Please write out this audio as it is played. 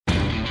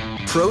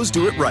Pros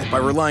do it right by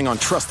relying on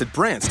trusted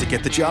brands to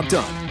get the job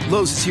done.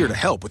 Lowe's is here to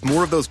help with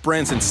more of those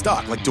brands in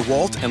stock, like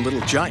DeWalt and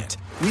Little Giant.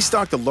 We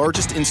stock the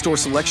largest in-store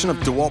selection of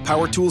DeWalt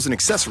power tools and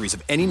accessories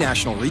of any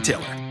national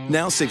retailer.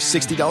 Now save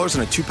 $60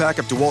 on a 2-pack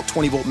of DeWalt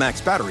 20-volt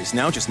max batteries,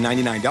 now just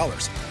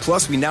 $99.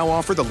 Plus, we now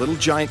offer the Little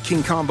Giant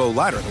King Combo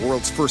Ladder, the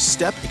world's first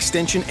step,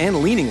 extension, and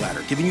leaning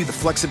ladder, giving you the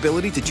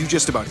flexibility to do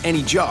just about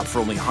any job for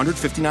only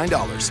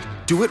 $159.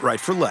 Do it right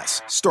for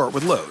less. Start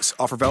with Lowe's.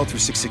 Offer valid through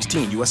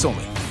 6/16, U.S.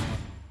 only.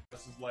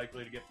 This is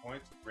likely to get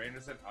points.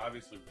 Granderson,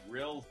 obviously,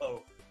 real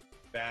low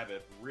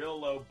BABIP, real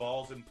low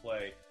balls in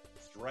play.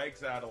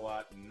 Strikes out a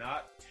lot,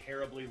 not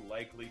terribly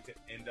likely to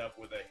end up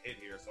with a hit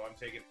here, so I'm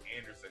taking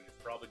Anderson.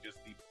 It's probably just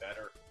the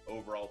better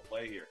overall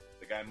play here.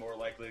 The guy more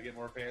likely to get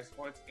more fantasy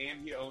points,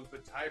 and he owns the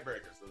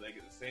tiebreaker, so they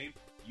get the same.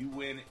 You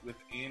win with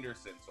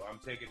Anderson, so I'm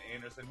taking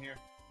Anderson here.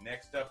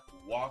 Next up,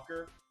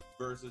 Walker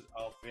versus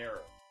Alfaro.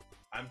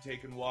 I'm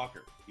taking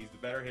Walker. He's the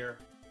better here,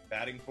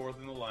 batting fourth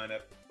in the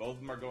lineup. Both of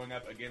them are going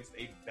up against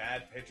a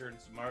bad pitcher in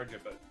Samardzija,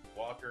 but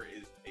Walker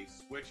is a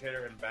switch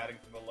hitter and batting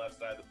from the left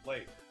side of the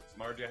plate.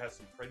 Samardzija has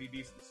some pretty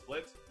decent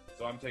splits,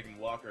 so I'm taking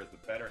Walker as the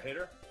better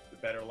hitter, the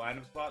better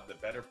lineup spot, the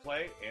better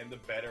play, and the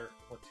better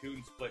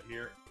platoon split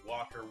here.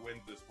 Walker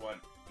wins this one.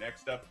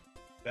 Next up,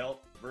 Belt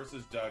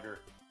versus Duggar.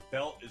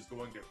 Belt is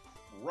going to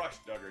crush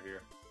Duggar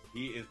here.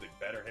 He is the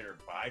better hitter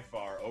by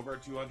far, over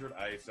 200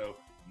 ISO,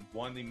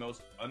 one of the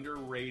most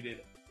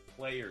underrated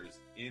players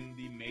in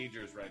the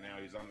majors right now.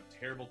 He's on a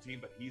terrible team,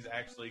 but he's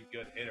actually a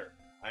good hitter.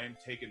 I am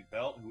taking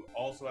Belt, who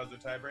also has the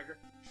tiebreaker,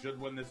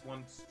 should win this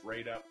one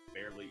straight up,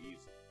 fairly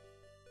easy.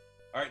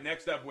 All right,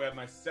 next up, we have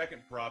my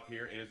second prop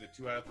here. It is a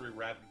 2 out of 3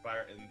 rapid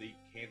fire in the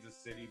Kansas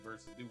City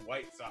versus the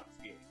White Sox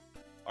game.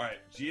 All right,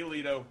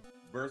 Giolito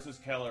versus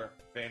Keller,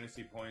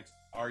 fantasy points.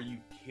 Are you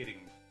kidding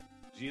me?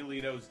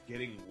 Giolito's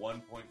getting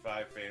 1.5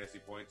 fantasy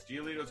points.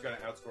 Giolito's going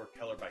to outscore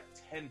Keller by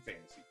 10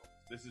 fantasy points.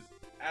 This is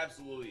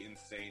absolutely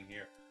insane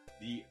here.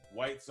 The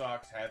White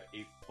Sox have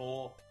a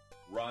full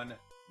run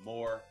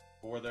more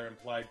for their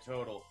implied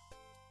total.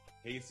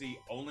 Casey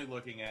only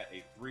looking at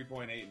a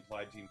 3.8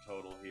 implied team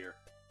total here.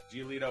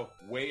 Giolito,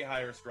 way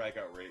higher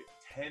strikeout rate,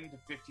 10 to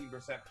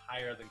 15%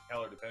 higher than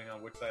Keller, depending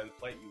on which side of the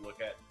plate you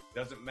look at.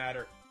 Doesn't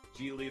matter.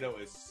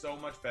 Giolito is so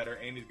much better,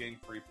 and he's getting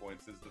free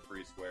points. This is the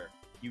free square.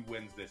 He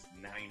wins this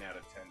 9 out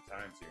of 10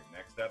 times here.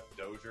 Next up,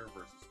 Dozier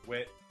versus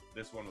Witt.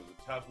 This one was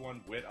a tough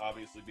one. Witt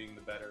obviously being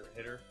the better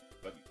hitter,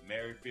 but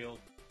Merrifield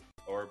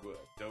or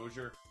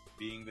Dozier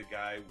being the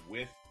guy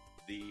with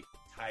the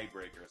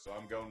tiebreaker. So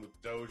I'm going with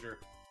Dozier.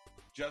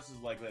 Just as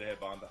likely to hit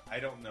bomb, but I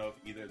don't know if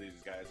either of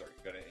these guys are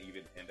going to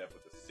even end up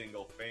with a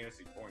single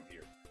fantasy point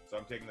here. So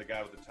I'm taking the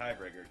guy with the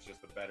tiebreaker. It's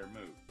just a better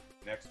move.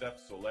 Next up,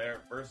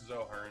 Soler versus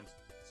O'Hearns.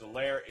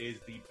 Soler is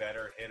the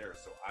better hitter,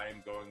 so I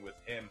am going with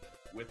him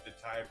with the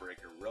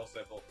tiebreaker. Real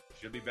simple.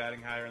 Should be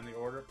batting higher in the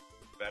order.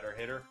 Better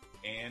hitter,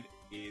 and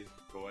is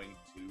going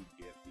to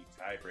get the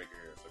tiebreaker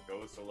here. So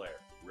go with Soler.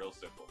 Real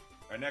simple.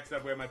 All right, next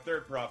up, we have my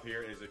third prop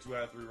here. Is a 2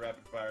 out of 3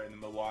 rapid fire in the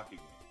Milwaukee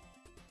game.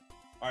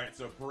 All right,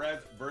 so Perez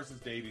versus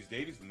Davies.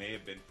 Davies may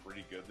have been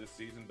pretty good this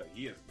season, but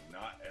he is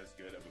not as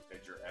good of a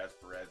pitcher as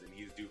Perez, and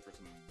he's due for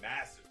some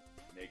massive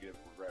negative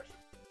regression.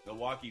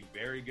 Milwaukee,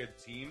 very good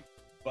team,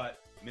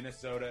 but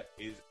Minnesota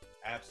is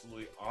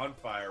absolutely on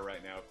fire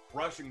right now,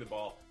 crushing the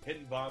ball,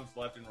 hitting bombs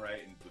left and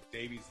right, and with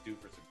Davies due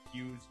for some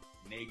huge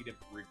negative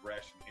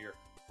regression here,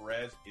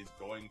 Perez is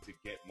going to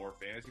get more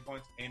fantasy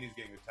points, and he's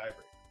getting the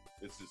tiebreaker.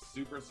 This is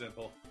super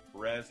simple.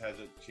 Perez has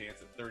a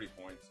chance at 30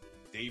 points.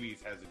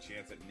 Davies has a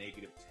chance at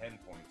negative 10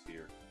 points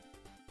here.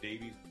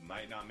 Davies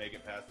might not make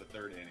it past the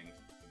third inning.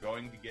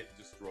 Going to get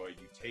destroyed.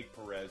 You take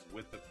Perez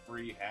with the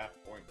free half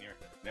point here.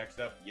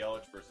 Next up,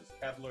 Yelich versus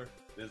Kepler.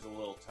 This is a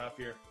little tough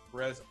here.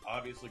 Perez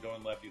obviously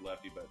going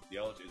lefty-lefty, but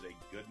Yelich is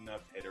a good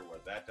enough hitter where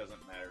that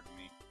doesn't matter to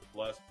me.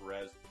 Plus,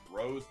 Perez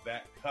throws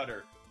that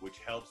cutter, which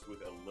helps with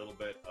a little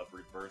bit of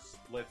reverse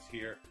splits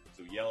here.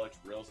 So Yelich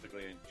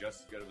realistically in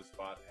just as good of a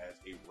spot as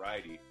a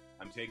righty.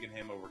 I'm taking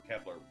him over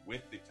Kepler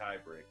with the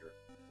tiebreaker.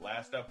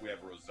 Last up, we have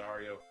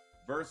Rosario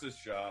versus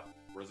Shaw.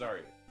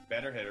 Rosario,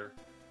 better hitter,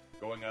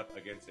 going up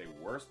against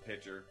a worse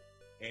pitcher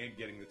and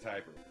getting the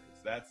tiebreaker. It's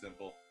that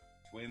simple.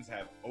 Twins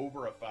have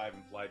over a 5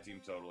 implied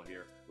team total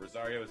here.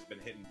 Rosario has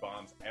been hitting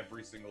bombs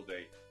every single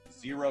day.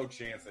 Zero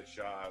chance that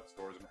Shaw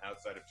outscores him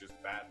outside of just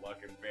bad luck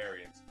and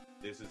variance.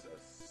 This is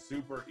a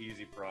super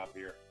easy prop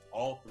here.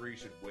 All 3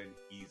 should win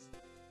easy.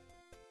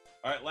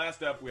 All right,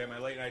 last up, we have my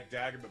late night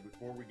dagger, but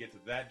before we get to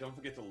that, don't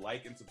forget to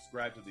like and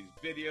subscribe to these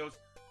videos.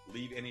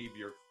 Leave any of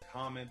your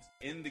comments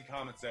in the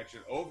comment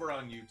section over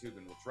on YouTube,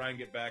 and we'll try and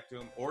get back to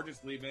them, or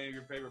just leave any of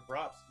your favorite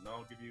props, and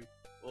I'll give you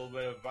a little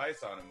bit of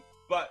advice on them.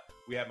 But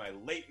we have my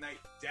late night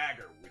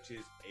dagger, which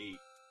is a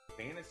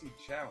fantasy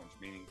challenge,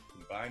 meaning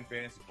combined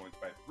fantasy points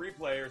by 3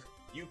 players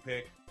you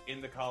pick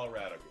in the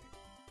Colorado game.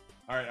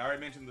 All right, I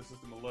already mentioned the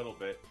system a little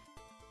bit.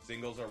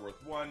 Singles are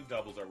worth 1,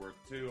 doubles are worth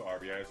 2,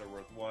 RBIs are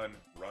worth 1,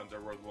 runs are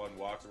worth 1,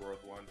 walks are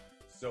worth 1,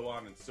 so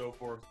on and so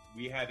forth.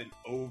 We had an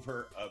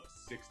over of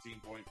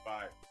 16.5.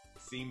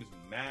 Seems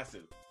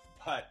massive,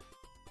 but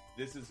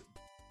this is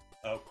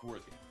a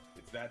Coors game.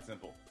 It's that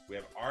simple. We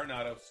have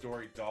Arenado,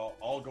 Story, Dahl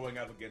all going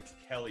up against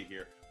Kelly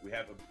here. We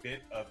have a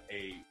bit of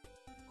a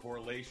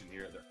correlation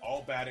here. They're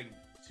all batting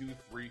 2,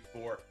 3,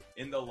 4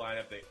 in the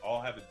lineup. They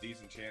all have a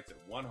decent chance at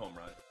 1 home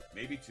run,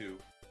 maybe 2.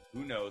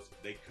 Who knows?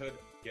 They could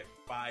get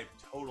 5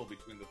 total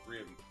between the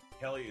 3 of them.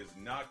 Kelly is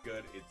not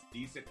good. It's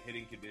decent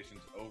hitting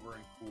conditions over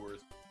in Coors.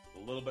 A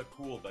little bit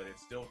cool, but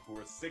it's still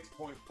Coors.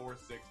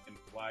 6.46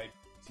 implied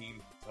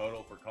team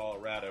total for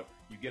Colorado.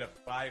 You get a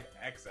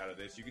 5X out of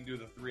this. You can do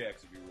the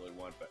 3X if you really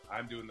want, but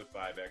I'm doing the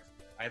 5X.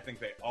 I think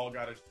they all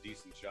got a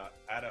decent shot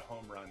at a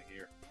home run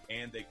here,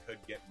 and they could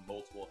get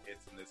multiple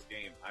hits in this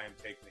game. I am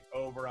taking the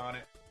over on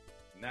it.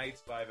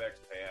 Nice 5X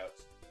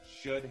payouts.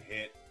 Should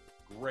hit.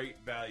 Great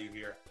value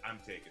here. I'm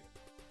taking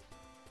it.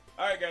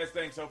 All right, guys,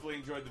 thanks. Hopefully you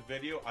enjoyed the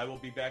video. I will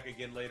be back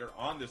again later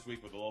on this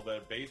week with a little bit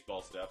of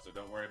baseball stuff, so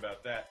don't worry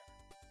about that.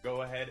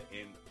 Go ahead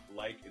and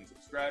like and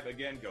subscribe.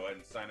 Again, go ahead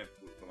and sign up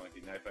for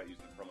Monkey Knife Out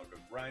using the promo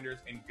code Grinders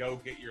and go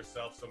get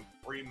yourself some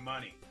free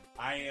money.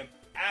 I am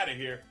out of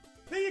here.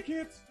 See you,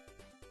 kids.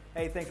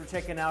 Hey, thanks for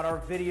checking out our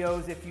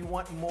videos. If you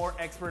want more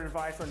expert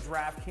advice on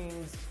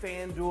DraftKings,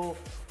 FanDuel,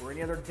 or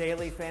any other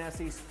daily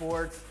fantasy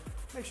sports,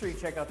 make sure you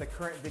check out the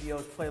current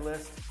videos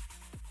playlist.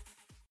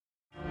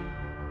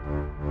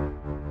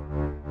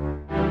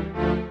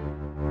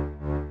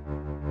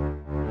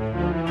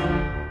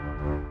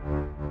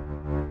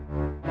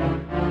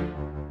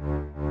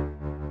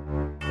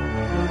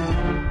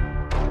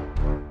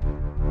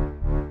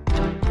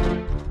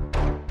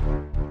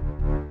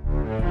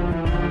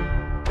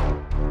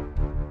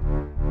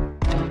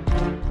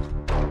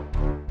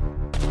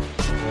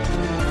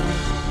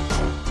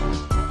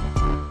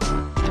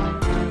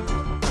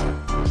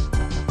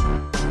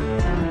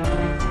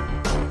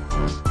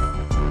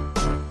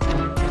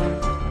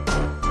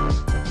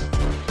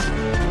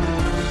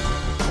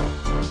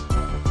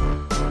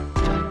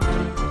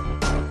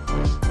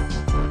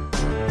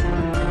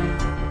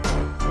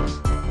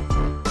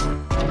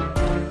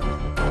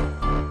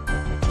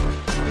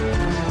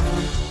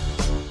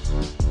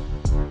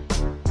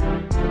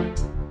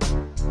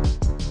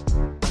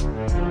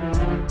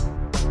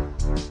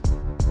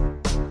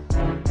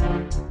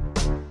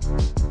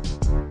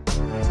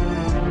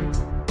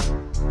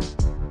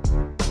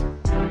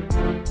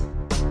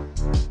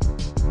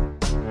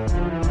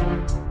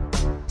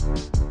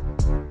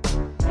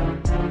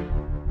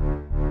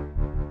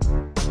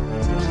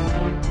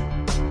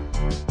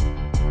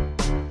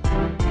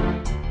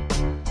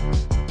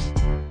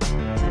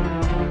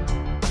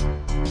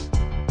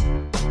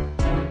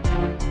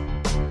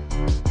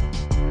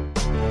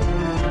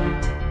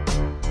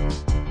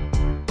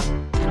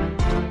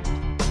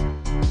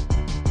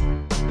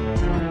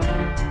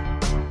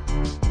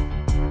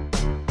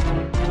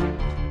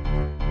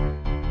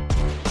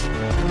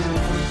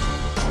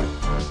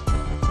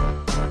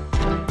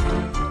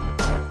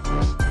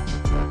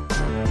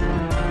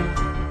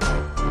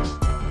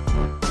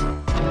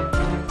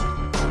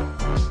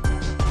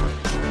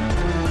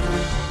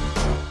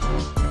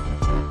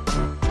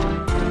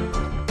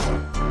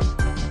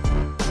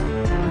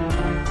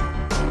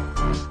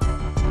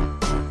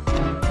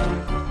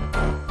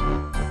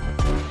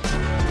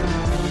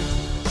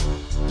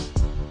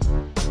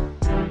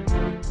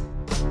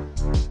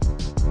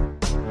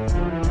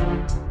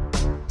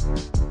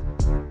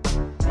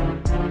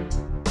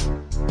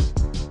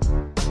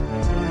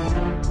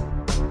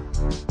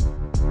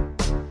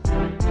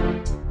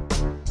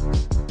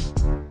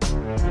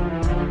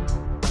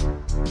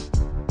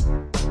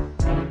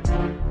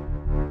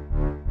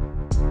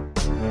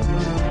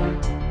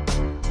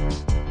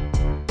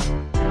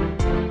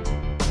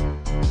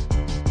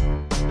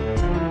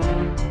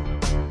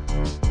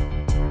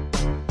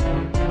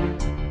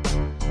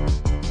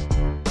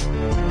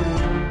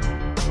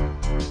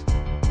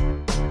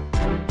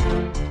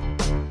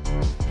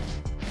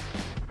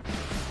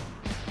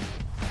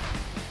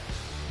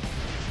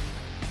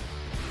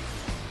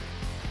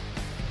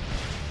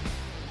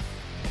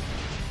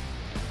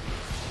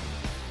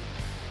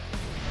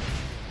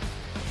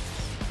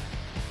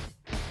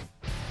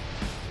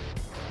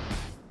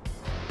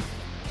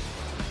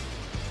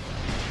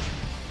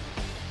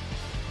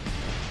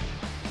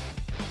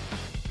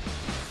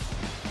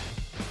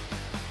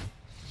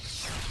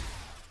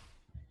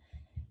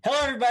 Hello,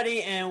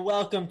 everybody, and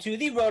welcome to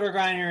the Roto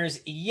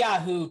Grinders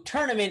Yahoo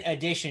Tournament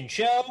Edition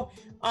show.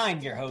 I'm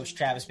your host,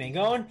 Travis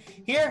Mangone,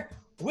 here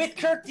with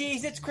Kirk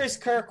Dees. It's Chris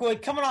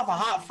Kirkwood, coming off a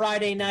hot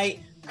Friday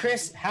night.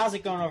 Chris, how's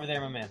it going over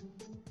there, my man?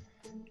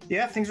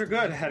 Yeah, things are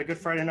good. Had a good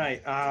Friday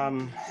night.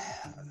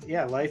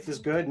 Yeah, life is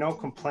good. No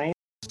complaints.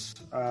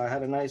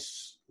 Had a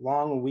nice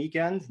long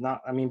weekend.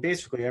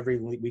 Basically every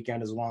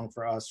weekend is long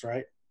for us,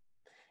 right?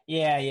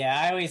 Yeah.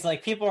 I always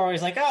people are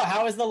always like, oh,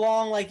 how is the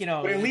long,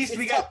 But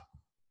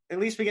at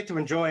least we get to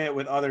enjoy it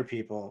with other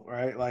people,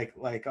 right?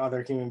 Like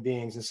other human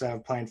beings instead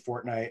of playing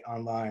Fortnite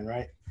online,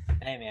 right?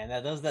 Hey man,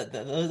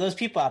 those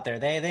people out there,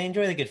 they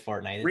enjoy the good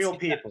Fortnite. Real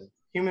people.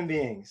 Human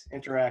beings,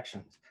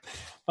 interactions.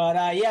 But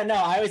I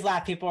always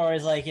laugh. People are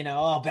always like,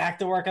 back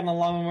to work on the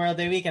long Memorial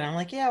Day weekend. I'm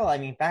like, yeah, well, I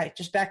mean, back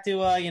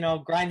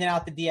to, grinding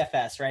out the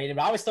DFS, right?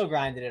 But I was still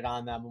grinding it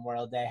on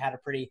Memorial Day. Had a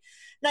pretty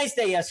nice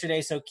day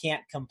yesterday, so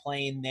can't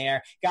complain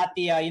there. Got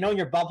the, when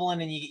you're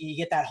bubbling and you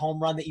get that home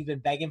run that you've been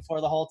begging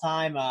for the whole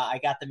time. I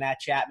got the Matt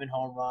Chapman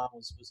home run,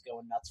 was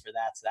going nuts for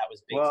that, so that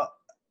was big. Well,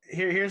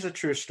 here's a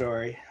true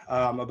story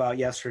about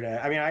yesterday.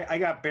 I mean, I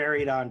got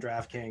buried on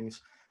DraftKings.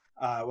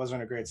 It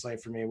wasn't a great slate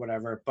for me,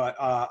 whatever. But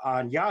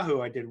on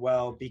Yahoo, I did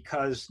well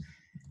because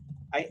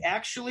I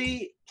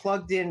actually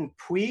plugged in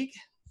Puig,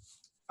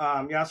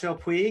 Yasiel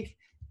Puig,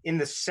 in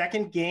the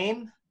second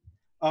game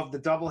of the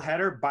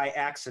doubleheader by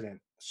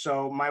accident.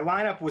 So my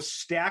lineup was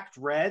stacked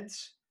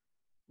Reds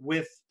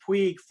with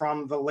Puig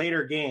from the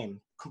later game,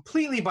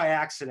 completely by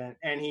accident,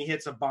 and he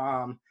hits a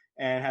bomb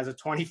and has a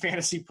 20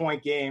 fantasy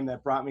point game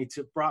that brought me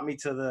to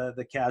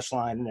the cash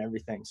line and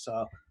everything. So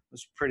I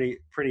was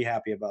pretty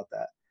happy about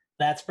that.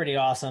 That's pretty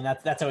awesome.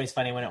 That's always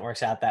funny when it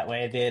works out that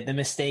way. The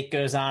mistake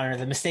goes on, or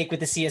the mistake with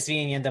the CSV,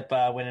 and you end up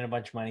winning a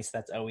bunch of money. So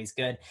that's always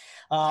good.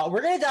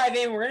 We're going to dive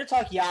in. We're going to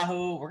talk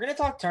Yahoo. We're going to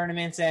talk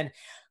tournaments. And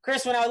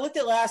Chris, when I looked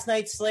at last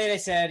night's slate, I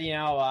said,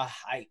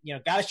 I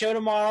got a show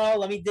tomorrow.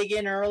 Let me dig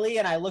in early.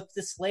 And I looked at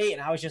the slate,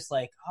 and I was just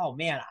like, oh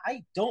man,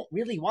 I don't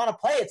really want to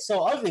play. It's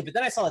so ugly. But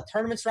then I saw the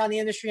tournaments around the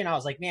industry, and I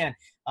was like, man,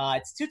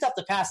 it's too tough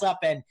to pass up.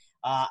 And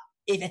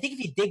I think if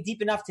you dig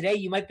deep enough today,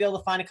 you might be able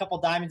to find a couple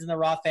diamonds in the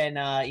rough and,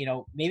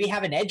 maybe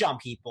have an edge on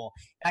people.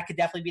 That could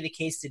definitely be the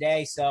case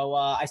today. So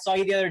I saw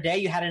you the other day.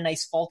 You had a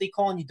nice faulty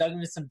call and you dug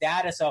into some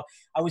data. So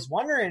I was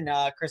wondering,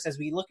 Chris, as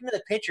we look into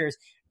the pitchers,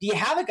 do you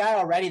have a guy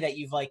already that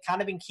you've kind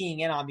of been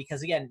keying in on?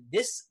 Because, again,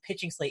 this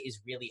pitching slate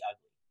is really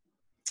ugly.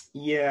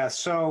 Yeah,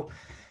 so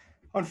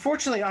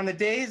unfortunately, on the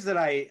days that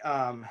I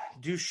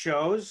do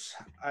shows,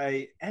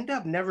 I end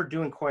up never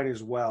doing quite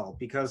as well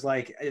because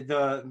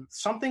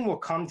something will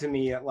come to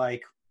me at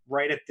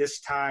right at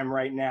this time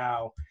right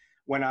now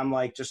when I'm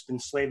just been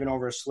slaving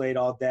over a slate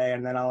all day,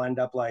 and then I'll end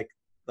up like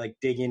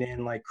digging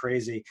in like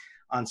crazy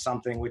on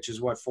something, which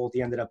is what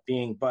Folty ended up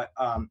being. But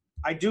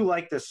I do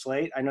like this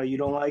slate. I know you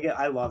don't like it.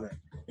 I love it.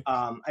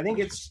 I think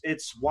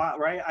it's wild,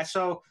 right?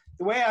 So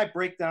the way I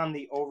break down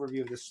the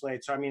overview of the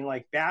slate, so I mean,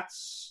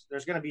 bats,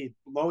 there's going to be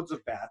loads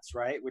of bats,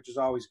 right? Which is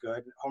always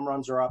good. Home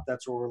runs are up.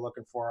 That's what we're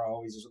looking for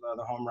always, is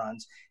the home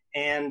runs.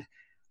 And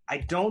I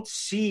don't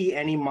see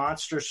any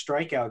monster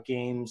strikeout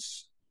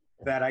games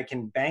that I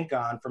can bank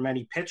on from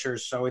any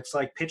pitchers. So it's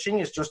pitching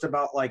is just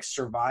about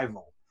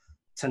survival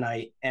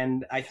tonight.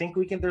 And I think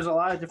there's a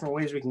lot of different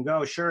ways we can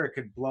go. Sure, it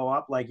could blow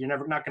up. You're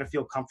never not going to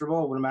feel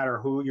comfortable no matter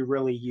who you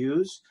really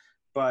use.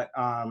 But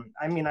I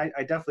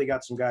definitely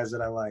got some guys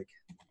that I like.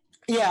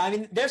 Yeah, I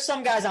mean, there's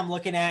some guys I'm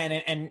looking at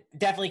and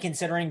definitely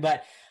considering,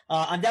 but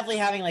I'm definitely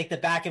having the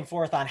back and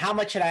forth on how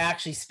much should I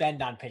actually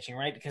spend on pitching,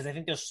 right? Because I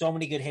think there's so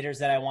many good hitters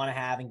that I want to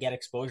have and get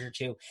exposure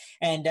to.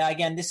 And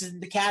again, this is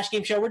the cash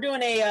game show. We're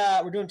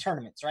doing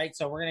tournaments, right?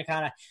 So we're going to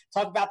kind of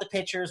talk about the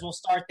pitchers. We'll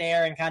start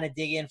there and kind of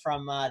dig in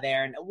from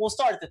there. And we'll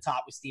start at the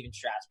top with Steven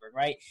Strasburg,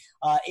 right?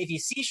 If you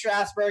see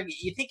Strasburg,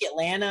 you think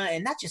Atlanta,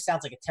 and that just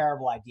sounds like a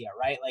terrible idea,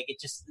 right? It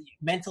just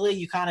mentally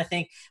you kind of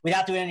think,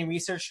 without doing any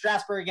research,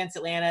 Strasburg against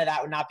Atlanta,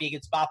 that would not be a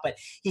good spot. But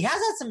he has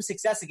had some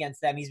success against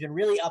them. He's been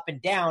really up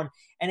and down.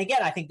 And again,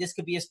 I think this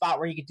could be a spot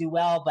where he could do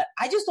well, but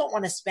I just don't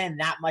want to spend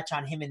that much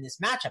on him in this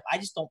matchup. I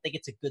just don't think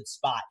it's a good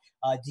spot.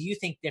 Do you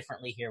think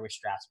differently here with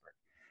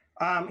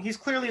Strasburg? He's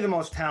clearly the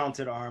most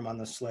talented arm on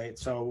the slate,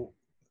 so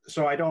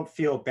I don't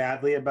feel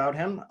badly about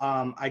him.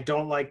 I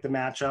don't like the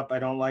matchup. I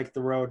don't like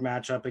the road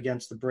matchup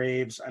against the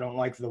Braves. I don't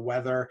like the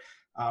weather.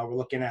 We're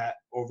looking at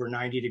over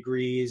 90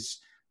 degrees.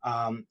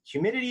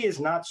 Humidity is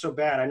not so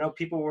bad. I know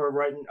people were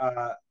writing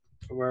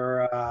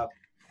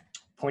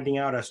pointing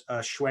out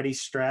a sweaty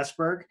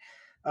Strasburg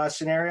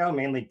scenario,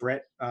 mainly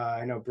Britt.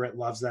 I know Britt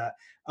loves that.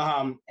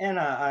 And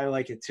I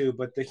like it too,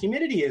 but the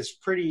humidity is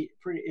pretty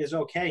is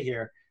okay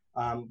here.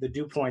 The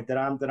dew point that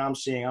I'm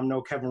seeing, I'm no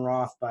Kevin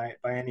Roth by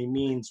any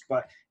means,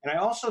 and I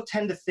also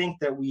tend to think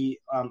that we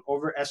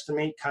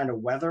overestimate kind of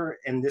weather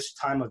in this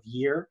time of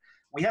year.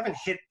 We haven't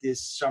hit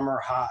this summer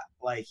hot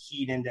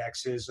heat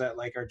indexes that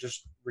are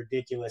just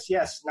ridiculous.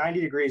 Yes,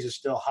 90 degrees is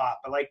still hot,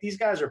 but these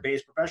guys are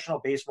professional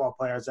baseball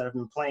players that have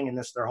been playing in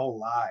this their whole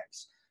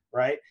lives,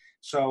 right?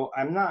 So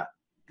I'm not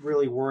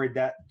really worried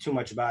that too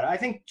much about it. I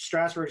think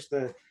Strasburg's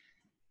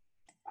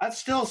I'd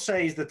still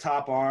say he's the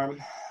top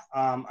arm.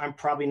 I'm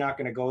probably not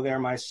going to go there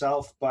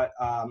myself, but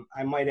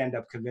I might end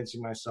up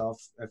convincing myself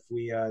if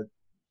we,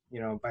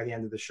 by the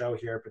end of the show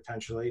here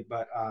potentially.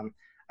 But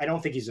I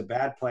don't think he's a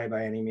bad play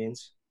by any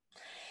means.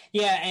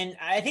 Yeah, and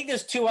I think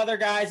there's two other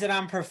guys that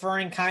I'm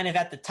preferring kind of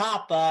at the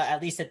top,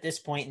 at least at this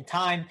point in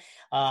time.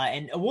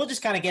 And we'll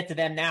just kind of get to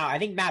them now. I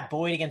think Matt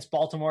Boyd against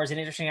Baltimore is an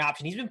interesting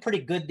option. He's been pretty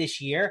good this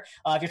year.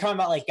 If you're talking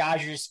about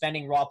guys you're just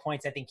spending raw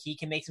points, I think he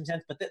can make some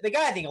sense. But the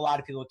guy I think a lot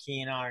of people are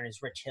keying on is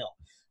Rich Hill.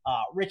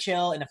 Rich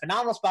Hill in a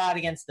phenomenal spot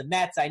against the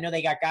Mets. I know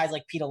they got guys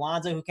like Pete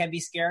Alonso who can be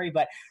scary,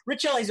 but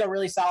Rich Hill, he's a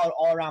really solid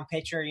all-around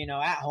pitcher,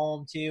 at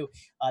home too.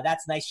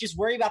 That's nice. Just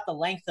worry about the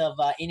length of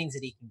innings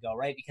that he can go,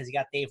 right? Because you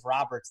got Dave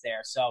Roberts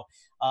there. So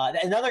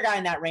another guy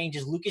in that range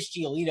is Lucas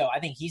Giolito. I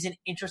think he's an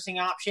interesting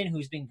option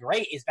who's been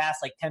great his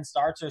past 10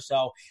 starts or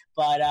so.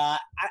 But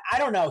I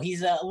don't know.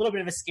 He's a little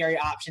bit of a scary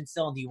option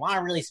still. And do you want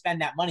to really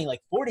spend that money,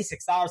 like $46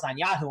 on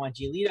Yahoo on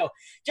Giolito?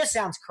 Just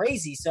sounds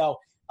crazy. So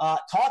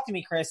talk to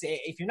me, Chris.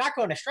 If you're not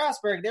going to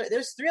Strasburg,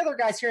 there's 3 other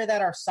guys here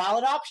that are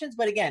solid options.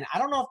 But again, I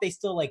don't know if they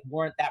still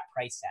warrant that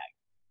price tag.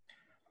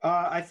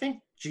 I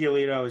think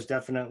Giolito is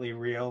definitely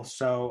real.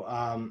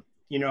 So,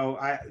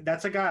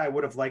 that's a guy I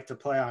would have liked to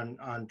play on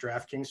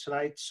DraftKings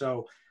tonight.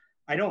 So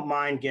I don't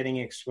mind getting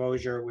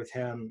exposure with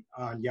him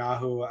on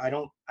Yahoo.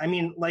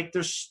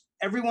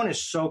 Everyone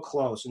is so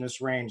close in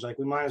this range.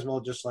 We might as well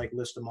just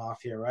list them off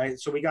here, right?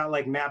 So we got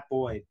Matt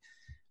Boyd,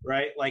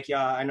 right?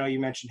 I know you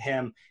mentioned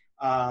him.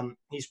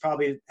 He's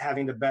probably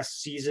having the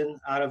best season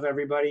out of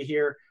everybody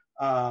here.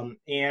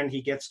 And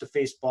he gets to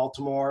face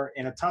Baltimore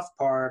in a tough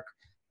park.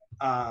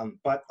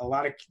 But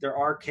there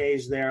are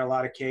Ks there, a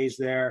lot of Ks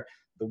there.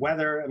 The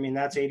weather,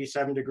 that's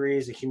 87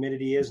 degrees. The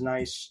humidity is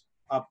nice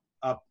up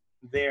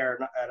there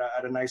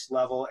at a nice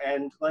level.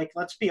 And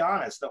let's be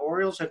honest, the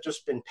Orioles have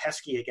just been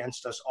pesky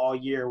against us all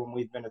year when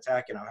we've been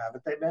attacking them,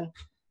 haven't they been?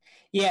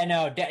 Yeah,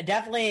 no,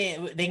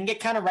 definitely. They can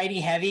get kind of righty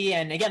heavy.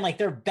 And again,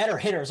 their better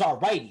hitters are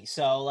righty.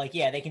 So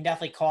they can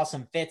definitely cause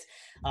some fits.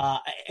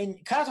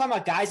 And kind of talking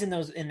about guys in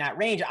that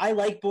range, I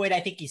like Boyd. I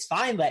think he's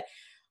fine, but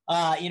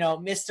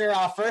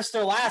Mr. First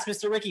or Last,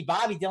 Mr. Ricky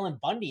Bobby, Dylan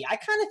Bundy. I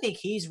kind of think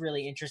he's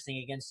really interesting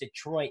against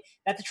Detroit.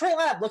 That Detroit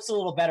lineup looks a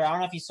little better. I don't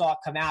know if you saw it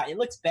come out. It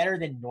looks better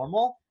than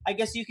normal, I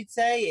guess you could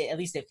say. At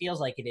least it feels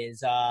like it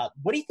is.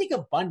 What do you think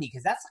of Bundy?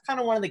 Because that's kind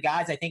of one of the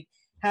guys I think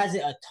has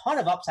a ton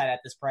of upside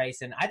at this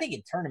price, and I think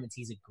in tournaments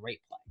he's a great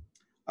play.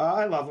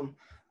 I love him.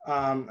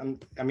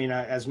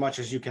 As much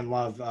as you can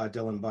love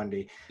Dylan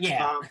Bundy.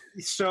 Yeah.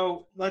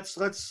 So let's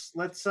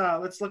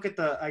look at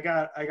I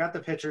got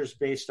the pitchers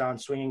based on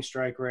swinging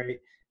strike rate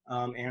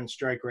and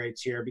strike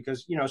rates here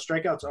because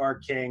strikeouts are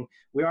king.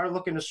 We are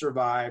looking to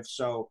survive,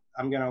 so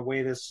I'm gonna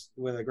weigh this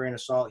with a grain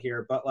of salt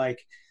here. But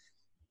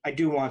I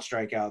do want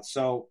strikeouts.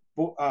 So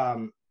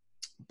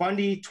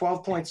Bundy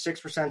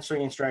 12.6%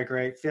 swinging strike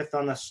rate, 5th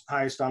on the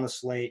highest on the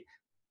slate.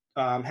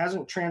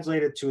 Hasn't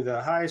translated to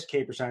the highest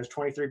K percentage,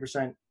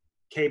 23%.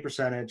 K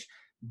percentage,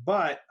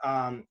 but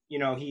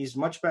he's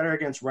much better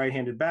against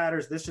right-handed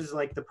batters. This is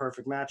the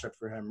perfect matchup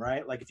for him,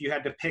 right? If you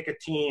had to pick a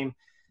team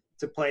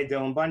to play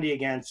Dylan Bundy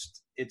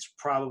against, it's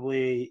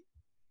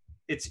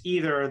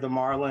either the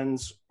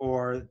Marlins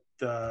or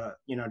the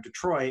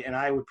Detroit, and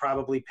I would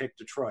probably pick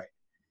Detroit.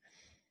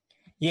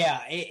 Yeah,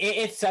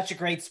 it's such a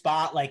great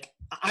spot.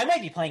 I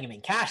might be playing him in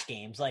cash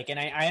games. And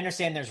I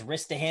understand there's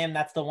risk to him.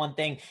 That's the one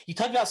thing. You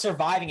talked about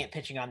surviving it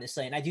pitching on this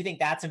slate, and I do think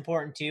that's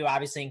important too.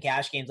 Obviously in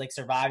cash games,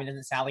 surviving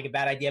doesn't sound like a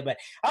bad idea, but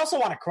I also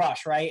want to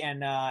crush, right?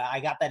 And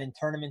I got that in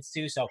tournaments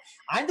too. So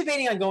I'm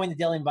debating on going the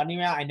Dylan Bundy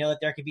route. I know that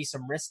there could be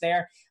some risk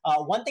there.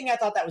 One thing I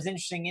thought that was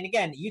interesting, and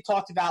again, you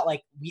talked about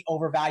we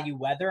overvalue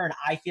weather, and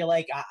I feel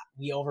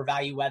we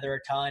overvalue weather a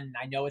ton.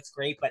 I know it's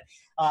great, but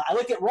I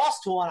looked at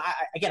Ross Tool, and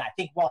I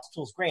think Ross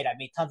Tool's great. I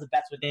made tons of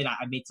bets with it.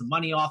 I made some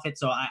money off it,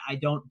 so I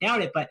don't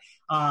doubt it, but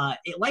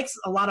it likes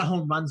a lot of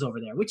home runs over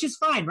there, which is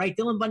fine, right?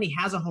 Dylan Bundy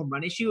has a home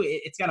run issue.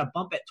 It's got a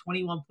bump at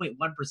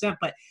 21.1%,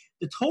 but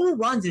the total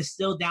runs is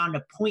still down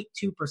to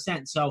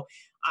 0.2%. So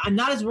I'm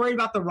not as worried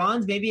about the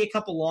runs. Maybe a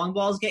couple long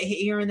balls get hit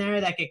here and there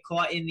that get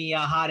caught in the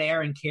hot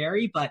air and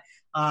carry, but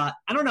I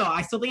don't know.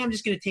 I still think I'm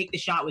just going to take the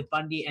shot with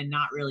Bundy and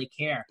not really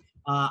care.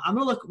 I'm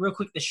going to look real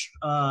quick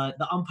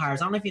the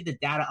umpires. I don't know if you have the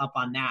data up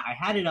on that. I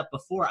had it up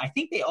before. I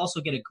think they also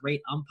get a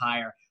great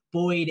umpire,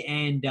 Boyd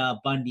and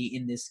Bundy,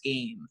 in this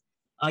game.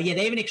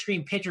 They have an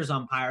extreme pitchers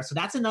umpire, so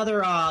that's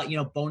another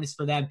bonus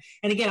for them.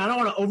 And again, I don't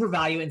want to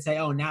overvalue it and say,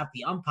 oh, now if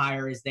the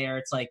umpire is there,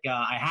 it's I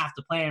have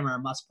to play him or a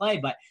must play.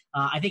 But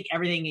I think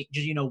everything,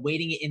 just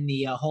weighting it in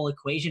the whole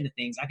equation of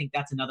things, I think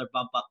that's another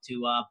bump up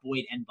to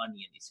Boyd and Bundy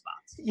in these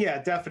spots. Yeah,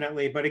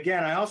 definitely. But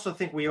again, I also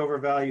think we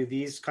overvalue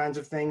these kinds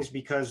of things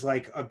because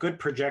a good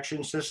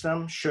projection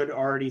system should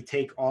already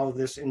take all of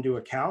this into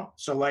account.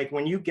 So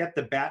when you get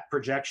the bat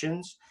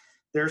projections,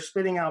 they're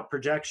spitting out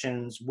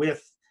projections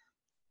with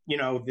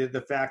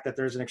the fact that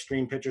there's an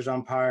extreme pitchers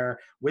umpire,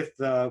 with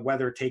the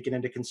weather taken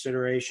into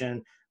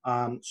consideration.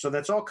 So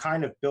that's all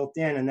kind of built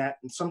in, and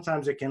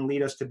sometimes it can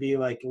lead us to be a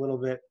little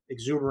bit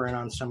exuberant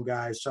on some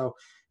guys. So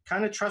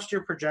kind of trust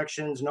your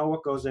projections, know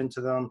what goes into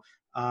them,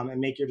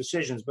 and make your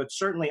decisions. But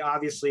certainly,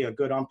 obviously, a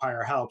good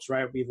umpire helps,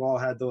 right? We've all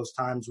had those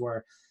times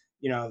where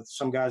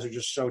some guys are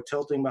just so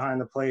tilting behind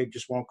the plate,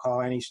 just won't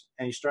call any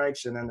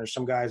strikes. And then there's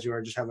some guys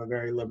who just have a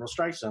very liberal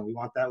strike zone. We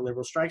want that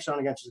liberal strike zone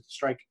against a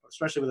strike,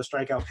 especially with a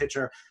strikeout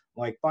pitcher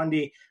like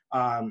Bundy.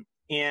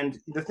 And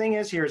the thing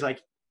is here is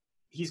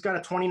he's got a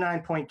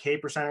 29-point K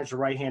percentage of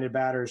right-handed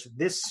batters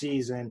this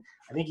season.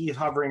 I think he's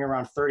hovering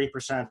around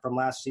 30% from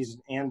last season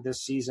and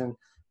this season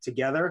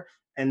together.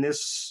 And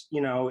this,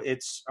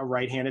 it's a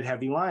right-handed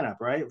heavy lineup,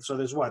 right? So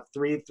there's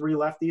three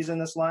lefties in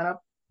this lineup?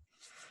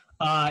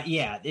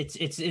 Yeah,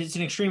 it's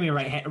an extremely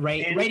righty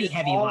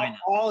heavy lineup.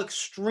 All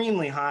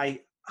extremely high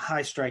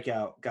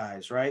strikeout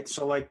guys, right?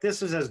 So like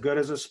this is as good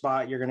as a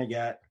spot you're going to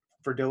get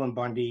for Dylan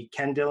Bundy.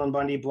 Can Dylan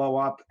Bundy blow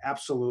up?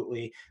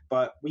 Absolutely.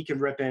 But we can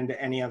rip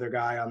into any other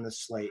guy on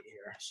this slate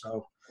here.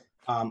 So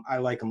I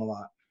like him a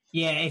lot.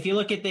 Yeah, if you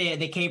look at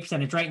the K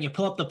percentage, right, and you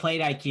pull up the plate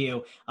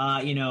IQ,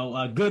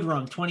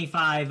 Goodrum,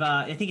 25,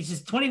 I think it's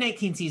just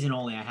 2019 season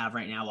only I have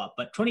right now up,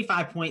 but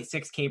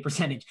 25.6 K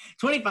percentage,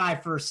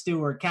 25 for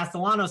Stewart,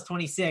 Castellanos,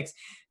 26,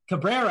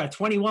 Cabrera,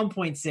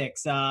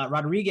 21.6,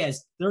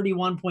 Rodriguez,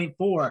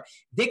 31.4,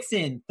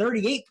 Dixon,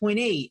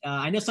 38.8.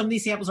 I know some of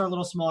these samples are a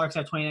little smaller because I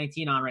have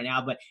 2019 on right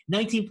now, but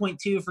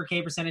 19.2 for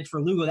K percentage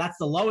for Lugo. That's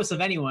the lowest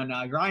of anyone.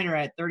 Griner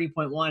at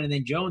 30.1, and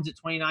then Jones at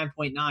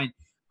 29.9.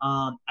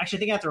 Actually, I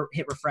think I have to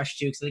hit refresh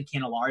too because I think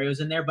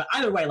Candelario's in there. But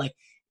either way, like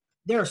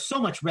there's so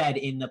much red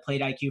in the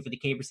plate IQ for the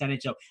K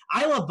percentage. So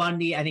I love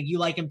Bundy. I think you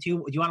like him too.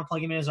 Do you want to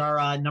plug him in as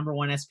our number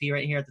one SP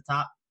right here at the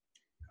top?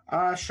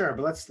 Sure,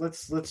 but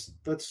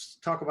let's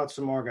talk about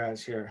some more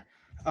guys here.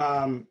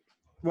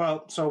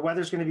 So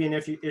weather's going to be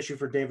an issue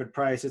for David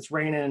Price. It's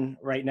raining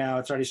right now.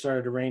 It's already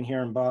started to rain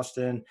here in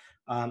Boston.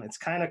 It's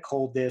kind of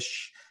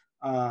coldish.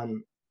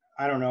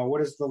 I don't know.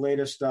 What does the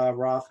latest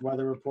Roth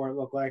weather report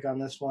look like on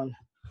this one?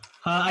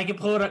 I can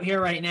pull it up here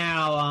right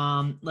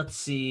now. Let's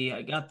see.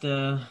 I got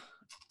the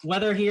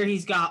weather here.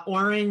 He's got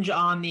orange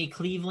on the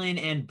Cleveland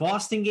and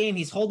Boston game.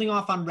 He's holding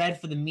off on red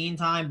for the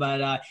meantime,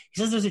 but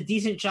he says there's a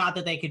decent shot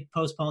that they could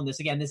postpone this.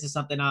 Again, this is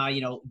something,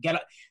 hop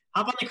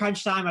on the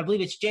crunch time. I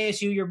believe it's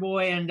JSU, your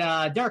boy, and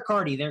Derek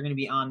Carty. They're going to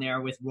be on there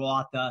with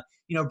Roth,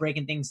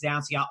 breaking things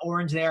down. So you got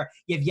orange there.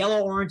 You have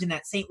yellow, orange in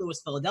that St.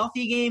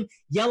 Louis-Philadelphia game,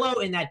 yellow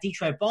in that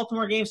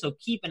Detroit-Baltimore game. So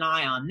keep an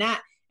eye on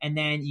that. And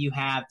then you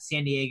have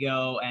San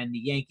Diego and the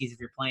Yankees.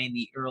 If you're playing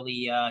the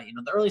early,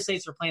 the early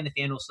slates are playing the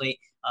FanDuel slate.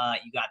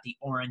 You got the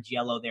orange,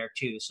 yellow there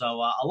too. So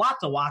a lot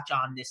to watch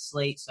on this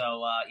slate.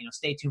 So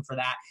stay tuned for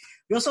that.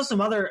 We also have some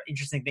other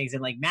interesting things.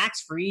 And like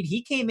Max Fried,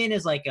 he came in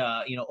as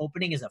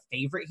opening as a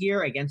favorite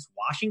here against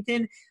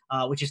Washington,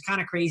 which is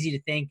kind of crazy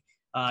to think.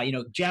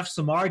 Jeff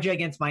Samardzija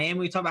against Miami.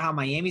 We talk about how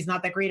Miami's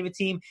not that great of a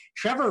team.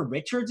 Trevor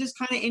Richards is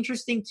kind of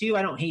interesting too.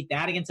 I don't hate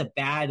that against a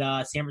bad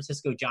San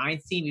Francisco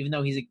Giants team, even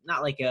though he's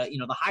not like the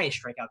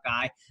highest strikeout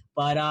guy.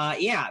 But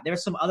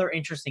there's some other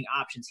interesting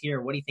options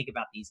here. What do you think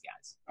about these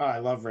guys? Oh, I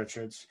love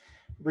Richards.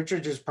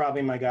 Richards is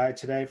probably my guy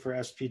today for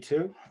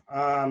SP2.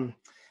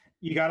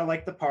 You got to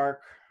like the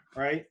park,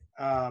 right?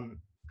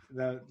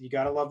 You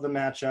got to love the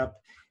matchup.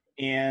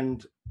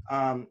 And,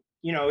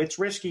 it's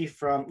risky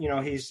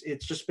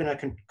it's just been a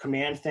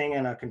command thing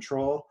and a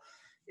control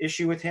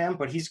issue with him,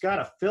 but he's got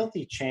a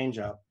filthy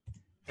changeup.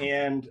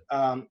 And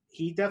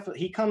he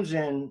comes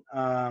in,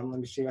 let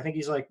me see, I think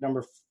he's like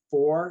number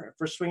 4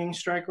 for swinging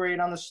strike rate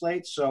on the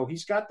slate. So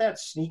he's got that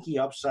sneaky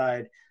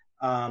upside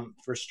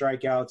for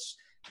strikeouts.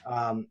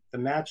 The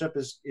matchup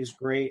is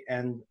great.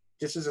 And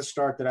this is a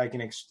start that I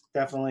can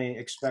definitely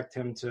expect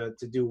him to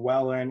do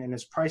well in. And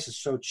his price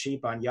is so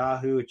cheap on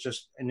Yahoo. It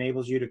just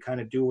enables you to kind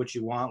of do what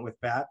you want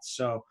with bats.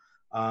 So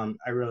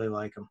I really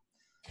like him.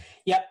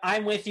 Yep,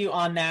 I'm with you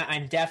on that.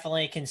 I'm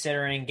definitely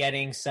considering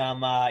getting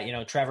some,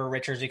 Trevor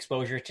Richards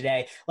exposure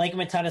today. Like him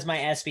a ton as my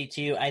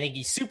SP2. I think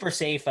he's super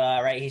safe,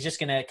 right? He's just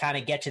going to kind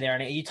of get you there.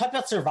 And you talk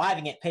about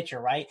surviving at pitcher,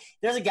 right?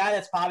 There's a guy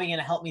that's probably going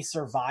to help me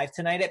survive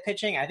tonight at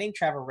pitching. I think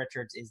Trevor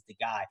Richards is the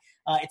guy.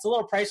 It's a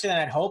little pricier than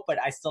I'd hope, but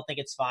I still think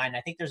it's fine.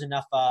 I think there's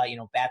enough,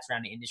 bats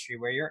around the industry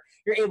where you're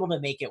able to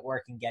make it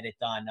work and get it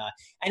done.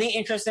 Any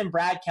interest in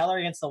Brad Keller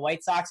against the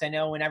White Sox? I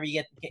know whenever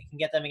you can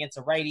get them against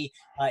a righty,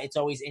 it's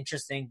always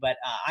interesting, but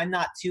I'm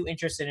not too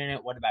interested in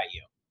it. What about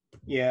you?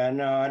 Yeah,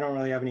 no, I don't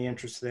really have any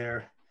interest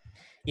there.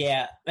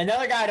 Yeah,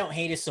 another guy I don't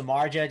hate is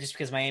Samardzija, just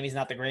because Miami's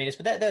not the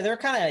greatest, but they're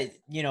kind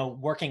of,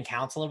 working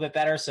counts a little bit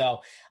better.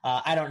 So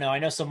I don't know. I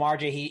know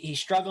Samardzija,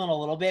 he's struggling a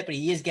little bit, but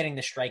he is getting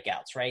the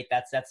strikeouts, right?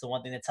 That's the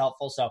one thing that's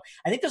helpful. So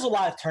I think there's a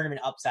lot of tournament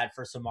upside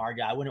for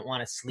Samardzija. I wouldn't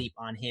want to sleep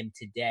on him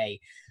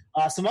today.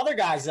 Some other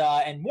guys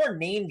and more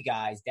named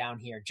guys down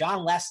here: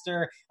 John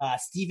Lester,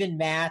 Steven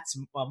Matz,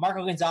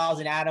 Marco Gonzalez,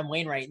 and Adam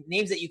Wainwright.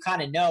 Names that you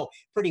kind of know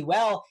pretty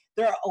well.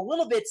 They're a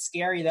little bit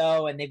scary,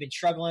 though, and they've been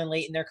struggling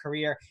late in their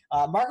career.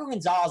 Marco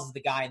Gonzalez is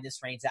the guy in this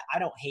range that I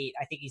don't hate.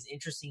 I think he's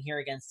interesting here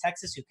against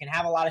Texas, who can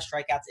have a lot of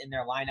strikeouts in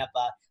their lineup.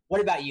 What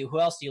about you? Who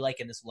else do you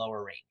like in this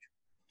lower range?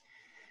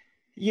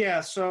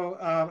 Yeah, so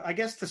I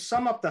guess to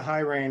sum up the high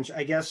range,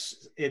 I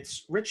guess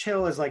it's Rich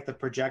Hill is like the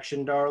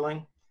projection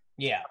darling.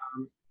 Yeah.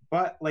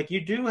 But,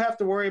 you do have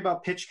to worry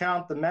about pitch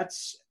count. The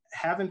Mets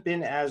haven't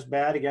been as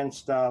bad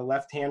against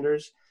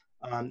left-handers.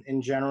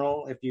 In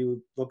general, if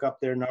you look up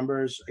their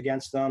numbers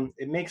against them,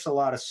 it makes a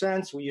lot of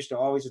sense. We used to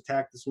always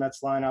attack this Mets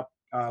lineup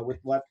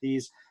with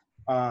lefties.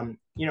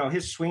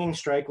 His swinging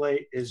strike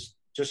rate is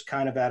just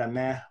kind of at a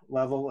meh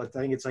level. I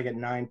think it's like at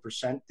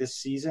 9% this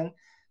season.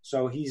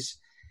 So he's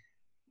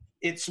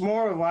it's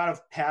more a lot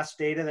of past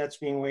data that's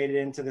being weighted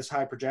into this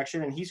high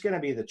projection, and he's going to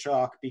be the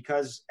chalk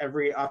because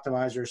every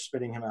optimizer is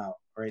spitting him out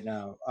right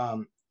now,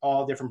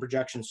 all different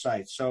projection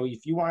sites. So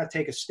if you want to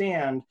take a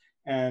stand,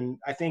 and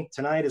I think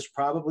tonight is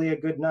probably a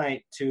good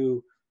night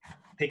to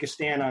take a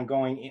stand on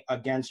going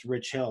against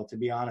Rich Hill, to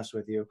be honest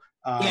with you.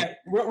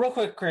 Real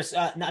quick, Chris,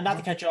 not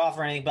to cut you off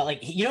or anything, but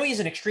like, he's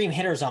an extreme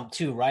hitter's ump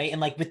too, right?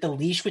 And like with the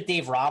leash with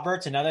Dave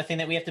Roberts, another thing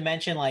that we have to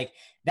mention, like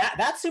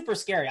that's super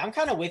scary. I'm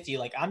kind of with you.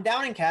 Like, I'm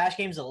down in cash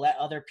games to let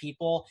other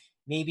people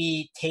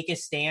maybe take a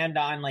stand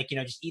on, like,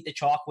 just eat the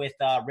chalk with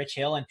Rich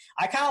Hill. And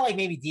I kind of like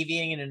maybe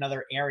deviating in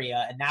another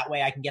area, and that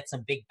way I can get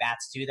some big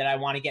bats too that I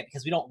want to get,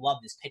 because we don't love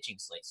this pitching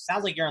slate.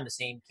 Sounds like you're on the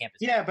same campus.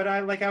 Yeah, but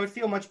I would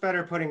feel much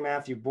better putting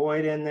Matthew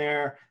Boyd in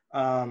there.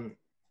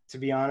 To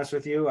be honest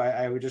with you,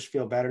 I would just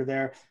feel better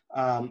there.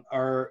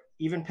 Or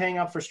even paying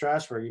up for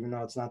Strasburg, even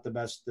though it's not the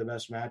best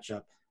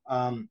matchup.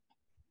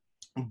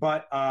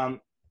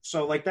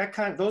 So like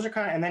that those are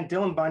kind of, and then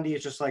Dylan Bundy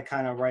is just like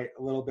kind of right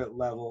a little bit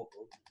level,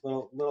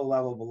 little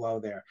level below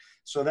there.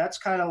 So that's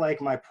kind of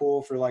like my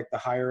pool for like the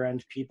higher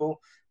end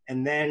people.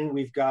 And then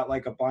we've got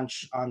like a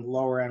bunch on the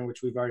lower end,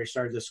 which we've already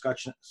started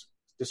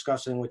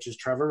discussing, which is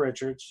Trevor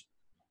Richards,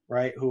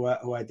 right? Who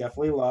I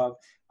definitely love.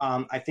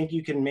 I think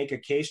you can make a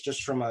case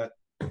just from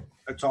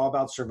it's all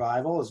about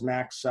survival, as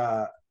Max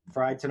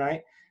fried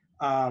tonight.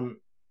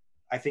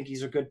 I think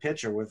he's a good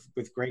pitcher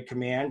with great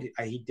command.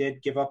 He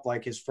did give up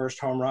like his first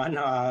home run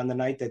on the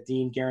night that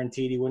Dean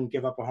guaranteed he wouldn't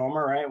give up a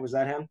homer, right? Was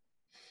that him?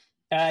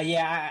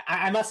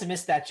 I must have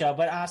missed that, Joe,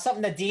 but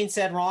something that Dean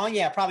said wrong.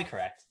 Yeah, probably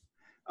correct.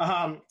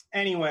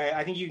 Anyway,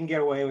 I think you can get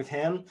away with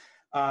him.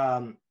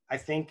 I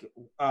think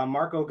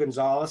Marco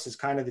Gonzalez is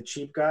kind of the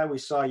cheap guy. We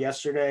saw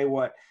yesterday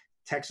what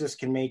Texas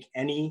can make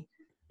any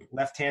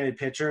left-handed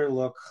pitcher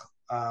look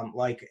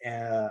like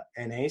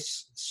an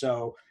ace.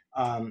 So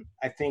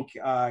I think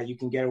you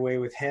can get away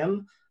with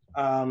him.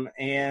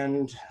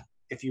 And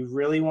if you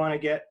really want to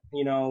get, a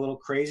little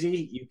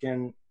crazy, you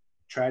can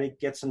try to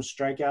get some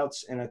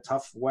strikeouts in a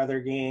tough weather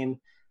game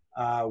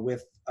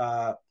with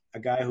a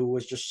guy who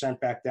was just sent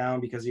back down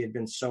because he had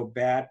been so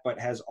bad, but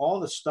has all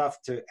the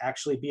stuff to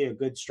actually be a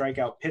good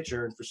strikeout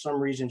pitcher, and for some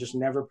reason just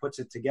never puts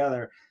it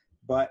together.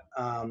 But,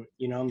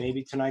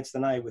 maybe tonight's the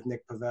night with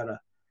Nick Pivetta.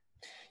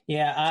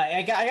 Yeah,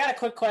 I got a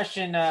quick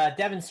question.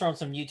 Devin's thrown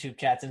some YouTube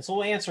chats in, so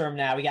we'll answer them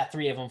now. We got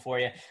 3 of them for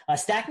you.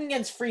 Stacking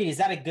against Fried, is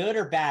that a good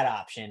or bad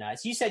option?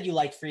 So you said you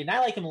liked Fried, and I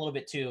like him a little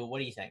bit too. What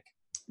do you think?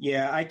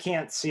 Yeah, I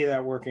can't see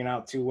that working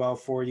out too well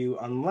for you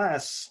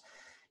unless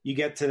you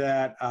get to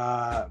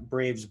that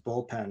Braves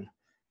bullpen,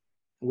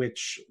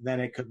 which then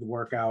it could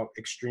work out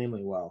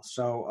extremely well.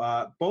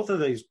 So both of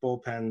these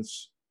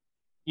bullpens,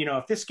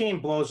 if this game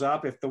blows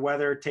up, if the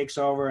weather takes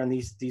over and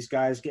these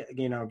guys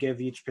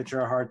give each pitcher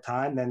a hard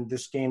time, then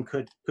this game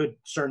could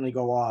certainly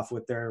go off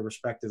with their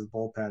respective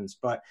bullpens.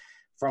 But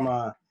from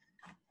a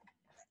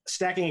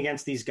stacking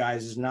against these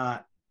guys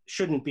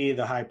shouldn't be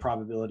the high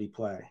probability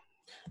play.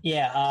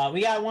 Yeah,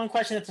 we got one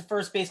question that's a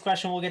first base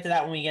question. We'll get to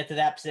that when we get to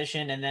that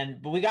position,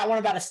 but we got one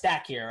about a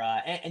stack here.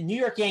 A New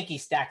York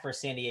Yankees stack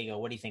versus San Diego.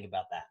 What do you think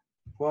about that?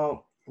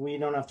 Well, we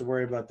don't have to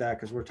worry about that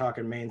because we're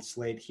talking main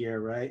slate here,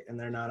 right? And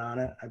they're not on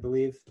it, I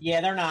believe.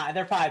 Yeah, they're not.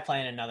 They're probably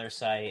playing another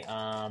site.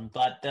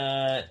 But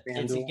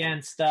it's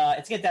against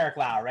Derek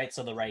Lau, right?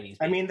 So the righties.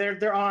 I mean,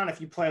 they're on if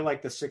you play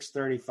like the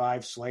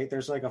 6:35 slate.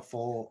 There's like a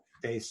full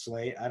day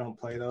slate. I don't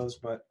play those,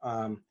 but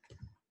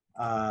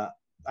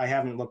I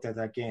haven't looked at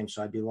that game,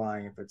 so I'd be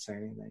lying if I'd say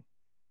anything.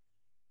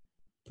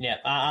 Yeah,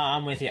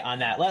 I'm with you on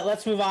that.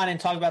 Let's move on and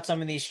talk about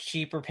some of these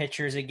cheaper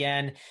pitchers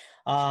again.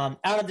 I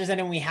don't know if there's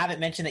anyone we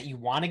haven't mentioned that you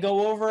want to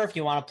go over. If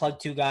you want to plug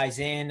 2 guys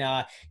in,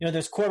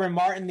 there's Corbin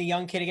Martin, the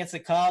young kid against the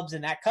Cubs,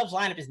 and that Cubs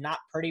lineup is not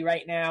pretty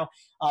right now.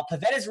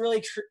 Pavetta's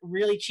really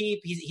really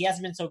cheap. He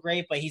hasn't been so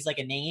great, but he's like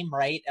a name,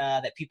 right?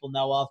 That people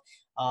know of.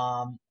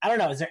 I don't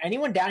know. Is there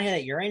anyone down here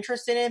that you're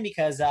interested in?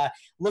 Because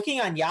looking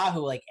on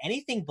Yahoo, like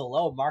anything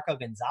below Marco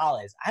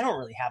Gonzalez, I don't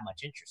really have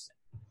much interest in.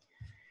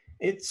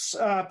 It's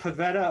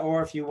Pivetta,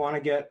 or if you want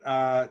to get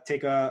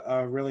take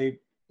a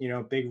really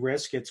big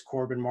risk, it's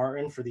Corbin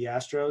Martin for the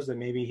Astros. That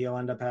maybe he'll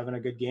end up having a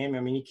good game. I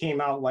mean, he came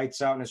out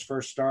lights out in his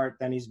first start.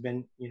 Then he's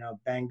been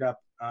banged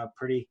up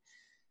pretty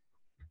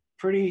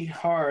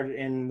hard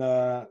in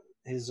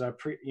his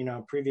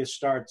previous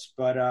starts.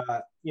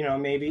 But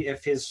maybe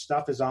if his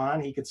stuff is on,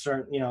 he could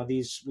start.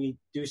 We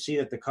do see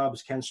that the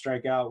Cubs can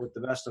strike out with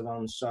the best of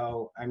them.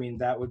 So I mean,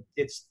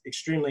 it's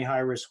extremely high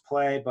risk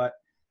play, but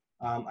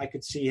I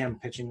could see him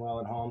pitching well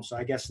at home. So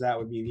I guess that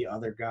would be the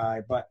other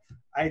guy. But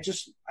I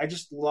just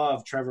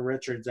love Trevor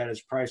Richards at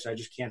his price. I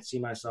just can't see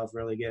myself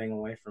really getting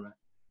away from it.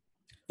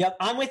 Yep,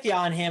 I'm with you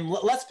on him.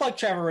 Let's plug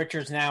Trevor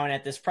Richards now, and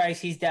at this price,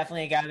 he's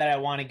definitely a guy that I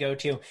want to go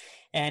to.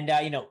 And,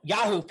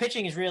 Yahoo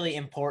pitching is really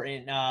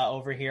important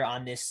over here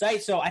on this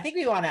site. So I think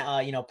we want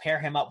to, pair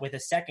him up with a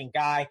second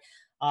guy.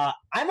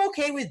 I'm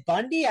okay with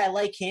Bundy. I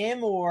like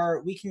him,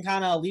 or we can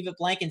kind of leave it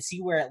blank and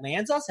see where it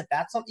lands us. If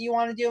that's something you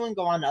want to do and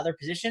go on to other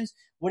positions,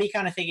 what are you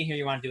kind of thinking here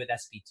you want to do with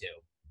SP2?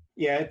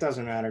 Yeah, it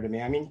doesn't matter to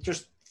me. I mean,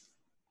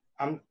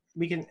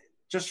 we can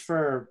just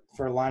for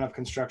lineup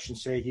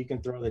construction's sake, you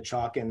can throw the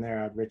chalk in there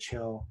at Rich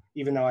Hill,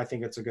 even though I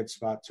think it's a good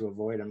spot to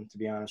avoid him, to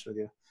be honest with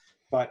you.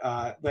 But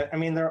I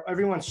mean,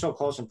 everyone's so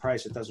close in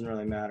price, it doesn't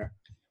really matter.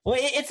 Well,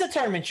 it's a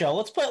tournament show.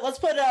 Let's put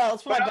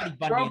my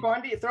buddy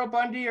Bundy. Throw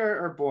Bundy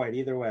or Boyd,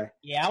 either way.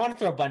 Yeah, I want to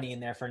throw Bundy in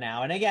there for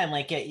now. And again,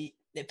 like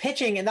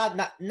pitching, and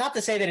not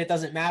to say that it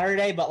doesn't matter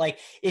today, but like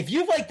if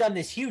you've like done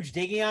this huge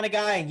digging on a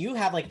guy and you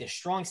have like this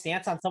strong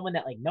stance on someone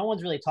that like no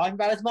one's really talking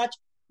about as much,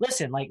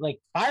 listen, like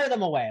fire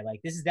them away.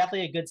 Like this is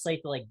definitely a good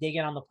slate to like dig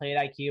in on the plate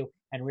IQ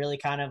and really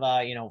kind of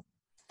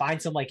find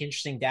some like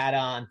interesting data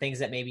on things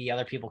that maybe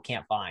other people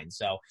can't find.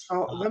 So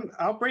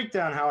I'll break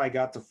down how I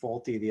got to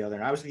Folty the other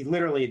night. I was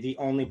literally the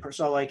only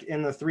person. So like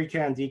in the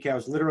 3K DK, I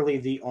was literally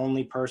the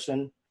only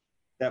person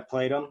that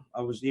played him.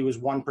 He was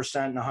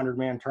 1% in a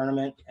 100-man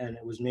tournament, and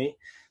it was me.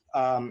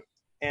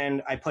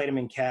 And I played him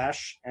in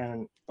cash,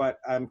 but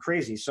I'm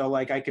crazy. So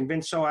like I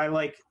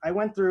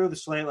went through the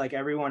slate like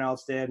everyone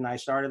else did, and I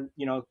started,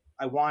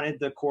 I wanted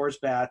the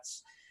Coors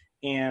bats,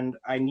 and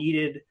I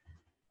needed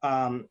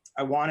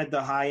I wanted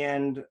the high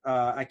end.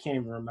 I can't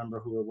even remember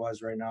who it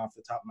was right now off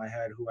the top of my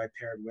head, who I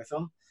paired with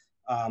him.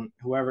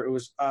 Whoever it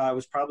was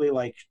probably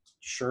like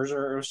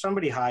Scherzer or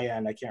somebody high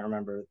end. I can't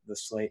remember the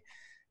slate.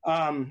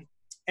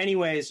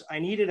 Anyways, I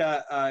needed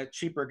a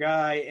cheaper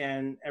guy,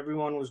 and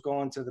everyone was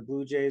going to the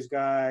Blue Jays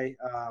guy.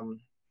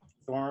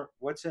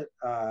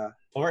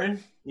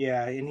 Thornton?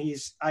 Yeah, and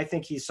I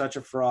think he's such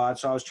a fraud.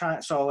 So I was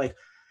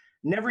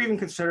never even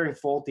considering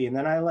Folty. And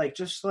then I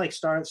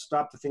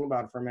stopped to think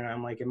about it for a minute.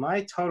 I'm like, am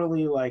I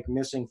totally like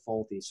missing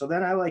Folty? So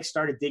then I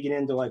started digging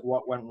into like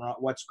what went wrong,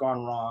 what's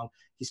gone wrong.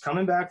 He's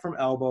coming back from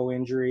elbow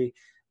injury.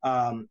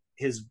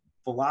 His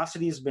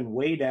velocity has been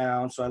way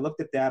down. So I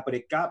looked at that, but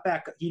it got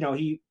back,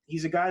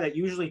 he's a guy that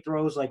usually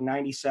throws like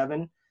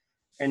 97,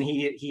 and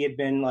he had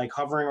been like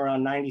hovering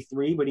around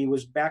 93, but he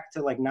was back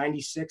to like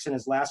 96 in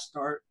his last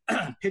start.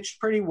 Pitched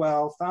pretty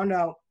well. Found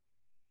out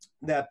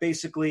that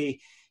basically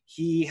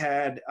he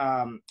had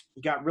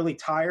he got really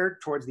tired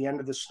towards the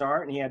end of the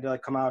start, and he had to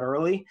like come out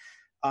early.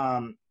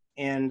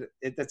 And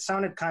that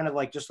sounded kind of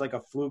like just like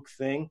a fluke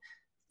thing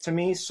to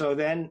me. So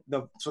then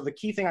the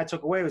key thing I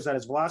took away was that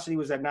his velocity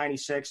was at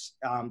 96.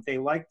 They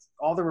liked,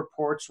 all the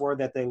reports were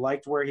that they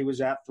liked where he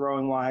was at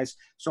throwing wise.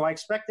 So I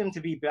expect him to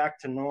be back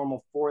to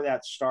normal for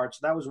that start. So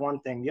that was one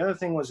thing. The other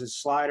thing was his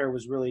slider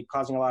was really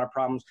causing a lot of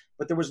problems,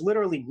 but there was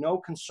literally no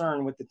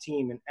concern with the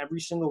team in every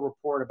single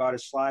report about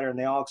his slider, and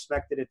they all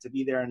expected it to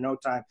be there in no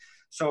time.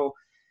 So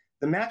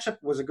the matchup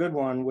was a good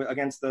one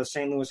against the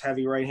St. Louis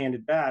heavy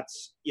right-handed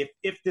bats.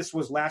 If this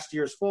was last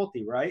year's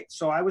Folty, right?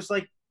 So I was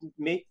like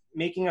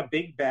making a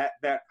big bet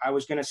that I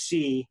was going to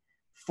see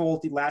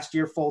last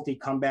year Folty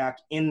come back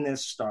in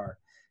this start.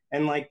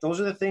 And like,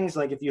 those are the things,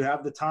 like if you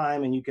have the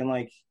time and you can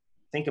like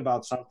think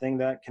about something,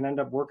 that can end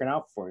up working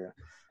out for you.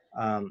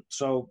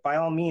 So by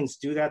all means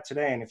do that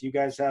today. And if you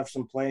guys have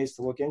some plays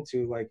to look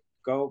into, like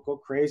go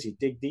crazy,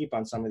 dig deep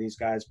on some of these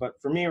guys. But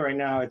for me right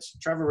now, it's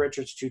Trevor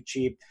Richards too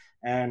cheap.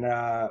 And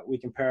we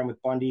can pair him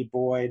with Bundy,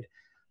 Boyd,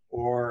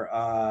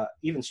 or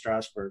even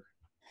Strasburg.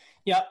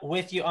 Yep,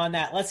 with you on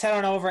that. Let's head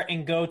on over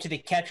and go to the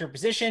catcher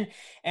position.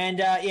 And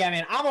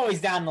man, I'm always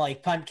down to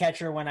like punt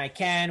catcher when I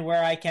can,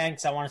 where I can,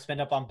 because I want to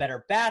spend up on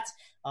better bats.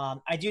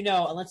 I do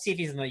know, and let's see if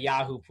he's in the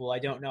Yahoo pool. I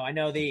don't know. I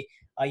know the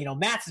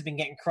Matz has been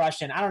getting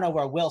crushed, and I don't know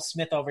where Will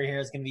Smith over here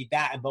is going to be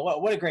batting, but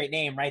what a great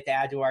name, right, to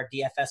add to our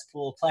DFS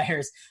pool of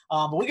players.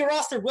 But we can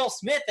roster Will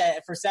Smith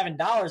for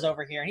 $7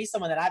 over here, and he's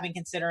someone that I've been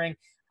considering.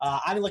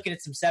 I'm looking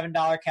at some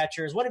 $7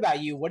 catchers. What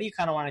about you? What do you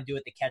kind of want to do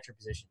at the catcher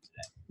position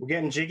today? We're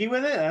getting jiggy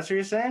with it? That's what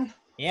you're saying?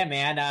 Yeah,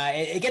 man.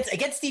 It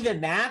gets Steven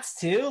Matz,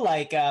 too.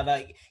 Like,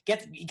 the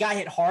guy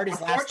hit hard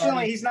his last time.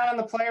 Unfortunately, he's not on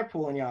the player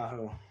pool in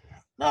Yahoo.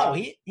 No,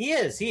 he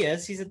is.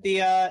 He's at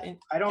the I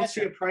don't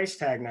see a price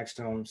tag next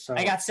to him. So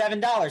I got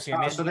 $7 here,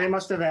 man. So they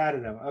must have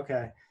added him.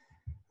 Okay.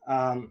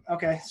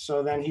 Okay,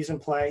 so then he's in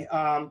play.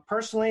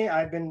 Personally,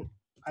 I'm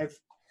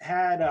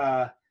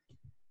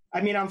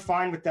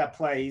fine with that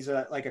play. He's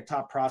a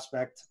top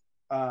prospect.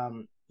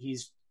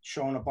 He's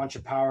shown a bunch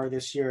of power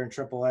this year in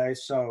AAA.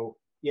 So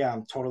yeah,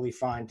 I'm totally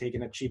fine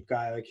taking a cheap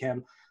guy like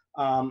him.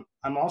 I'm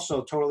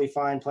also totally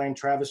fine playing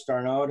Travis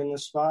d'Arnaud in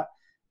this spot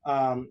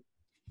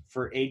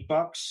for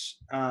 $8.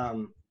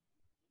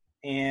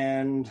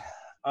 And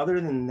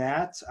other than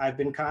that, I've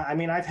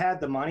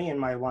had the money in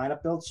my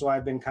lineup build, so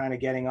I've been kind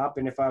of getting up.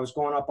 And if I was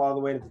going up all the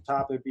way to the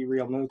top, it'd be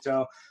Real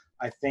Muto.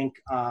 I think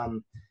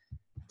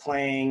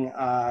playing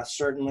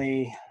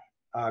certainly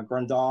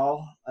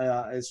Grandal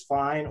is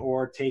fine,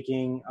 or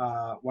taking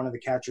one of the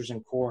catchers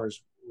in Coors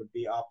would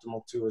be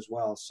optimal too as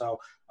well. So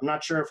I'm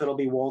not sure if it'll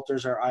be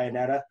Walters or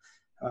Iannetta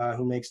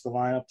who makes the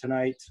lineup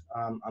tonight.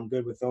 I'm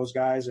good with those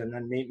guys. And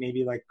then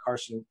maybe like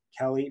Carson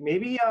Kelly,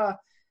 maybe a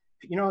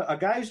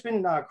guy who's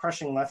been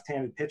crushing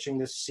left-handed pitching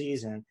this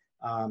season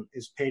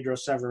is Pedro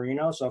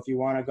Severino. So if you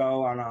want to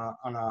go on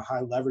a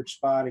high leverage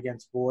spot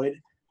against Boyd,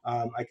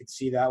 I could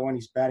see that one.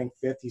 He's batting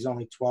fifth. He's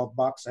only $12.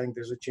 I think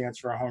there's a chance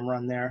for a home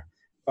run there.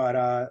 But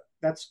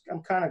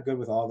I'm kind of good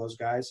with all those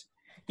guys.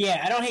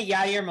 Yeah, I don't hate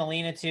Yadier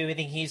Molina too. I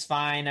think he's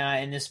fine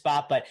in this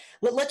spot, but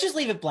let's just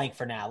leave it blank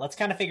for now. Let's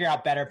kind of figure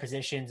out better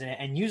positions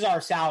and use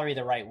our salary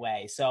the right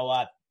way.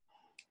 So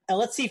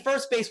let's see.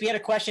 First base, we had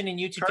a question in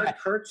YouTube.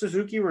 Kurt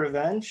Suzuki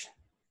revenge.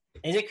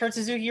 Is it Kurt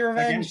Suzuki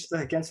revenge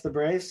against the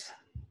Braves?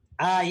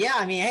 Yeah.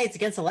 I mean, hey, it's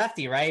against a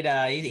lefty,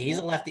 right? He's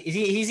a lefty.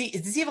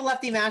 Does he have a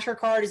lefty masher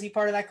card? Is he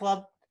part of that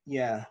club?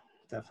 Yeah,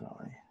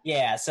 definitely.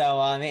 Yeah,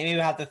 so maybe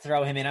we'll have to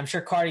throw him in. I'm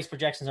sure Cardi's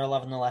projections are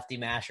loving the lefty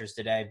mashers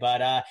today,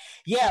 but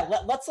yeah,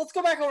 let's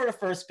go back over to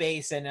first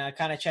base and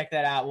kind of check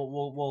that out.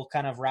 We'll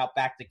kind of route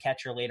back to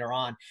catcher later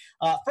on.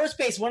 First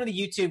base, one of the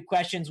YouTube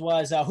questions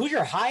was who's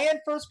your high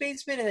end first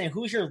baseman, and then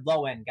who's your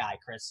low end guy,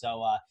 Chris?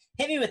 So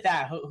hit me with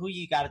that. Who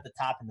you got at the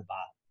top and the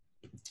bottom?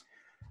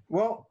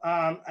 Well,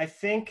 I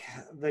think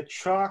the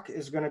chalk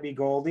is going to be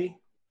Goldie.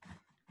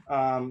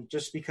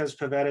 Just because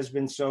Pivetta has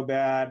been so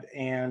bad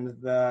and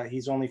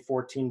he's only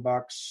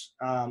 $14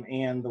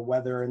 and the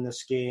weather in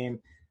this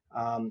game.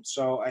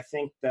 So I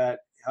think that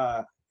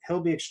he'll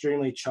be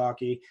extremely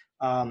chalky.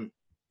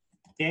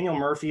 Daniel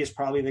Murphy is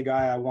probably the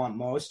guy I want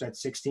most at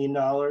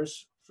 $16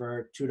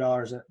 for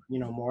 $2,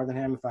 more than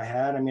him if I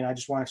had. I mean, I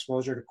just want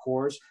exposure to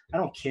Coors. I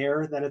don't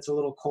care that it's a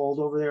little cold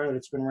over there, that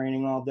it's been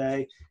raining all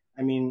day.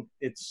 I mean,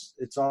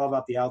 it's all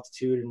about the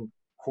altitude, and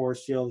Coors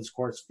Field is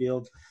Coors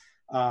Field.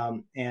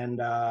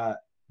 And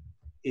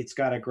it's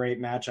got a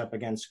great matchup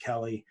against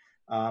Kelly,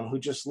 who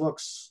just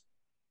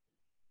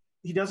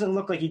he doesn't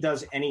look like he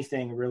does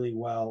anything really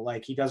well.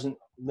 Like he doesn't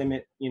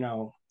limit,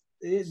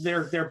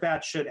 their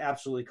bat should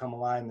absolutely come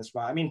alive in this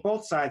spot. I mean,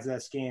 both sides of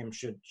this game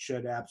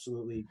should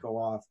absolutely go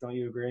off. Don't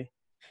you agree?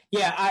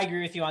 Yeah, I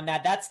agree with you on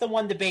that. That's the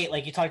one debate,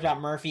 like you talked about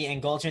Murphy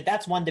and Goldschmidt.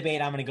 That's one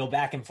debate I'm going to go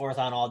back and forth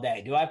on all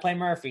day. Do I play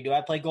Murphy? Do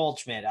I play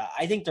Goldschmidt?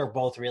 I think they're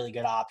both really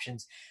good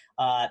options.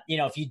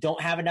 If you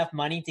don't have enough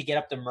money to get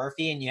up to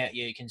Murphy and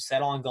you can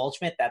settle on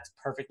Goldschmidt, that's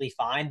perfectly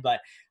fine.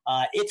 But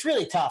it's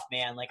really tough,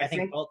 man. Like I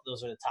think both of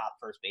those are the top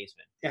first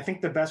basemen. I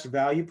think the best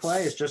value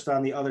play is just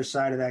on the other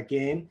side of that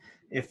game.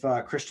 If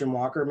Christian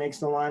Walker makes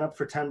the lineup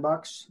for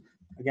 $10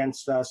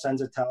 against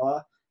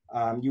Senzatella,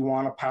 you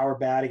want a power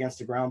bat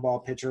against a ground ball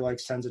pitcher like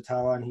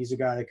Senzatella, and he's a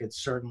guy that could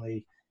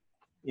certainly,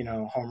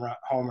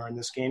 homer in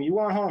this game. You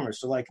want homers,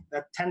 so like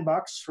that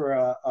 $10 for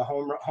a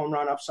home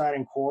run upside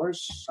in Coors,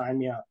 sign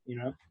me up.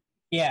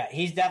 Yeah,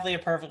 he's definitely a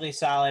perfectly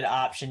solid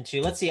option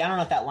too. Let's see. I don't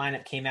know if that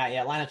lineup came out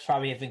yet. Lineups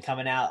probably have been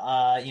coming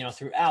out,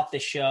 throughout the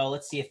show.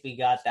 Let's see if we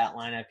got that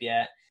lineup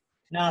yet.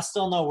 No,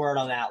 still no word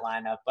on that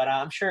lineup, but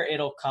I'm sure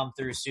it'll come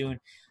through soon.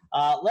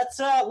 Let's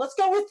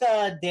go with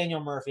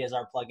Daniel Murphy as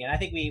our plug-in. I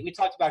think we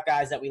talked about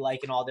guys that we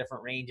like in all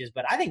different ranges,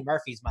 but I think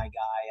Murphy's my guy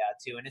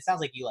too, and it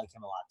sounds like you like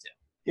him a lot too.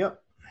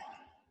 Yep.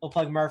 We'll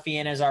plug Murphy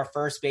in as our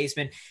first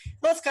baseman.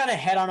 Let's kind of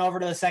head on over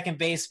to the second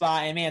base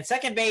spot. And, man,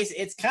 second base,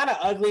 it's kind of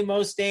ugly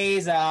most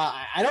days.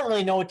 I don't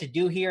really know what to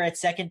do here at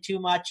second too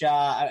much.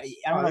 I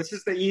don't know. This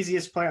is the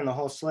easiest play on the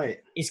whole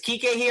slate. Is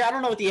Kike here? I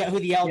don't know who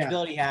the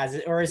eligibility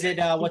has. Or is it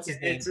what's his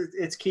name?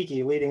 It's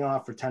Kike leading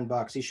off for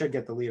 $10. He should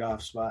get the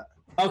leadoff spot.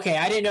 Okay,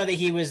 I didn't know that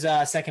he was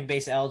second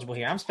base eligible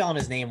here. I'm spelling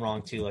his name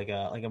wrong, too, like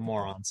a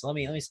moron. So let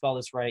me spell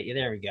this right. Yeah,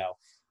 there we go.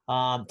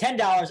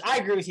 $10. I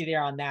agree with you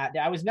there on that.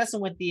 I was messing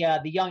with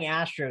the young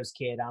Astros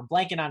kid. I'm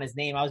blanking on his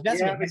name. I was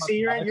messing with him. See,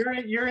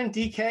 you're in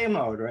DK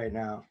mode right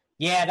now.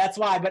 Yeah, that's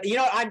why. But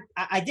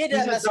I did.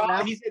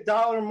 He's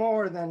 $1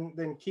 more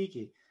than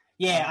Kiki.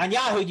 Yeah, on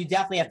Yahoo, you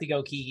definitely have to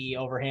go Kiki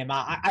over him.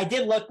 I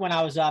did look when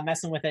I was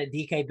messing with a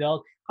DK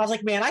build. I was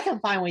like, man, I can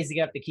find ways to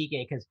get up to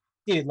Kiki because,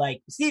 dude,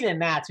 like Steven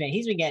Matz, man,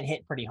 he's been getting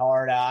hit pretty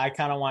hard. I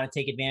kind of want to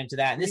take advantage of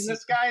that. And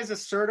this guy is a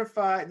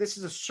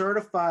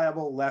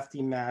certifiable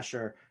lefty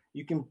masher.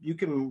 You can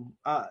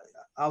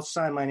I'll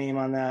sign my name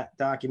on that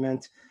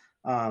document.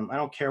 I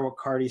don't care what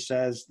Cardi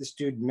says. This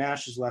dude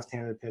mashes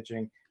left-handed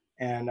pitching,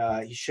 and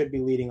he should be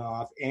leading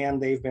off.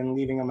 And they've been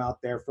leaving him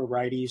out there for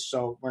righties,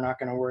 so we're not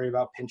going to worry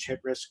about pinch hit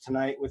risk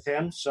tonight with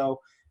him.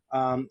 So,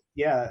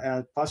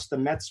 plus the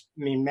Mets.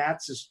 I mean,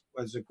 Matz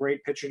was a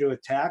great pitcher to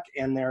attack,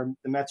 and the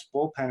Mets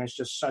bullpen is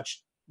just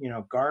such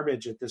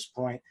garbage at this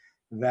point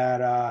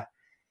that.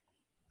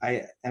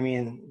 I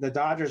mean, the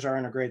Dodgers are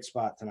in a great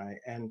spot tonight,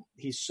 and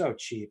he's so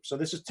cheap. So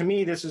this is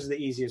the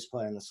easiest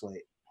play on the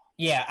slate.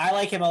 Yeah, I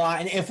like him a lot.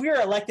 And if we were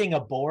electing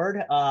a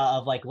board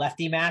of like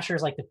lefty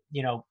mashers, like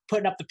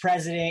putting up the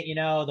president,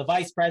 the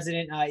vice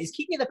president, is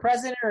Kiki the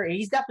president, or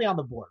he's definitely on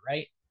the board,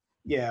 right?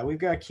 Yeah, we've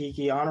got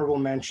Kiki. Honorable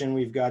mention.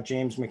 We've got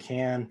James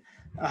McCann.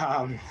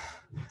 I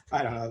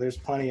don't know. There's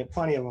plenty of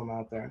them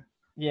out there.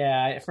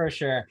 Yeah, for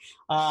sure.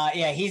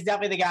 He's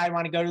definitely the guy I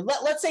want to go to.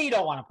 Let's say you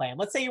don't want to play him.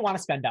 Let's say you want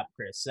to spend up,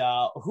 Chris.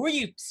 Who are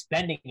you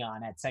spending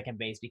on at second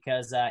base?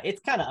 Because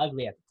it's kind of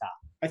ugly at the top.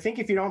 I think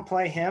if you don't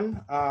play him,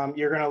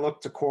 you're going to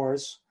look to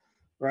Coors,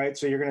 right?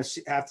 So you're going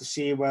to have to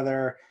see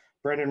whether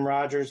Brendan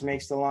Rodgers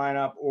makes the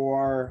lineup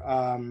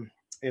or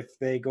if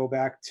they go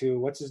back to,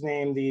 what's his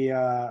name, the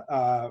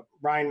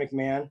Ryan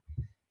McMahon.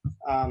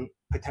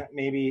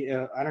 Maybe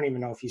I don't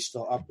even know if he's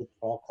still up with the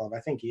ball club. I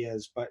think he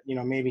is, but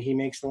maybe he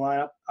makes the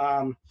lineup.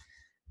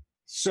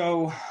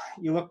 So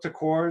you look to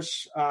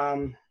Coors.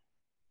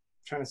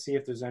 trying to see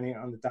if there's any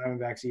on the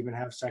Diamondbacks even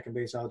have second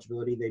base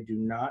eligibility. They do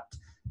not.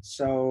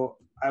 So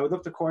I would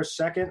look to Coors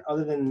second.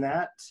 Other than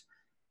that,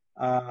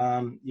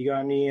 you got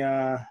any?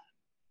 I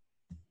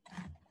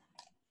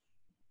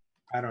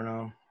don't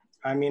know.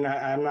 I mean,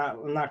 I'm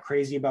not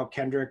crazy about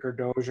Kendrick or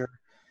Dozier.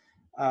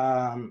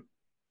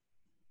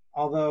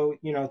 Although,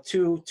 you know,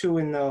 two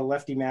in the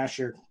lefty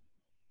masher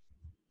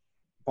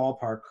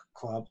ballpark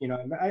club, you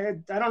know, I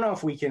don't know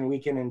if we can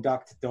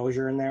induct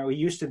Dozier in there.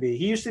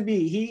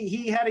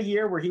 He had a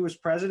year where he was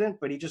president,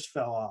 but he just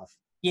fell off.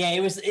 Yeah,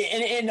 it was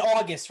in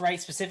August, right?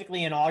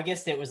 Specifically in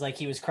August, it was like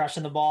he was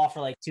crushing the ball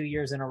for like 2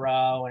 years in a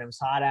row, and it was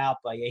hot out.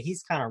 But yeah,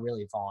 he's kind of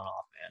really fallen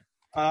off,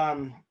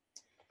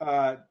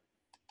 man.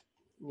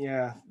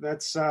 Yeah,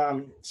 that's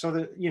so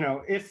that, you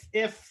know,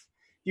 if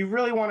you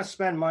really want to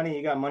spend money,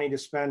 you got money to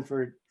spend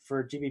for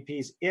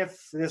GPPs.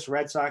 If this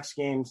Red Sox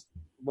game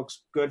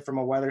looks good from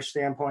a weather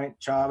standpoint,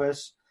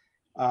 Chavez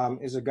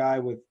is a guy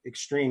with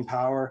extreme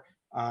power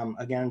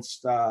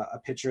against a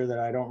pitcher that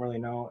I don't really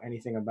know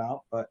anything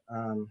about, but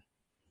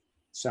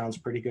sounds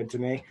pretty good to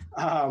me.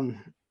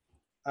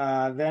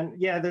 Then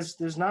yeah,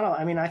 there's not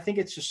I mean, I think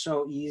it's just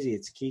so easy.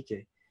 It's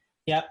Kike.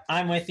 Yep,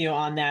 I'm with you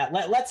on that.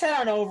 Let's head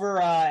on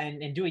over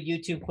and do a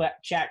YouTube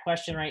chat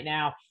question right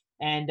now.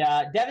 And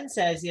Devin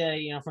says,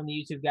 you know, from the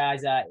YouTube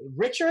guys,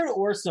 Richard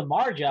or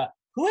Samardzija,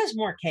 who has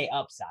more K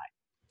upside?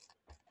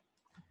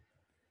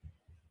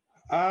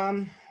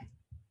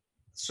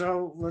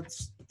 So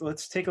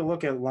let's take a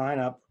look at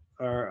lineup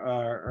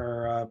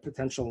or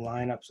potential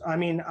lineups. I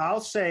mean,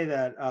 I'll say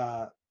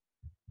that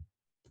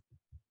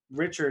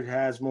Richard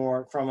has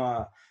more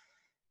from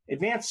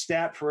advanced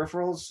stat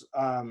peripherals.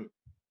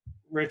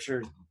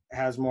 Richard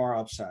has more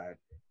upside,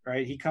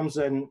 right?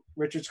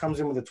 Richards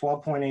comes in with a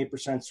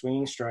 12.8%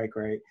 swinging strike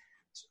rate.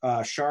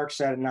 Sharks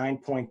at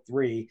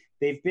 9.3.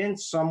 They've been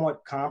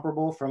somewhat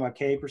comparable from a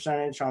K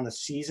percentage on the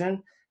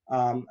season.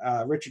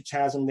 Richards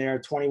has them there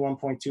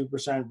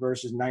 21.2%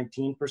 versus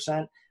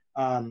 19%.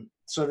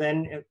 So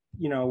then,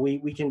 you know,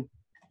 we can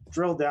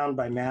drill down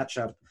by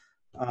matchup.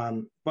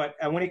 But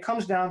when it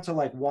comes down to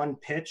like one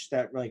pitch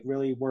that like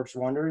really works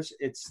wonders,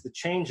 it's the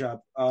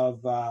changeup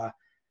of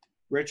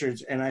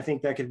Richards, and I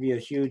think that could be a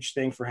huge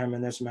thing for him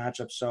in this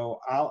matchup. So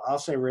I'll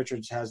say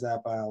Richards has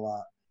that by a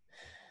lot.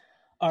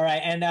 All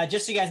right, and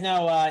just so you guys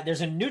know,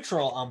 there's a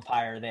neutral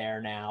umpire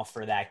there now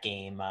for that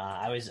game.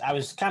 I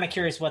was kind of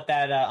curious what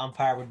that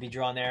umpire would be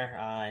drawn there,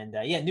 and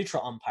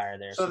neutral umpire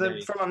there. So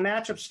from a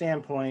matchup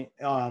standpoint,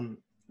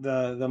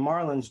 the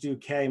Marlins do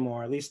K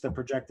more, at least the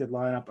projected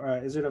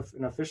lineup. Is it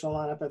an official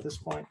lineup at this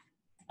point?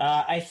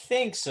 I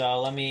think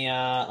so. Let me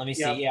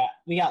see. Yep. Yeah,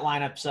 we got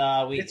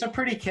lineups. It's a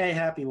pretty K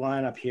happy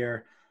lineup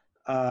here.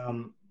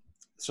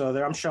 So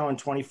there I'm showing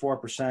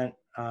 24%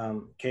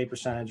 K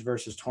percentage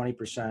versus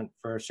 20%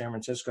 for San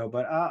Francisco,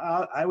 but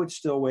I would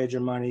still wager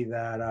money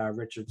that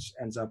Richards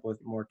ends up with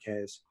more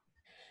Ks.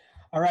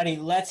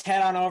 Alrighty, let's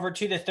head on over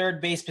to the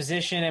third base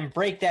position and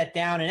break that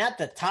down. And at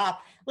the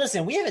top,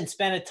 listen, we haven't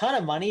spent a ton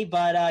of money,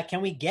 but can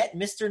we get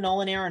Mr.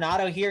 Nolan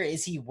Arenado here?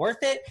 Is he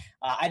worth it?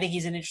 I think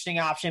he's an interesting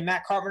option.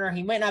 Matt Carpenter,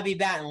 he might not be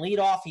batting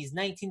leadoff. He's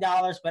 $19,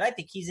 but I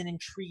think he's an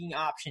intriguing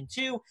option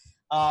too.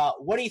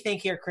 What do you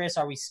think here, Chris?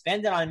 Are we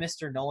spending on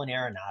Mr. Nolan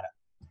Arenado?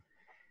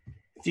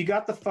 If you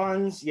got the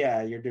funds,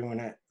 yeah, you're doing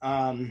it.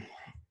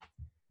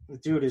 The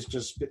dude has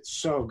just been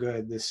so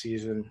good this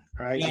season,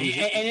 right? Yeah,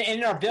 and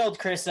in our build,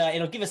 Chris,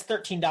 it'll give us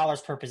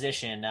 $13 per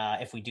position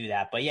if we do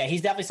that. But yeah,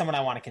 he's definitely someone I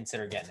want to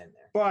consider getting in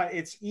there. But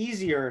it's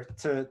easier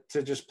to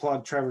just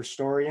plug Trevor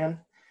Story in.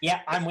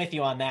 Yeah, I'm with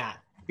you on that.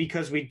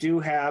 Because we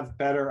do have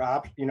better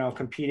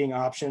competing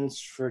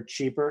options for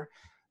cheaper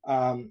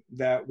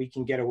that we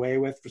can get away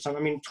with for some.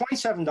 I mean,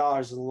 $27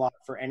 is a lot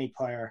for any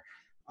player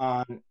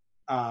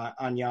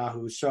on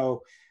Yahoo.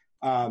 So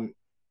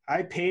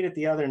I paid it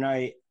the other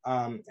night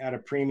at a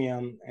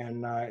premium,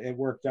 and it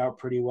worked out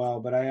pretty well.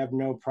 But I have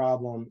no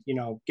problem,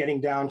 getting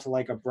down to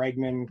like a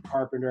Bregman,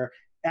 Carpenter.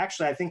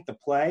 Actually, I think the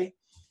play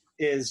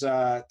is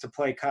to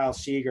play Kyle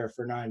Seager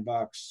for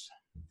 $9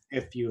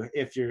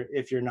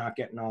 if you're not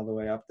getting all the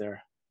way up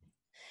there.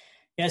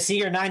 Yeah,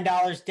 Seager,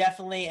 $9,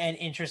 definitely an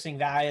interesting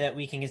value that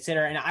we can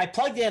consider. And I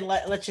plugged in,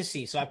 let's just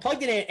see. So I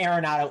plugged in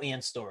Arenado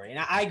and Story. And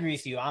I agree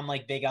with you. I'm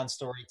like big on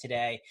Story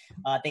today.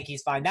 I think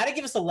he's fine. That'll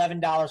give us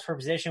 $11 per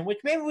position, which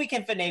maybe we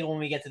can finagle when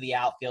we get to the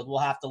outfield. We'll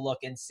have to look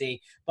and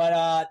see. But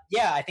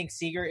I think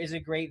Seager is a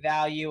great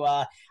value.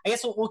 I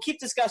guess we'll keep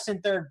discussing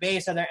third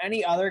base. Are there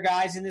any other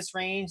guys in this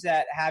range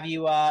that have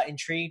you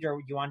intrigued, or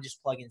do you want to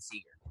just plug in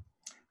Seager?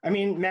 I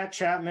mean, Matt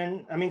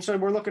Chapman. So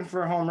we're looking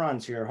for home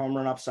runs here, home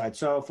run upside.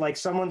 So if like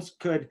someone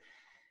could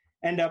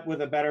end up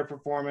with a better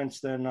performance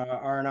than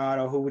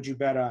Arenado, who would you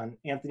bet on?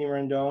 Anthony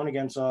Rendon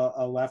against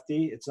a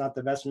lefty. It's not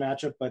the best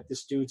matchup, but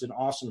this dude's an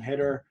awesome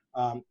hitter.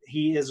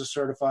 He is a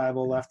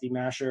certifiable lefty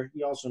masher.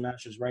 He also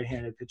mashes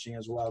right-handed pitching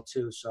as well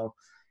too. So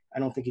I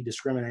don't think he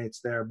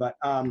discriminates there, but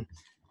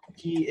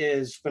he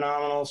is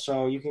phenomenal.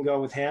 So you can go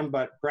with him,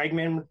 but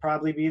Bregman would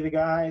probably be the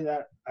guy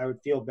that I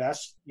would feel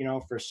best,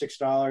 for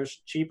 $6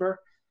 cheaper.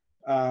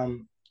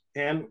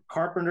 And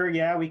Carpenter,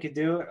 yeah, we could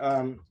do it.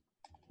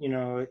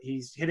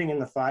 he's hitting in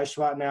the 5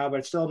 spot now, but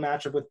it's still a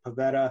matchup with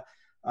Pivetta.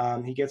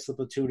 He gets the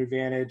platoon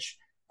advantage,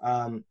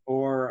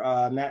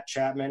 or Matt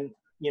Chapman.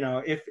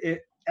 If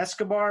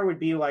Escobar would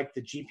be like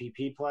the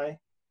GPP play,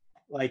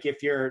 like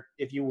if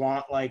you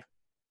want, like,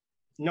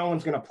 no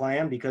one's going to play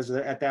him because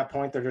at that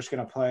point they're just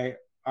going to play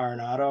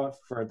Arenado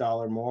for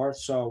 $1 more.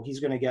 So he's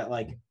going to get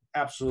like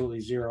absolutely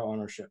zero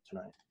ownership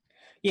tonight.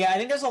 Yeah, I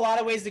think there's a lot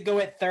of ways to go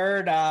at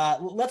third.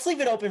 Let's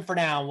leave it open for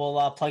now.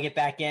 We'll plug it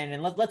back in,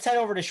 and let's head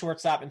over to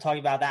shortstop and talk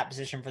about that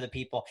position for the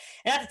people.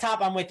 And at the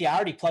top, I'm with you. I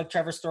already plugged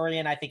Trevor Story,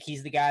 and I think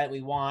he's the guy that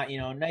we want.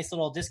 Nice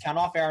little discount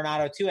off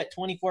Arenado, too, at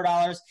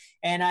 $24,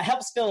 and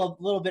helps fill a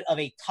little bit of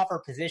a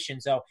tougher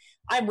position. So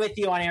I'm with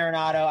you on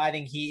Arenado. I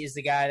think he is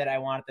the guy that I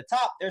want at the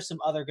top. There's some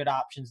other good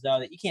options, though,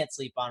 that you can't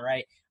sleep on,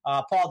 right?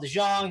 Paul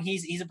DeJong,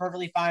 he's a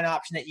perfectly fine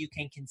option that you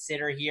can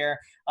consider here.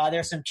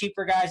 There's some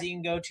cheaper guys that you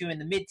can go to in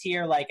the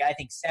mid-tier, like I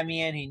think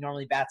Semien. He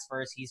normally bats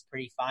first. He's a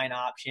pretty fine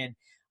option.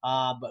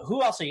 But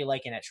who else are you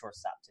liking at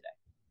shortstop today?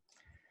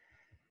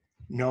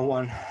 No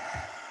one.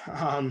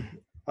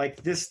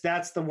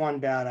 That's the one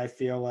bat I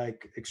feel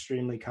like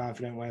extremely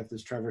confident with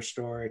is Trevor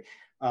Story,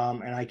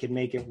 and I can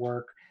make it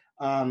work.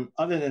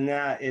 Other than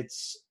that,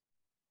 it's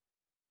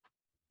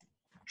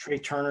Trey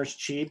Turner's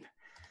cheap.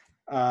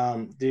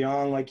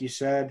 DeJong, like you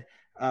said,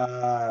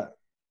 I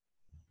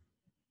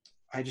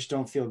just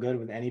don't feel good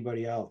with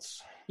anybody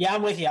else. Yeah,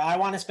 I'm with you. I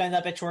want to spend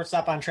up at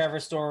shortstop on Trevor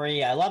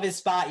Story. I love his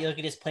spot. You look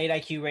at his plate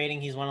IQ rating.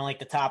 He's one of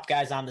the top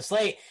guys on the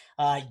slate.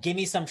 Give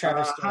me some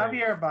Trevor Story.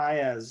 Javier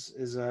Baez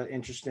is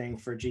interesting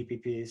for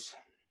GPPs.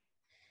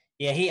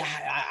 Yeah,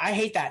 I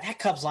hate that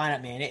Cubs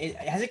lineup, man.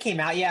 Has it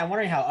came out yet? I'm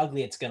wondering how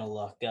ugly it's going to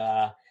look.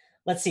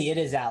 Let's see. It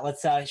is out.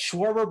 Let's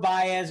Schwarber,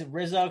 Baez,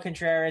 Rizzo,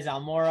 Contreras,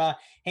 Almora,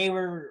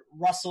 Hayward,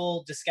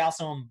 Russell,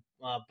 Descalso, and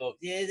Boat.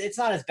 It's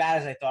not as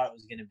bad as I thought it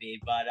was going to be,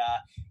 but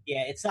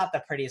yeah, it's not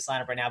the prettiest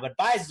lineup right now. But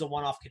Baez as a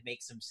one-off could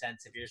make some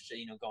sense if you're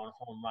going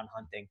home run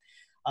hunting.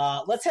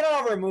 Let's head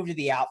on over and move to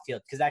the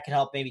outfield because that could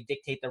help maybe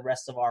dictate the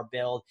rest of our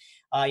build.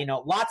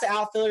 Lots of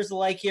outfielders to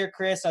like here,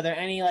 Chris. Are there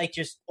any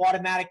just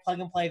automatic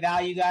plug and play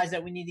value guys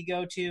that we need to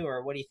go to,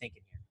 or what are you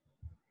thinking here?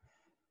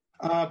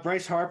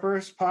 Bryce Harper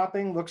is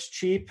popping, looks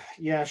cheap.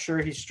 Yeah,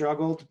 sure, he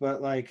struggled,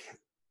 but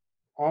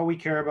all we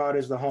care about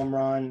is the home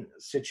run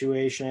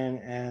situation.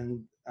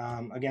 And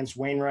against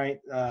Wainwright,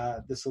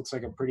 this looks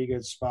like a pretty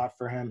good spot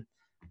for him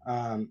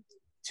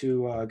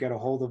to get a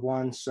hold of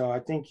one. So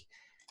I think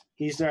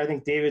he's there. I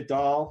think David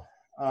Dahl,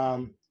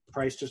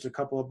 priced just a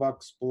couple of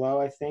bucks below,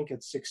 I think,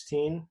 at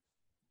 16.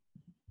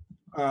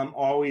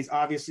 Always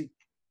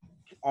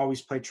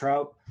play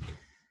Trout.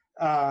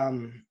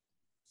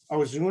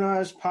 Ozuna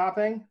is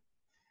popping.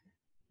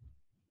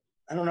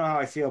 I don't know how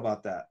I feel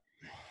about that.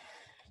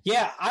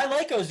 Yeah, I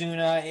like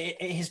Ozuna.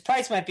 His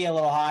price might be a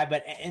little high,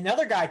 but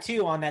another guy,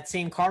 too, on that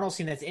same Cardinals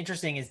team that's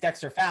interesting is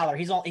Dexter Fowler.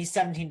 He's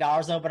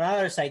 $17, though, but on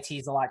other sites,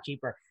 he's a lot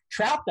cheaper.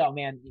 Trout, though,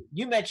 man,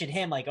 you mentioned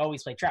him,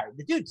 always play Trout.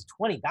 The dude's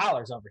 $20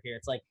 over here.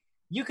 It's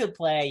you could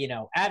play,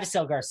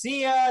 Avisel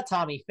Garcia,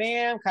 Tommy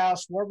Pham, Kyle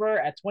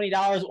Schwarber at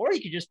 $20, or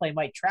you could just play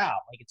Mike Trout.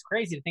 It's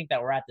crazy to think that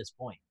we're at this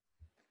point.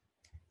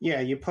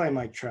 Yeah, you play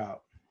Mike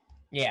Trout.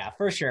 Yeah,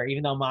 for sure.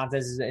 Even though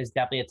Montes is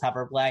definitely a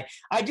tougher play.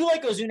 I do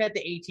like Ozuna at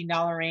the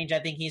 $18 range. I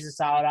think he's a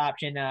solid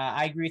option.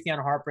 I agree with you on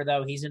Harper,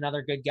 though. He's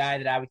another good guy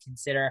that I would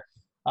consider.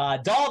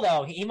 Dahl,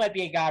 though, he might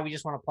be a guy we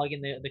just want to plug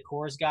in the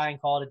Coors guy and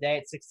call it a day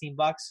at $16.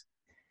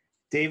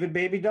 David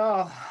Baby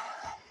Dahl.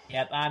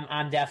 Yep,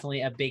 I'm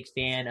definitely a big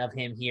fan of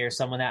him here,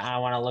 someone that I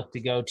want to look to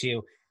go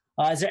to.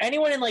 Is there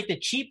anyone in the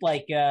cheap,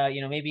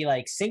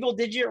 maybe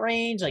single-digit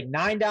range, $9,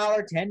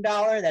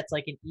 $10, that's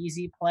an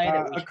easy play?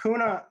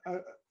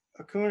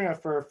 Acuna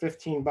for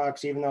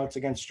 $15, even though it's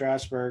against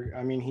Strasburg.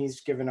 I mean,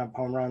 he's given up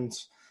home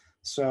runs,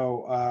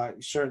 so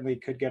certainly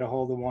could get a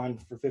hold of one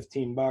for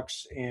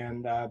 $15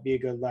 and be a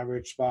good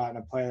leverage spot and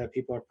a play that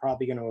people are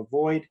probably going to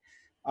avoid.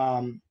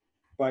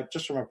 But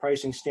just from a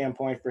pricing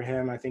standpoint for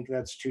him, I think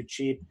that's too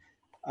cheap.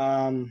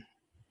 Other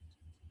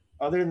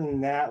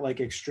than that,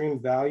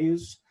 extreme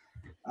values,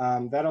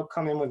 that'll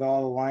come in with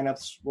all the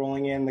lineups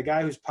rolling in. The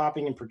guy who's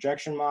popping in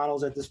projection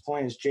models at this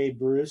point is Jay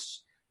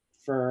Bruce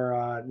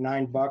for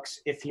 $9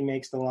 if he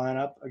makes the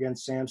lineup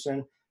against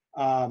Samson.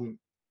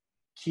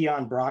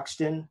 Keon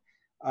Broxton,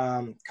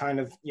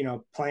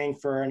 playing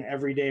for an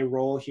everyday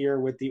role here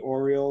with the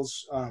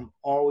Orioles.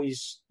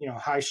 Always,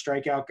 high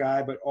strikeout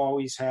guy, but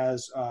always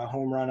has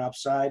home run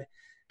upside.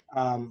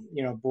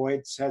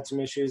 Boyd's had some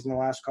issues in the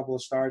last couple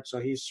of starts,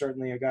 so he's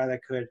certainly a guy that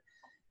could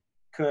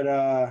get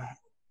a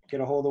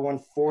hold of one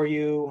for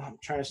you. I'm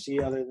trying to see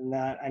other than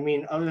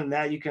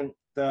that. You can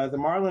the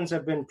Marlins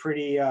have been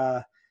pretty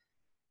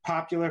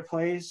popular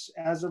plays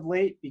as of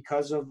late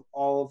because of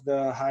all of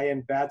the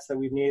high-end bats that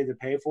we've needed to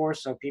pay for.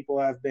 So people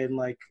have been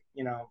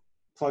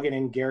plugging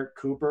in Garrett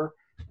Cooper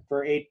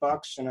for $8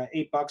 and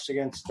 $8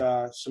 against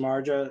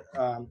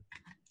Samardzija.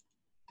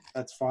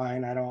 That's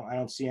fine. I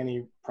don't see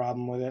any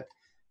problem with it.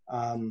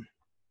 I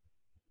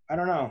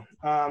don't know.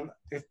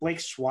 If Blake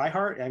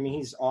Swihart,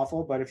 he's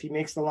awful, but if he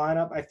makes the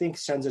lineup, I think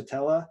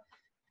Senzatella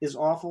is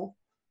awful.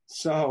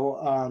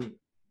 So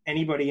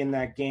anybody in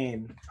that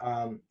game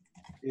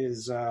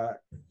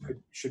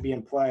should be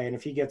in play. And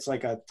if he gets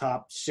like a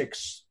top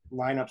 6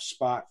 lineup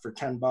spot for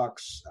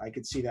 $10, I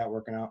could see that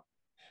working out.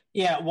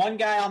 Yeah, one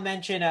guy I'll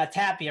mention,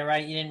 Tapia,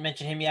 right? You didn't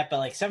mention him yet, but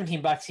like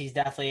 $17, he's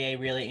definitely a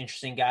really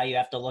interesting guy you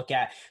have to look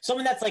at.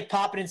 Someone that's like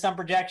popping in some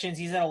projections.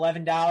 He's at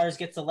 $11,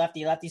 gets the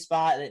lefty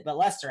spot. But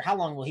Lester, how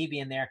long will he be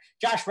in there?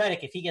 Josh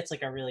Reddick, if he gets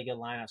like a really good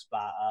lineup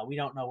spot, we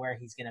don't know where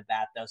he's going to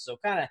bat though. So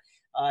kind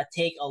of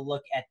take a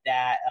look at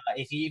that.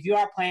 If you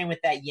are playing with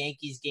that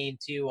Yankees game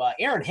too,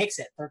 Aaron Hicks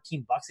at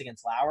 $13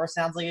 against Lauer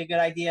sounds like a good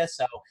idea.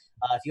 So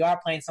if you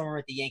are playing somewhere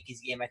with the Yankees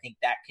game, I think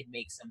that could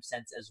make some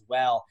sense as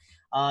well.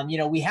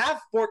 We have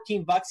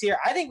 $14 here.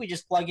 I think we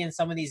just plug in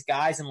some of these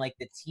guys in like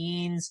the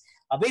teens,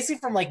 basically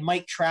from like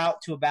Mike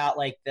Trout to about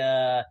like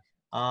the,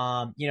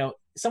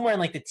 somewhere in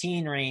like the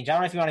teen range. I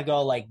don't know if you want to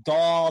go like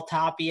Dahl,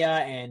 Tapia,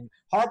 and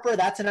Harper.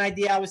 That's an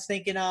idea I was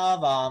thinking of.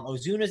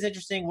 Ozuna's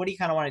interesting. What do you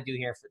kind of want to do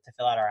here to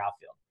fill out our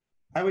outfield?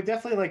 I would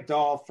definitely like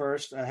Dahl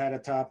first ahead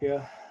of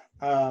Tapia.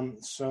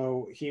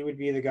 So he would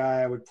be the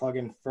guy I would plug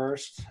in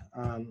first.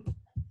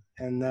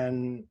 And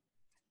then,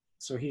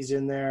 so he's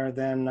in there.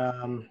 Then,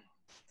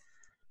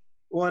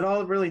 well, it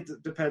all really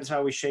depends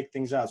how we shake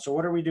things out. So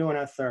what are we doing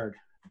at third?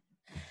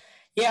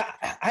 Yeah,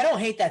 I don't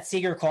hate that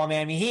Seager call,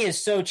 man. I mean, he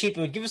is so cheap.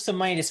 It would give us some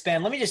money to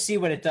spend. Let me just see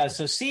what it does.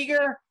 So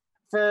Seager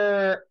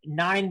for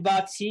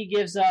 $9, he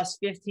gives us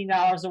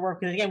 $15 to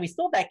work with. Again, we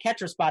still have that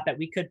catcher spot that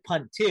we could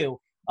punt too.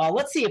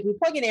 Let's see if we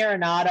plug in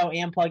Arenado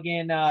and plug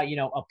in, a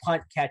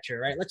punt catcher,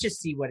 right? Let's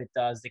just see what it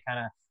does to kind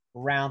of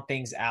round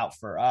things out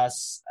for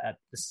us.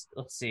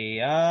 Let's see.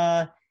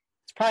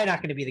 It's probably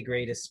not going to be the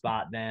greatest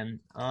spot then.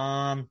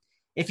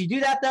 If you do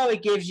that though,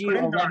 it gives you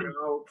 11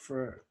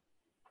 for.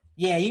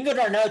 Yeah, you can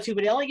go to Darno too,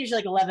 but it only gives you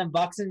like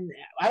 $11, and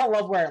I don't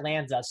love where it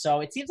lands us. So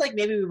it seems like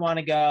maybe we want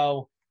to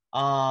go.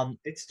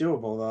 It's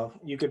doable though.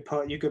 You could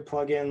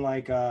plug in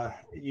like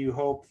you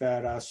hope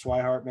that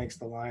Swihart makes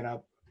the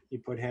lineup. You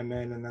put him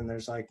in, and then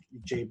there's like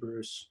Jay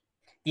Bruce.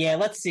 Yeah,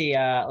 let's see.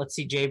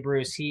 Jay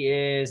Bruce. He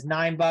is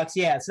 $9.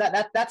 Yeah, so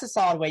that's a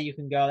solid way you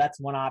can go. That's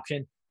one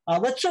option.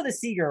 Let's show the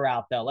Seager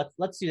route though.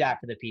 Let's do that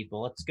for the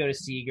people. Let's go to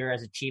Seager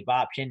as a cheap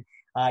option.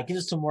 Gives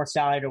us some more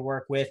salary to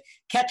work with.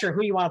 Catcher,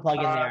 who you want to plug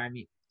in there? I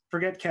mean,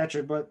 forget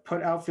catcher, but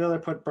put outfielder.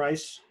 Put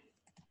Bryce.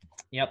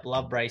 Yep,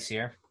 love Bryce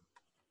here.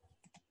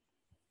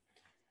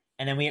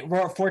 And then we're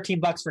at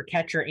 $14 for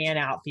catcher and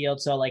outfield.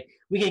 So like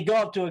we could go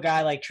up to a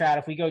guy like Trout.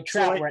 If we go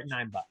Trout, we're at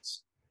 $9.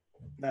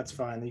 That's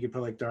fine. You could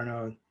put like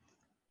Darno.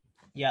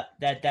 Yep,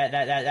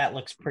 that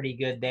looks pretty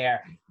good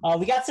there.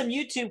 We got some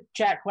YouTube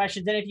chat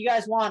questions, and if you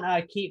guys want,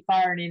 keep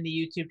firing in the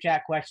YouTube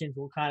chat questions.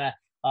 We'll kind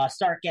of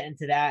start getting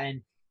to that.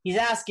 And he's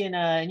asking,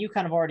 and you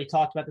kind of already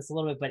talked about this a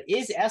little bit, but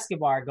is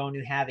Escobar going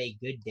to have a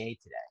good day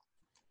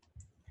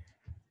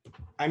today?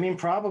 I mean,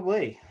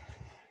 probably.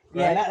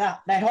 Right? Yeah,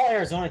 that whole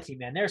Arizona team,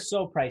 man, they're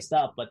so priced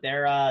up, but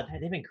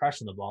they've been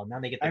crushing the ball. Now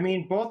they get. I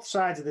mean, both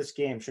sides of this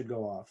game should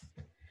go off.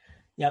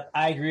 Yep,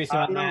 I agree with you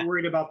on that. I'm not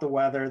worried about the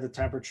weather, the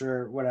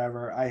temperature,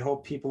 whatever. I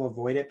hope people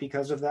avoid it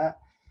because of that,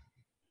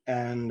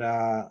 and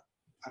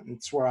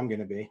it's where I'm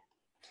going to be.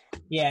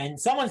 Yeah, and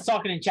someone's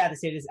talking in chat to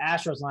say this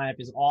Astros lineup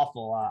is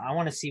awful. I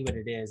want to see what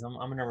it is. I'm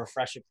going to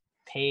refresh a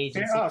page.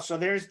 So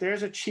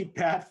there's a cheap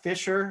bat.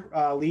 Fisher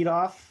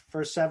leadoff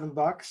for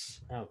 $7.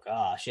 Oh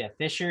gosh, yeah,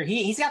 Fisher.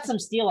 He's got some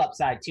steal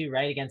upside too,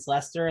 right? Against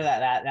Lester,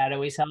 that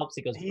always helps.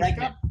 It goes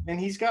pregnant, and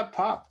he's got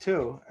pop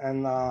too.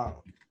 And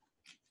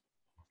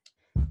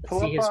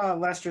pull up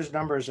Lester's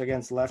numbers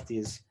against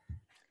lefties.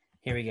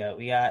 Here we go.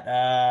 We got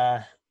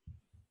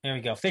there we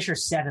go. Fisher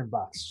 $7.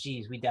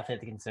 Jeez, we definitely have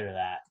to consider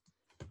that.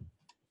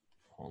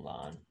 Hold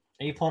on.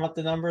 Are you pulling up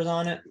the numbers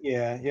on it?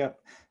 Yeah. Yep.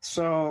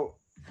 So,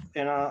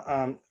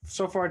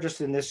 so far just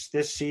in this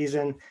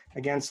season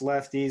against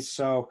lefties,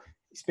 so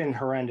he's been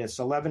horrendous.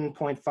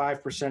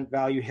 11.5%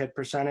 value hit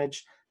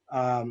percentage,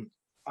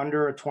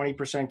 under a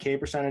 20% K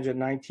percentage at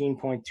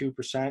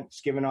 19.2%.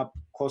 He's given up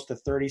close to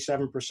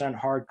 37%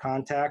 hard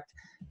contact.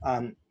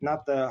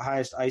 Not the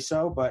highest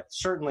ISO, but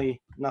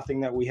certainly nothing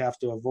that we have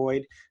to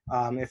avoid.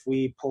 If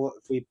we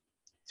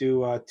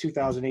do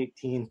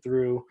 2018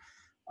 through,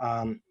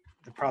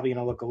 they're probably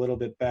going to look a little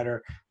bit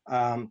better.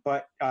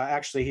 But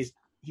actually,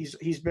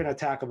 he's been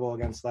attackable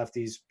against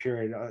lefties.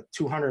 Period.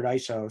 200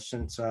 ISO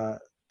since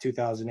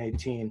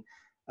 2018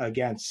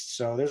 against.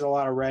 So there's a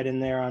lot of red in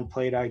there on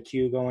plate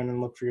IQ. Go in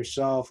and look for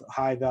yourself.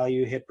 High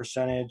value hit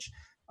percentage.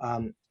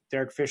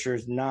 Derek Fisher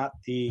is not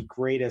the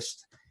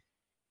greatest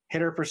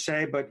hitter per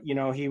se, but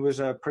he was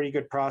a pretty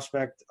good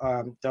prospect.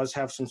 Does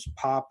have some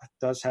pop.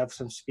 Does have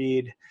some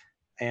speed,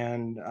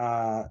 and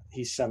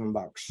he's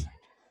 $7.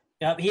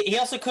 Yep. He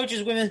also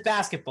coaches women's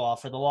basketball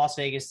for the Las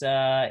Vegas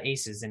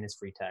Aces in his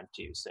free time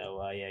too.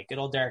 So yeah, good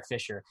old Derek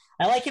Fisher.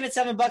 I like him at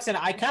 $7, and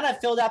I kind of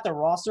filled out the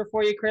roster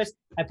for you, Chris.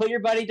 I put your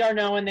buddy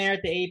Darno in there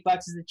at the $8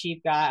 as the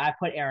cheap guy. I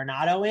put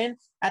Arenado in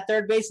at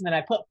third base, and then I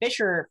put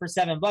Fisher for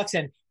 $7.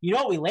 And you know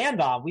what we land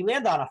on? We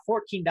land on a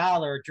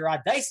 $14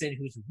 Gerard Dyson,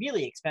 who's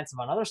really expensive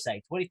on other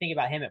sites. What do you think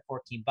about him at $14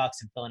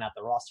 and filling out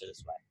the roster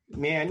this way?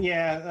 Man,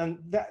 yeah,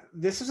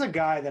 this is a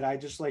guy that I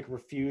just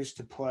refuse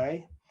to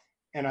play.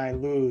 and I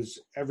lose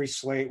every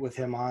slate with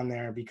him on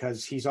there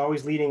because he's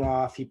always leading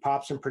off. He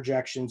pops in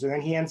projections, and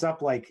then he ends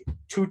up like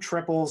 2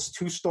 triples,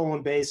 2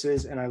 stolen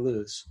bases, and I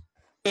lose.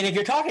 And if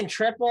you're talking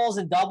triples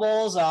and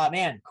doubles,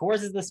 man,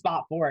 Coors is the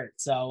spot for it.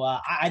 So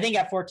I think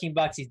at $14,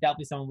 he's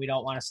definitely someone we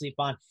don't want to sleep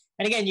on.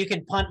 And again, you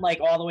can punt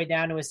like all the way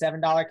down to a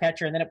 $7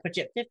 catcher, and then it puts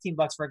you at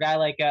 $15 for a guy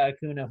like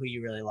Acuna, who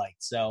you really like.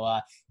 So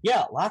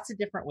yeah, lots of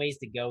different ways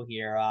to go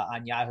here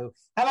on Yahoo.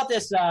 How about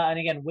this? And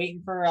again,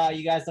 waiting for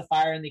you guys to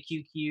fire in the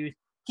QQs.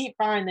 Keep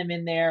firing them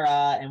in there,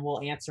 and we'll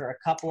answer a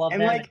couple of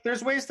them. And like,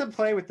 there's ways to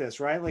play with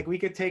this, right? Like, we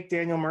could take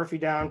Daniel Murphy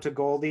down to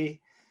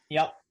Goldie.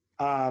 Yep.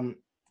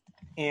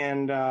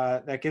 And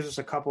that gives us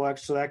a couple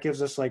extra. So that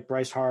gives us like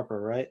Bryce Harper,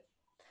 right?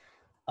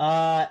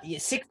 Yeah,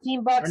 $16.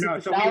 No,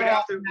 so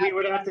we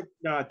would have to.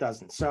 No, it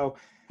doesn't. So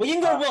well, you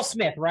can go to Will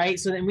Smith, right?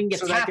 So then we can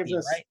get Tapia,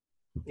 right?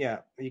 Yeah,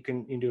 you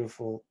can do a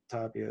full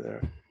Tapia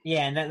there.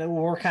 Yeah, and then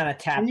we're kind of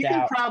tapped out. And you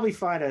can probably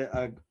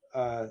find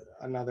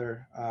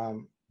another.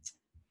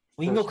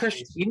 You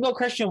can go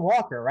Christian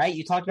Walker, right?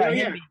 You talked about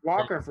him.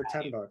 Walker for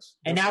 $10,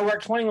 and now we're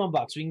at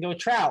 $21. We can go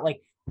Trout.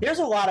 Like, there's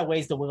a lot of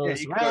ways to wiggle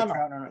this around.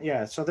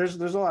 So there's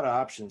a lot of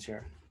options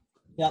here.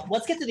 Yeah,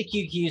 let's get to the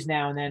QQs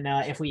now, and then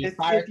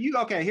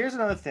here's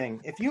another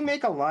thing. If you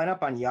make a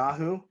lineup on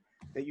Yahoo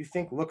that you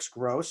think looks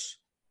gross,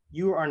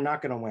 you are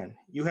not going to win.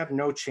 You have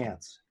no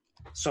chance.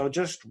 So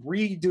just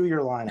redo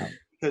your lineup,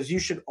 because you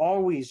should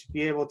always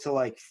be able to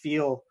like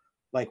feel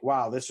like,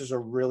 wow, this is a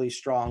really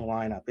strong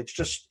lineup. It's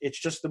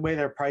just the way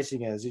their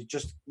pricing is.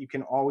 You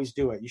can always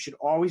do it. You should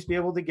always be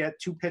able to get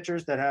 2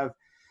 pitchers that have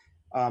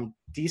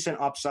decent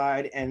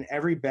upside, and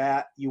every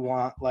bat you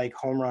want like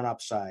home run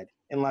upside,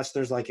 unless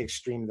there's like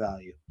extreme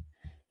value.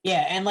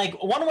 Yeah, and like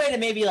one way to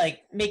maybe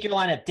like make your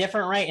lineup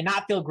different, right, and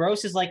not feel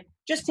gross is like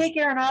just take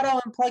Arenado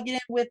and plug it in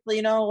with,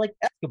 like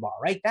Escobar,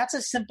 right? That's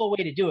a simple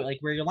way to do it. Like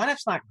where your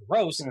lineup's not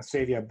gross. It's gonna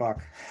save you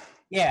 $1.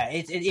 Yeah,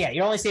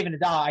 you're only saving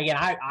 $1.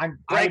 Again,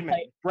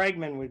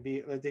 Bregman would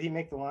be. Did he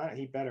make the line?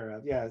 He better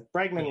have. Yeah,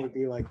 Bregman would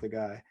be like the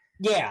guy.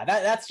 Yeah,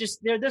 that's just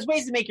there's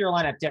ways to make your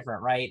lineup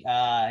different, right?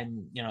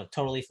 And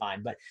totally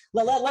fine. But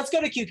let's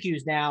go to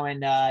QQs now,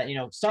 and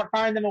start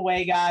firing them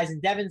away, guys.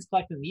 And Devin's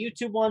collecting the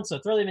YouTube ones, so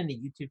throw them in the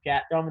YouTube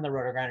chat, throw them in the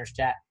Roto Grinders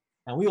chat,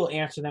 and we will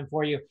answer them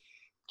for you.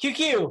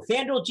 QQ,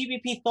 FanDuel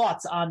GBP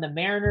thoughts on the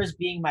Mariners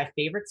being my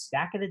favorite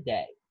stack of the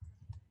day.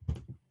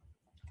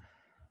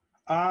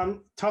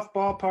 Tough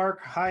ballpark,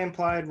 high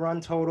implied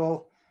run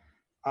total.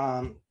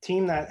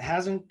 Team that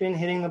hasn't been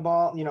hitting the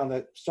ball,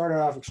 that started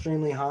off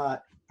extremely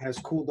hot, has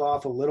cooled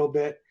off a little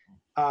bit.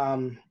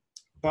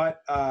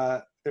 But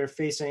they're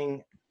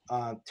facing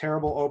a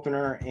terrible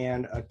opener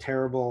and a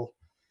terrible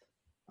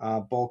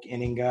bulk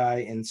inning guy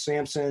in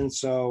Sampson.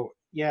 So,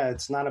 yeah,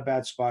 it's not a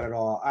bad spot at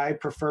all. I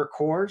prefer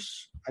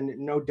Coors. And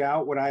no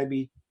doubt would I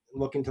be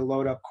looking to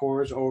load up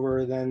Coors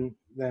over than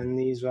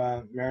these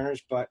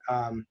Mariners. But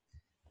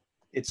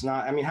it's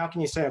not – I mean, how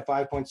can you say a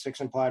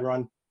 5.6 implied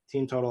run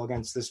team total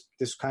against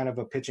this kind of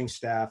a pitching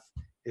staff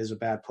is a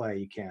bad play?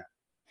 You can't.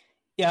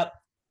 Yep.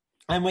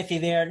 I'm with you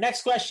there.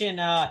 Next question.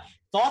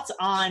 Thoughts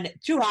on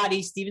 2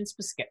 hotties, Steven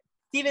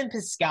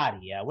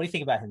Piscotty. What do you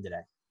think about him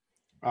today?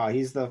 Oh,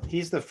 he's the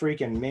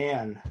freaking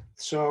man.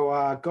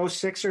 So Go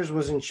Sixers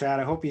was in chat.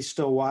 I hope he's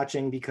still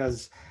watching,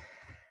 because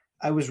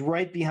I was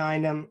right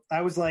behind him.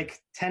 I was like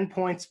 10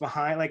 points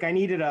behind. Like, I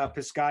needed a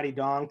Piscotty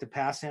dong to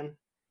pass him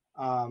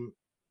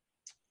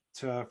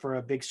for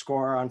a big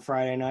score on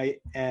Friday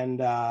night.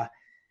 And I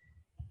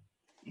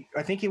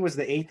think it was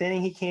the 8th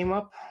inning he came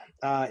up.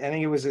 I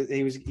think it was either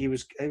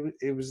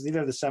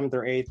the 7th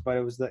or 8th, but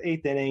it was the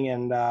 8th inning,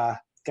 and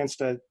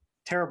against a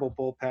terrible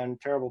bullpen,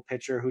 terrible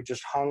pitcher who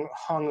just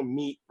hung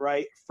meat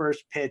right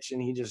first pitch,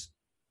 and he just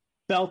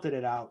belted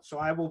it out. So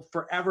I will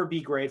forever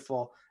be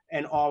grateful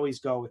and always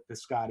go with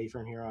Piscotty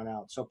from here on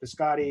out. So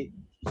Piscotty,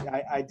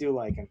 I do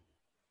like him.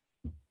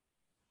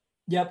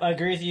 Yep, I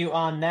agree with you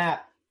on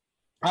that.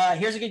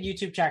 Here's a good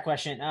YouTube chat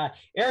question.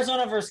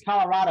 Arizona versus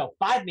Colorado,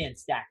 5-man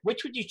stack.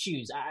 Which would you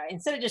choose?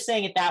 Instead of just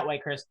saying it that way,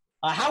 Chris,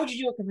 how would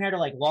you do it compared to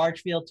like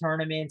large field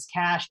tournaments,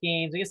 cash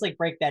games? I guess like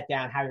break that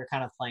down, how you're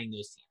kind of playing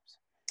those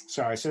teams.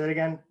 Sorry, say that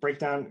again. Break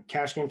down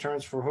cash game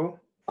terms for who?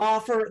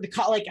 For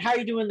how are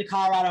you doing the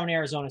Colorado and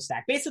Arizona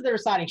stack? Basically, they're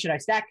deciding, should I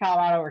stack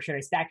Colorado or should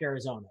I stack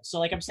Arizona? So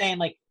like I'm saying,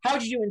 like, how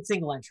would you do it in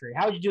single entry?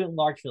 How would you do it in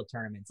large field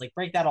tournaments? Like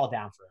break that all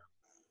down for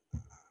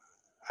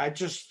them.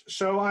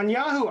 So on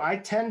Yahoo, I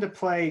tend to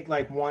play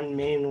like one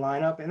main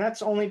lineup, and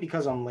that's only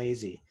because I'm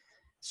lazy.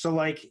 So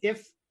like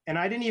and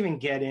I didn't even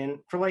get in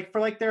for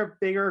their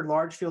bigger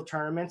large field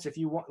tournaments. If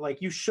you want, like,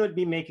 you should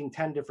be making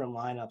 10 different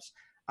lineups.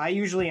 I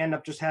usually end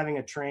up just having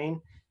a train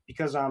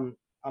because I'm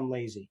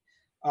lazy.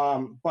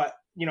 But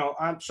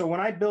so when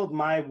I build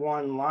my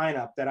one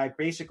lineup that I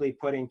basically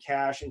put in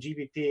cash and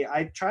GBP,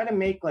 I try to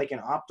make like an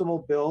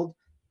optimal build,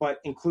 but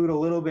include a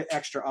little bit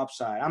extra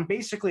upside.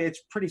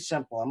 It's pretty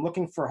simple. I'm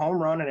looking for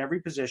home run at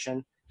every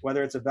position,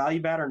 whether it's a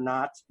value bat or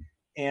not,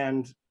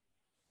 and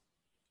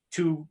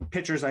 2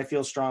 pitchers I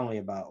feel strongly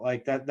about,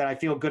 like that I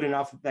feel good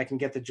enough that can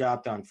get the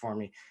job done for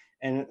me.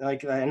 And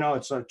like, I know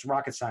it's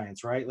rocket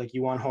science, right? Like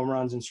you want home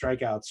runs and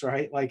strikeouts,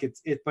 right? Like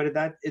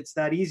it's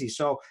that easy.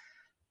 So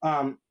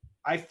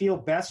I feel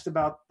best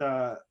about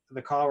the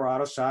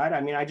Colorado side.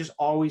 I mean, I just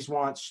always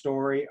want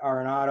Story,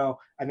 Arenado.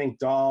 I think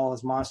Dahl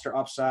is monster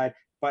upside,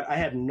 but I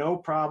have no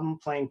problem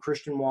playing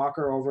Christian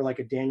Walker over like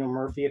a Daniel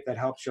Murphy if that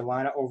helps your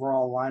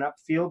overall lineup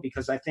feel,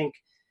 because I think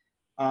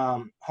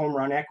home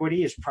run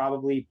equity is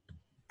probably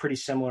pretty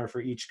similar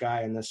for each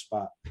guy in this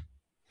spot.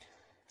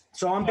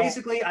 So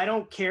I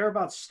don't care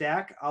about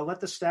stack. I'll let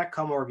the stack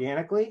come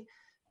organically,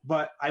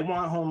 but I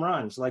want home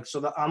runs. Like,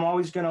 so I'm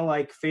always going to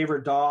like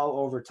favor Dahl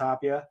over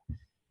Tapia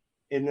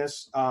in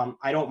this.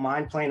 I don't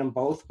mind playing them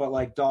both, but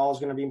like Dahl is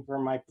going to be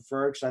my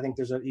preferred because I think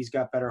he's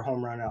got better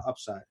home run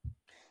upside.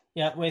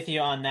 Yeah, with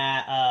you on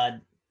that.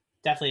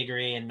 Definitely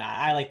agree. And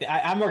I like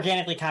I'm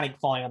organically kind of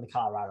falling on the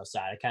Colorado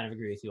side. I kind of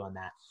agree with you on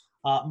that.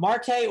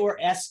 Marte or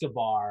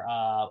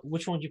Escobar,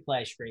 which one would you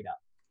play straight up?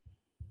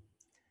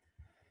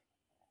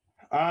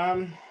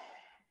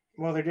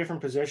 Well, they're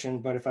different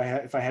positions, but if I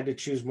had to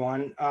choose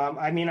one,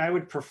 I mean, I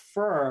would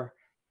prefer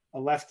a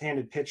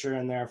left-handed pitcher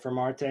in there for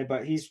Marte,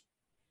 but he's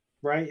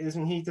right,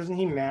 isn't he? Doesn't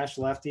he mash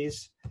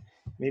lefties?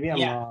 Maybe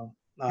I'm wrong.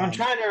 I'm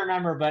trying to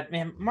remember, but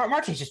man,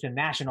 Marte's just been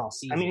mashing all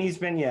season. I mean, he's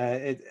been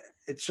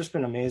it's just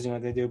been amazing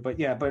what they do. But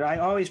I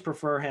always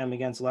prefer him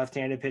against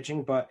left-handed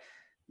pitching, but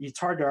it's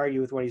hard to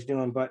argue with what he's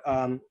doing. But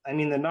I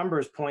mean, the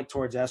numbers point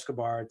towards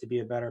Escobar to be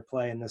a better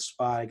play in this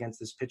spot against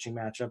this pitching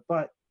matchup,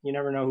 but you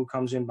never know who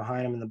comes in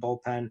behind him in the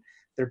bullpen.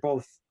 They're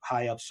both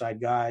high upside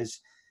guys.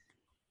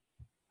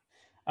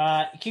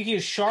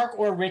 QQ, Shark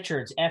or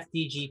Richards,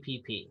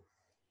 FDGPP?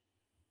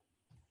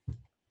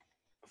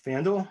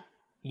 FanDuel?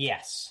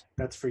 Yes.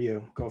 That's for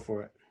you. Go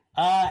for it.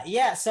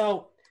 Yeah,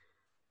 so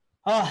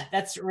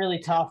that's really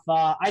tough.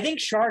 I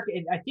think Shark,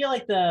 I feel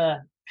like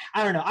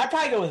I don't know. I'd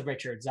probably go with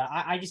Richards.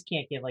 I just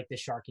can't get like the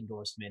Shark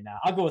endorsement.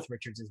 I'll go with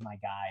Richards as my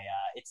guy.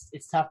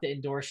 It's tough to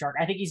endorse Shark.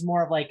 I think he's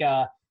more of like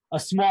a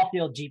small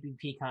field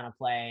GPP kind of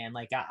play. And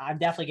like, I'm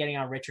definitely getting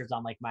on Richards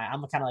on like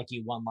I'm kind of like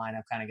you, one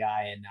lineup kind of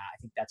guy. And I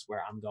think that's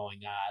where I'm going.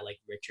 I like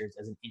Richards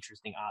as an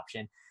interesting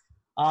option.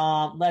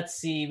 Let's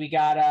see. We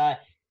got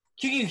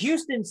QQ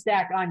Houston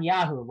stack on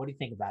Yahoo. What do you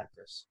think about it,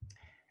 Chris?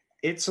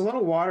 It's a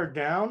little watered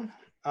down.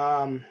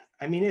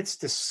 I mean, it's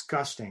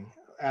disgusting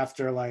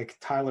after like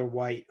Tyler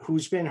White,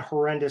 who's been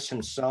horrendous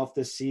himself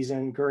this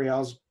season.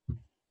 Gurriel's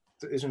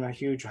isn't a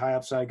huge high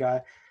upside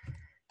guy.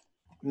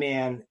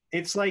 Man,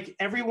 it's like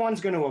everyone's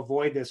going to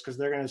avoid this because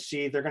they're going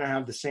to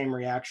have the same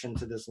reaction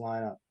to this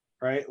lineup,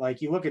 right?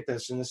 Like you look at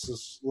this and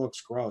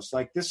looks gross.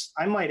 Like this,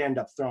 I might end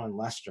up throwing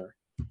Lester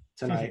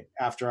tonight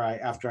after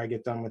I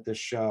get done with this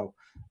show.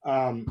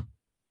 I'm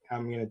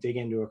going to dig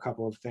into a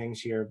couple of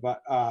things here,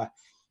 but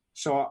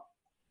so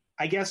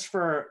I guess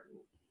for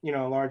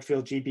large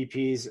field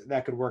GPPs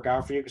that could work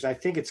out for you because I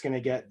think it's going to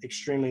get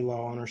extremely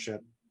low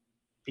ownership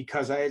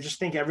because I just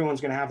think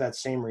everyone's going to have that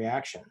same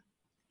reaction.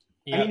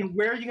 Yep. I mean,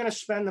 where are you going to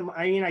spend them?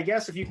 I mean, I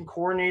guess if you can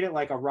coordinate it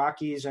like a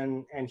Rockies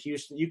and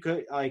Houston, you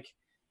could like,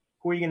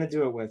 who are you going to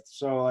do it with?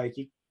 So like,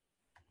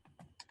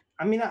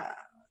 I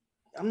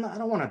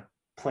don't want to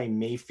play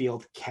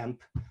Mayfield,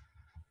 Kemp.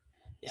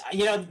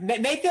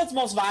 Mayfield's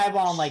most viable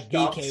on like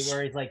Stubbs, DK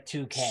where he's like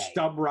 2K.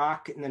 Stub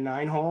Rock in the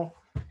 9-hole.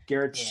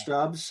 Garrett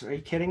Stubbs. Are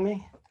you kidding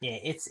me? Yeah,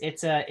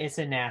 it's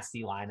a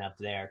nasty lineup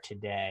there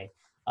today.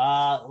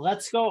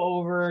 Let's go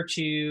over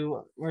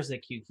to where's the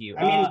QQ?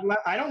 I mean,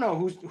 I don't know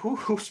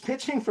who's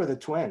pitching for the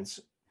Twins.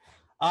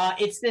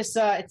 It's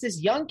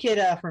this young kid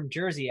from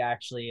Jersey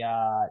actually.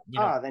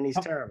 Then he's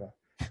terrible.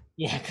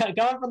 Yeah,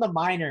 going from the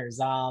minors.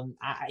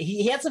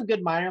 He had some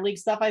good minor league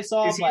stuff I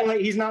saw.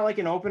 He's not like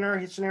an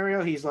opener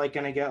scenario. He's like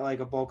going to get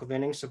like a bulk of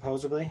innings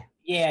supposedly.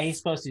 Yeah, he's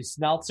supposed to.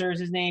 Smeltzer's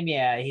his name.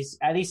 Yeah, he's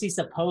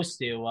supposed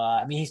to.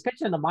 I mean, he's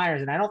pitching in the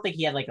minors, and I don't think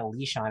he had like a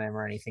leash on him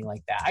or anything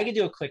like that. I could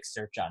do a quick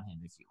search on him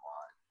if you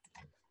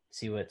want.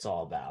 See what it's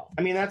all about.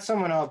 I mean, that's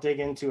someone I'll dig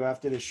into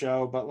after the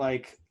show, but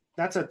like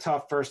that's a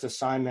tough first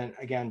assignment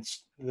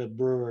against the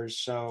Brewers.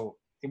 So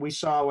we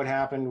saw what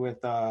happened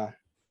with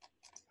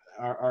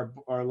our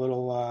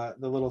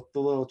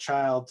little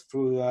child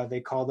who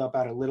they called up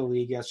out of Little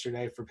League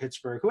yesterday for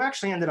Pittsburgh, who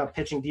actually ended up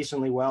pitching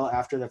decently well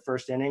after the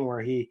first inning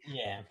where he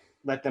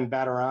let them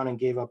bat around and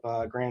gave up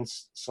a grand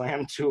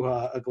slam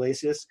to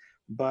Iglesias.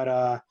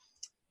 But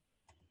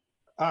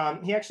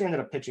he actually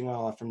ended up pitching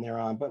well from there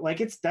on. But like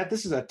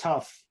this is a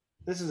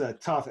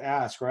tough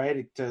ask,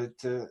 right?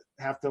 To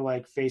have to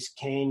like face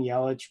Kane,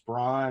 Yelich,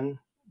 Braun,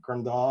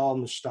 Grandal,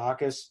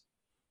 Moustakas,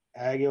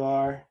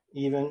 Aguilar,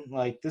 even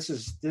like this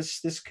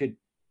could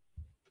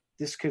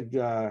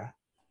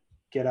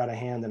get out of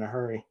hand in a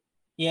hurry.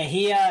 Yeah,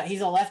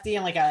 he's a lefty,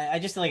 and like I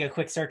just did like a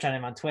quick search on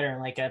him on Twitter, and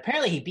like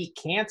apparently he beat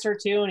cancer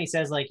too, and he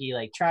says like he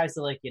like tries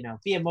to like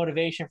be a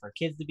motivation for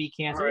kids to beat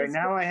cancer. All right,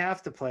 now I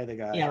have to play the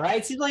guy. Yeah,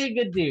 right. Seems like a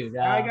good dude.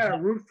 I got to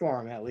root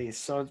for him at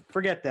least. So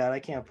forget that. I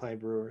can't play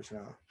Brewers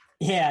now.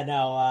 Yeah,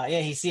 no,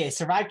 he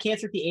survived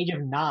cancer at the age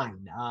of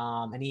 9,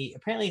 and he's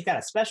got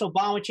a special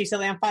bond with Chase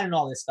Elliott. I'm finding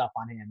all this stuff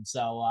on him,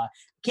 so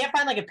can't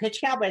find like a pitch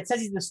count, but it says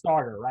he's the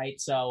starter,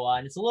 right? So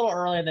and it's a little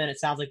earlier than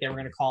it sounds like they were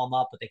going to call him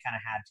up, but they kind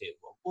of had to.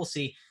 We'll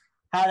see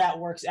how that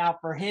works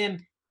out for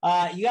him.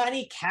 You got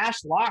any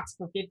cash locks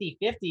for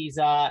 50-50s?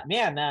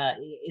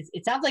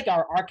 It sounds like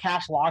our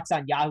cash locks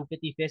on Yahoo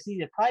 50-50s,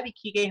 it'd probably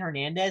be Kike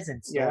Hernandez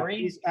and Story.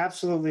 Yeah, he's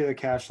absolutely the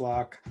cash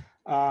lock.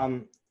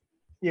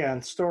 Yeah,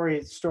 and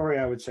Story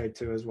I would say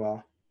too as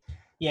well.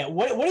 Yeah,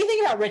 what do you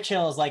think about Rich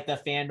Hill as like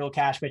the FanDuel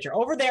cash pitcher?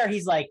 Over there,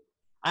 he's like,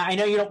 I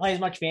know you don't play as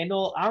much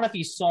FanDuel. I don't know if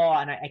you saw,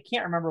 and I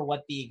can't remember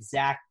what the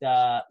exact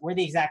where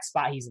the exact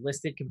spot he's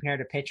listed compared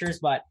to pitchers,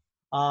 but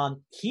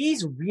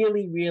he's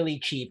really, really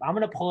cheap. I'm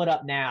gonna pull it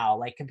up now,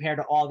 like compared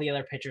to all the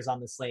other pitchers on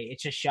the slate.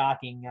 It's just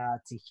shocking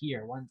to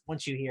hear.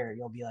 Once you hear it,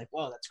 you'll be like,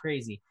 whoa, that's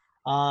crazy.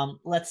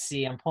 Let's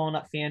see. I'm pulling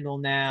up FanDuel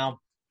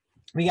now.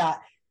 We got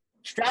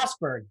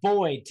Strasburg,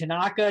 Boyd,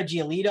 Tanaka,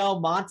 Giolito,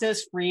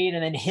 Montes, Fried,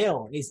 and then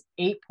Hill is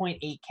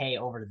 8.8K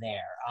over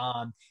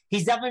there.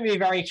 He's definitely going to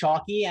be very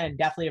chalky and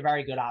definitely a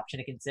very good option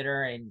to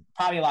consider, and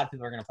probably a lot of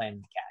people are going to play him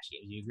in the cash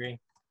game. Do you agree?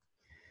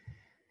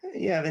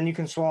 Yeah, then you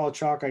can swallow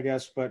chalk, I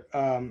guess. But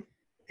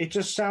it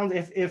just sounds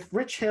if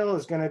Rich Hill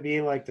is going to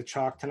be like the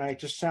chalk tonight,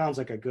 just sounds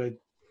like a good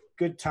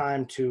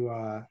time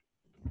to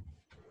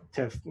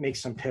make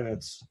some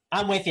pivots.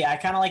 I'm with you. I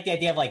kind of like the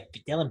idea of like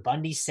Dylan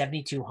Bundy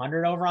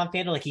 7,200 over on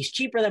FanDuel. Like he's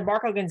cheaper than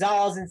Marco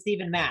Gonzalez and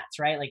Steven Matz,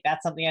 right? Like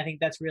that's something I think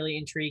that's really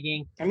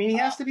intriguing. I mean, he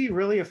has to be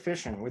really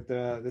efficient with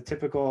the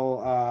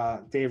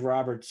typical Dave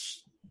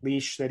Roberts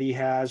leash that he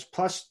has.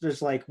 Plus,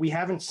 there's like we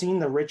haven't seen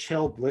the Rich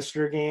Hill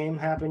blister game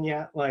happen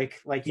yet.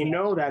 Like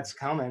that's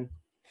coming.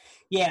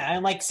 Yeah,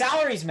 and like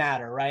salaries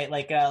matter, right?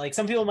 Like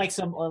some people might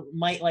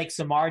like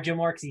Samardzija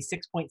more because he's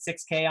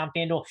 6.6K on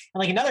FanDuel, and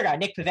like another guy,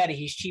 Nick Pivetta,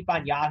 he's cheap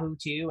on Yahoo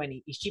too, and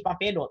he's cheap on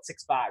FanDuel at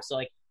 6.5. So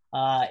like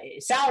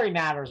salary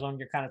matters when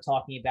you're kind of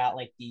talking about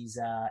like these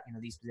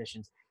these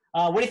positions.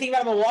 What do you think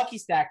about Milwaukee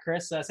stack,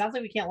 Chris? Sounds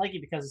like we can't like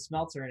you because of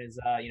Smeltzer and his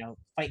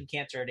fighting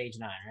cancer at age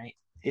 9, right?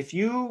 If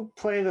you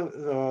play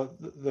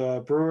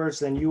the Brewers,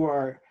 then you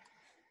are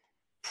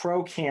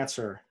pro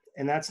cancer,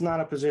 and that's not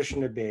a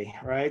position to be,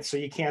 right? So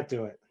you can't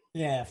do it.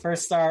 Yeah,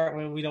 first start.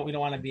 We don't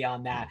want to be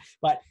on that,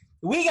 but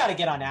we got to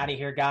get on out of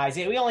here, guys.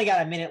 We only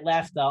got a minute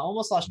left.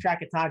 Almost lost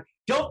track of time.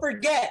 Don't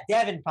forget,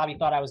 Devin probably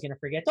thought I was going to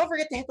forget. Don't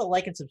forget to hit the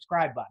like and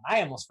subscribe button.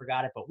 I almost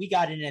forgot it, but we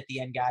got in at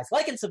the end, guys.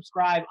 Like and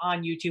subscribe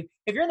on YouTube.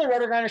 If you're in the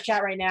Roto Grinders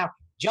chat right now,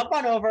 jump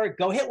on over,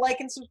 go hit like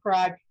and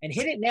subscribe, and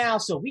hit it now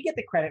so we get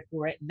the credit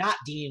for it, not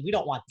Dean. We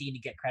don't want Dean to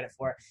get credit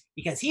for it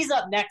because he's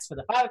up next for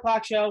the 5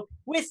 o'clock show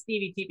with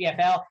Stevie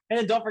TPFL. And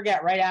then don't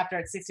forget, right after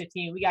at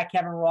 6:15, we got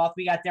Kevin Roth,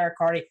 we got Derek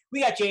Carty, we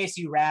got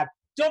JSU Rab.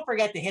 Don't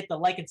forget to hit the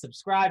like and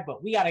subscribe,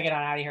 but we got to get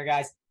on out of here,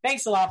 guys.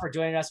 Thanks a lot for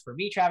joining us. For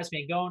me, Travis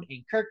Mangone,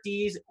 and Kirk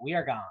Dees, we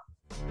are gone.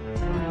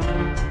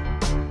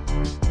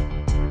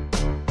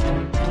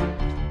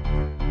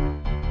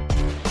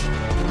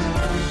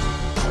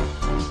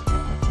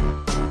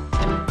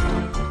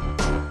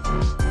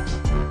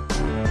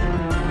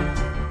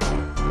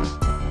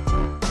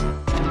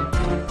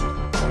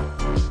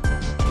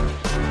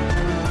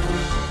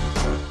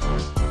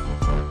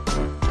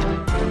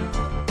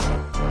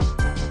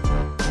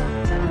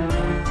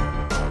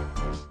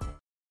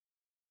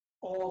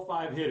 All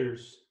 5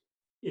 hitters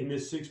in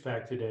this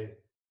six-pack today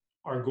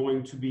are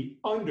going to be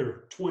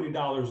under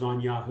 $20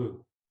 on Yahoo.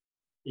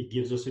 It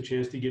gives us a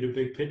chance to get a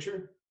big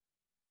picture.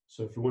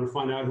 So if you want to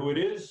find out who it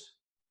is,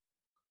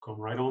 come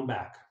right on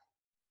back.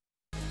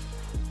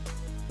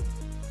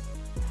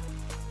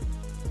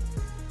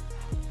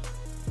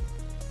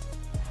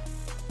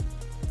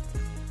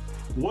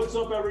 What's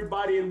up,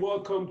 everybody, and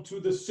welcome to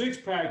the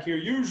six-pack here.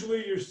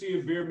 Usually you see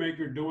a beer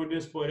maker doing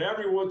this, but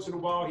every once in a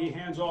while he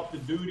hands off the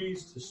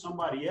duties to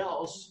somebody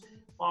else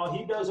while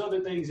he does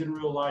other things in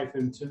real life.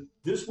 And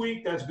this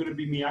week, that's going to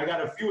be me. I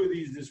got a few of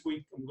these this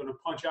week I'm going to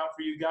punch out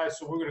for you guys.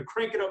 So we're going to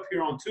crank it up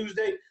here on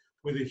Tuesday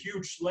with a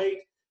huge slate.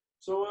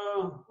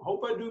 So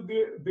hope I do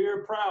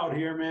beer proud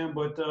here, man.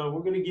 But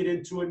we're going to get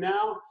into it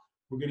now.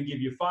 We're going to give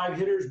you 5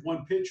 hitters,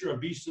 1 pitcher, a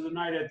beast of the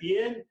night at the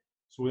end.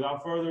 So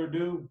without further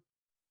ado,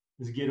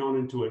 let's get on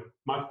into it.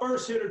 My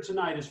first hitter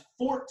tonight is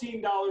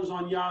 $14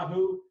 on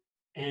Yahoo,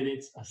 and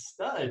it's a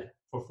stud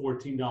for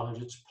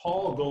 $14. It's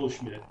Paul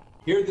Goldschmidt.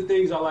 Here are the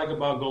things I like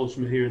about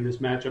Goldschmidt here in this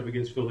matchup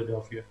against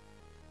Philadelphia.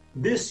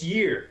 This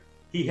year,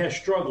 he has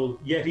struggled,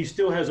 yet he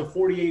still has a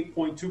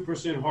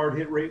 48.2% hard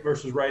hit rate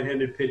versus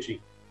right-handed pitching.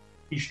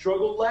 He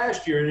struggled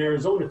last year in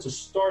Arizona to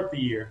start the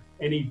year,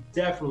 and he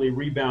definitely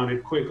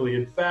rebounded quickly.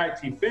 In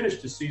fact, he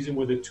finished the season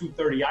with a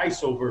 230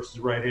 ISO versus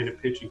right-handed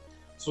pitching.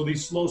 So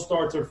these slow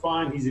starts are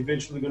fine. He's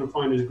eventually going to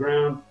find his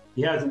ground.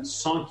 He hasn't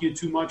sunk you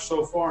too much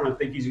so far, and I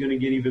think he's going to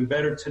get even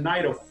better.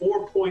 Tonight, a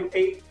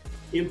 4.8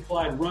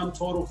 implied run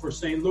total for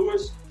St.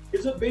 Louis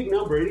is a big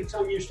number.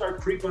 Anytime you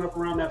start creeping up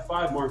around that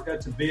 5 mark,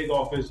 that's a big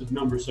offensive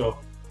number. So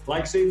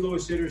like St.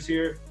 Louis hitters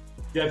here,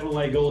 definitely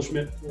like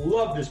Goldschmidt.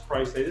 Love this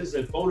price tag. This is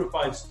a bona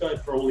fide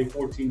stud for only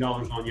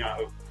 $14 on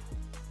Yahoo.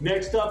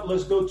 Next up,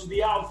 let's go to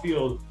the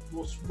outfield.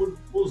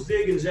 we'll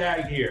zig and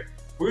zag here.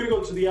 We're going to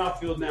go to the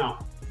outfield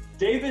now.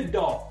 David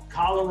Dahl,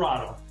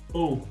 Colorado.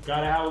 Boom.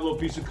 Got to have a little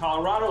piece of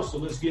Colorado, so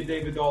let's get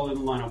David Dahl in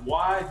the lineup.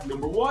 Why?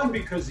 Number one,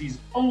 because he's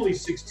only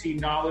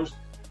 $16.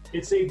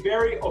 It's a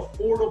very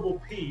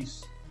affordable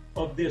piece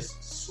of this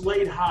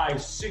slate high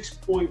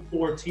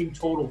 6.4 team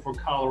total for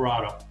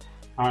Colorado.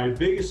 All right,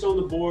 biggest on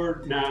the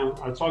board. Now,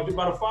 I talked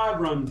about a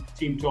 5-run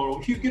team total.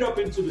 If you get up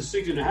into the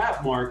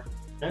 6.5 mark,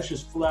 that's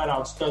just flat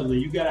out studly.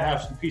 You got to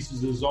have some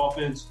pieces of his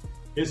offense.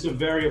 It's a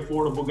very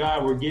affordable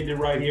guy. We're getting it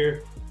right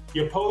here.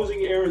 The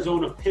opposing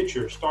Arizona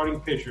pitcher, starting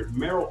pitcher,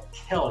 Merrill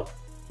Kelly.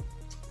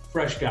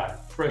 Fresh guy,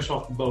 fresh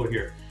off the boat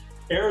here.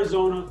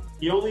 Arizona,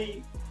 he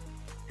only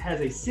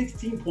has a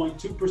 16.2%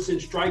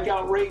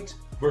 strikeout rate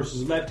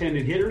versus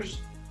left-handed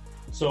hitters.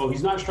 So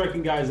he's not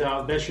striking guys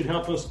out. That should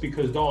help us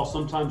because Dahl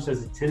sometimes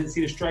has a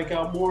tendency to strike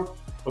out more,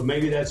 but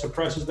maybe that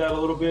suppresses that a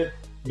little bit.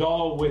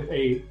 Dahl with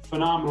a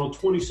phenomenal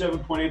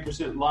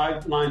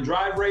 27.8% line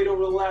drive rate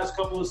over the last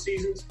couple of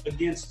seasons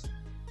against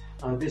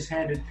this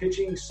handed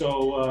pitching.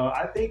 So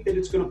I think that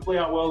it's going to play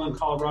out well in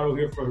Colorado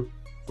here for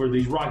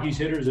these Rockies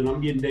hitters, and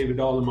I'm getting David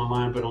Dahl in my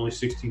line, but only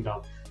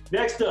 $16.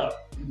 Next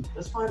up,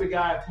 let's find a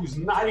guy who's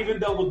not even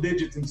double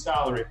digits in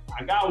salary.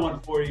 I got one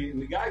for you,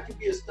 and the guy can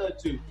be a stud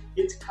too.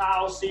 It's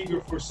Kyle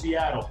Seager for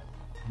Seattle.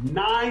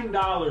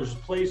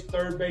 $9 plays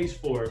third base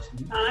for us.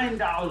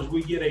 $9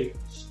 we get a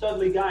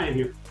studly guy in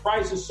here.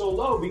 Price is so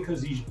low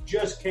because he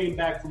just came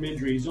back from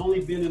injury. He's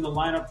only been in the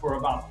lineup for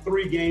about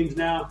 3 games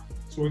now,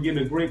 so we're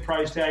getting a great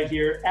price tag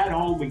here. At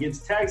home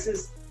against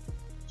Texas,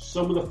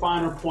 some of the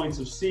finer points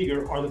of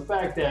Seager are the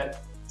fact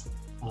that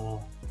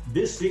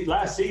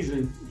last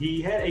season,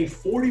 he had a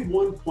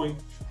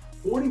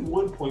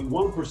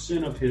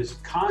 41.1% of his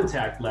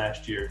contact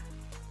last year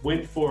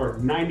went for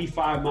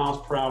 95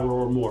 miles per hour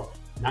or more.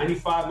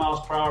 95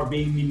 miles per hour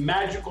being the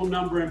magical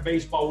number in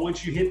baseball.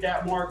 Once you hit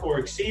that mark or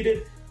exceed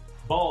it,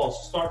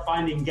 balls start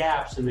finding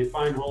gaps and they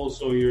find holes,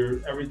 so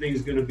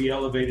everything's going to be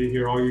elevated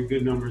here. All your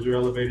good numbers are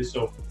elevated.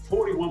 So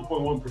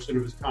 41.1%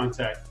 of his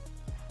contact,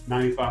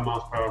 95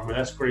 miles per hour.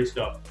 That's great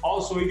stuff.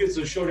 Also, he gets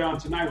a showdown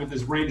tonight with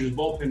this Rangers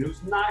bullpen,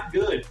 who's not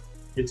good.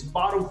 It's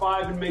bottom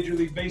 5 in Major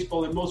League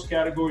Baseball in most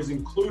categories,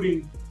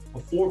 including a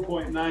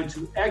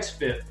 4.92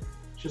 xFIP.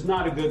 It's just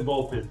not a good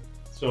bullpen.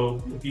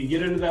 So if you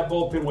get into that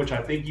bullpen, which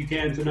I think you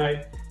can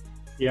tonight,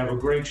 you have a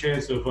great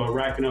chance of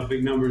racking up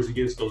big numbers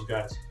against those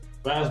guys.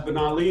 Last but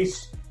not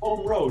least,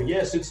 home road.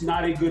 Yes, it's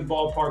not a good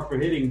ballpark for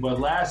hitting, but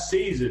last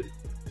season,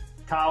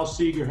 Kyle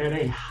Seager had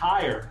a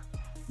higher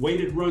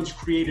weighted runs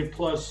created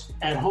plus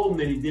at home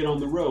than he did on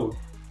the road.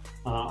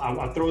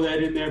 I throw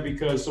that in there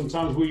because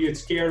sometimes we get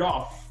scared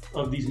off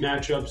of these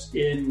matchups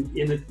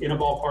in a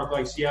ballpark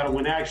like Seattle,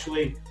 when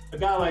actually a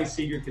guy like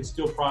Seager can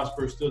still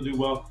prosper, still do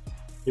well.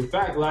 In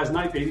fact, last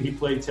night he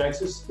played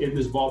Texas in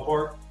this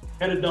ballpark,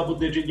 had a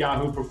double-digit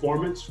Yahoo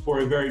performance for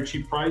a very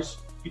cheap price.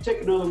 You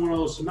take another one of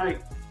those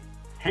tonight,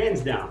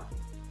 hands down.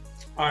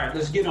 All right,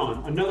 let's get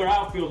on. Another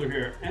outfielder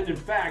here, and in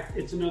fact,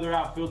 it's another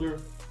outfielder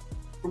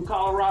from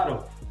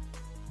Colorado,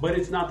 but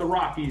it's not the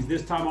Rockies.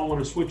 This time I want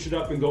to switch it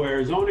up and go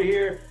Arizona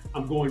here.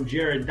 I'm going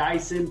Jared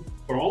Dyson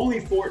for only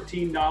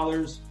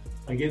 $14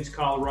 against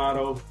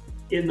Colorado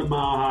in the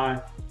Mile High.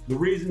 The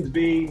reasons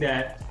being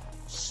that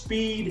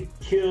speed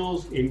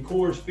kills in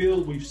Coors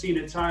Field. We've seen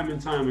it time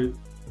and time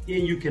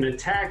again. You can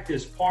attack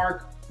this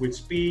park with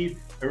speed.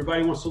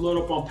 Everybody wants to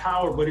load up on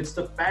power, but it's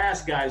the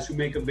fast guys who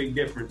make a big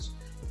difference.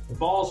 The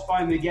balls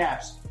find the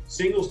gaps.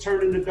 Singles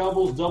turn into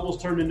doubles,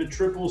 doubles turn into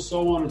triples,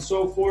 so on and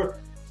so forth.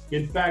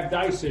 In fact,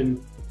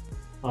 Dyson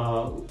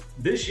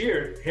this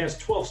year has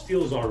 12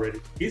 steals already.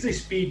 He's a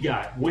speed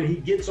guy. When he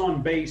gets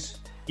on base,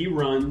 he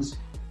runs,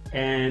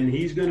 and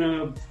he's going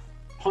to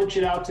punch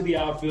it out to the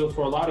outfield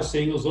for a lot of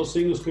singles. Those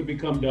singles could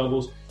become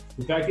doubles.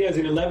 In fact, he has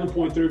an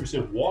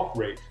 11.3% walk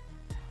rate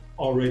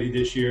already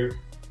this year.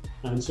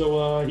 And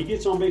so he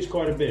gets on base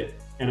quite a bit.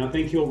 And I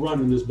think he'll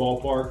run in this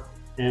ballpark.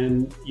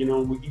 And, we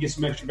can get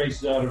some extra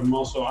bases out of him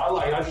also.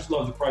 I just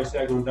love the price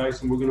tag on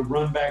Dyson. We're going to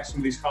run back some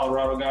of these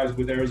Colorado guys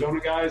with Arizona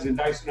guys. And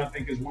Dyson, I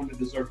think, is one that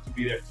deserves to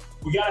be there.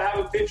 We got to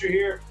have a pitcher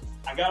here.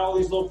 I got all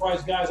these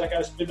low-price guys. I got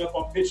to spend up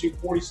on pitching,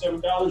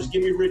 $47.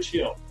 Give me Rich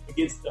Hill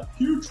against the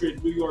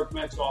putrid New York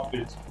Mets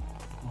offense.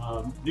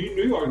 The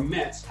New York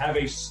Mets have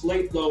a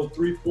slate-low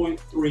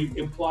 3.3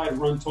 implied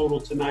run total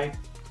tonight.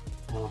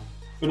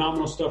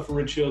 Phenomenal stuff for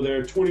Rich Hill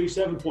there.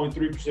 27.3%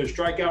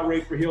 strikeout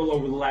rate for Hill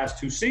over the last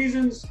 2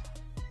 seasons.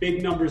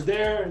 Big numbers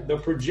there. The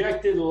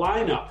projected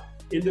lineup,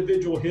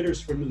 individual hitters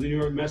from the New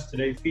York Mets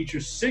today,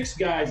 features 6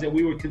 guys that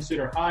we would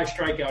consider high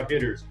strikeout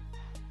hitters.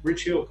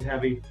 Rich Hill could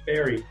have a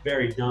very,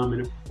 very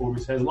dominant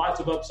performance. Has lots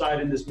of upside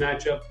in this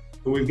matchup,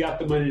 and we've got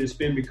the money to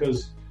spend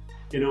because,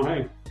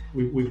 hey,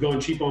 we've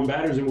gone cheap on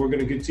batters, and we're going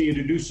to continue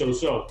to do so.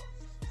 So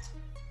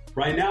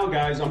right now,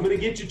 guys, I'm going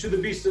to get you to the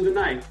beast of the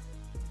night.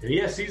 And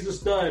yes, he's a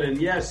stud, and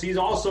yes, he's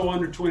also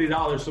under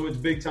 $20, so it's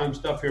big-time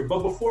stuff here. But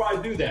before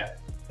I do that,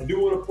 I do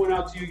want to point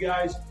out to you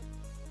guys,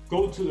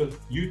 go to the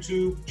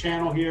YouTube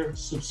channel here,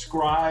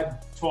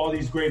 subscribe to all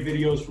these great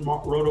videos from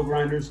Roto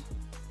Grinders.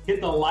 Hit hit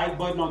the like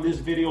button on this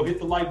video, hit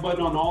the like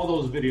button on all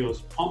those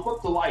videos. Pump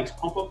up the likes,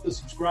 pump up the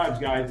subscribes,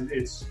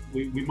 guys.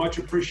 We much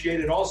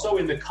appreciate it. Also,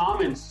 in the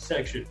comments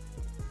section,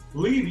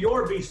 leave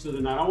your beast of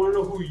the night. I want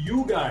to know who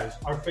you guys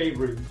are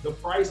favoring. The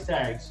price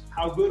tags,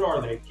 how good are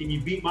they? Can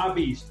you beat my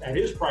beast at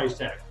his price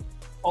tag?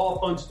 All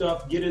fun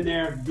stuff. Get in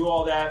there, do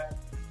all that.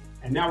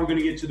 And now we're going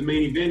to get to the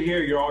main event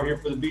here. You're all here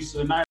for the beast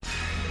of the night.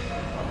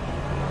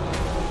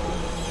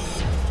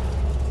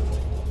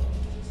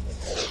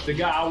 The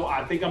guy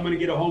I think I'm going to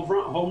get a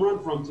home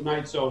run from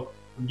tonight, so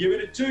I'm giving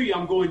it to you.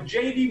 I'm going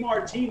JD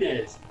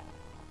Martinez,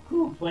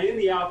 playing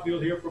the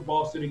outfield here for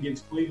Boston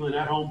against Cleveland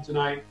at home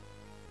tonight.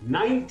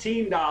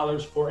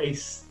 $19 for a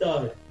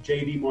stud,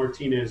 JD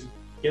Martinez.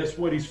 Guess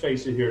what he's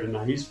facing here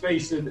tonight? He's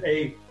facing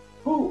a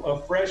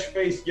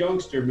fresh-faced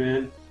youngster,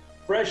 man.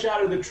 Fresh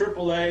out of the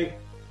AAA,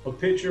 a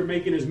pitcher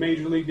making his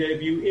major league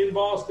debut in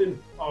Boston.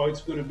 Oh,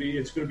 it's going to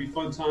be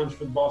fun times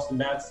for the Boston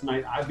Bats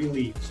tonight, I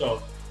believe.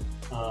 So,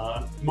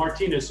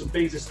 Martinez, some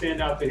things that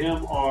stand out to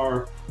him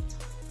are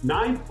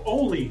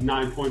only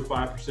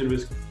 9.5% of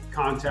his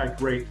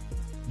contact rate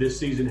this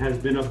season has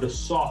been of the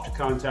soft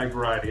contact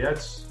variety.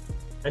 That's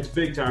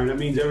big time. That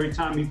means every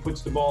time he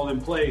puts the ball in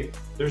play,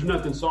 there's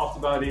nothing soft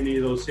about any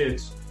of those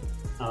hits.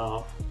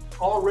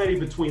 Already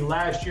between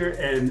last year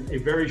and a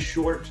very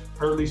short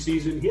early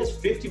season, he has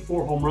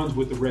 54 home runs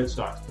with the Red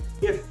Sox.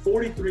 He had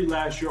 43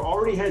 last year,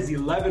 already has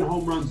 11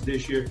 home runs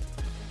this year.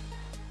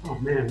 Oh,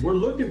 man, we're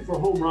looking for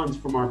home runs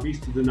from our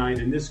beast of the night,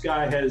 and this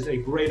guy has a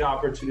great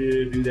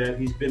opportunity to do that.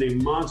 He's been a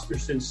monster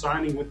since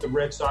signing with the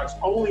Red Sox,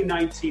 only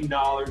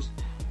 $19.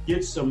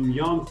 Get some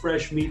young,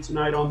 fresh meat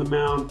tonight on the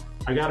mound.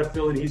 I got a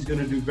feeling he's going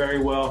to do very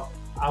well.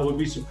 I would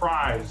be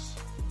surprised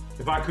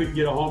if I couldn't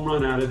get a home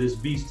run out of this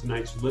beast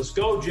tonight. So let's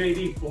go,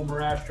 JD,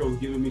 former Astro,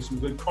 giving me some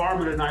good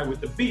karma tonight with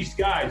the beast.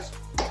 Guys,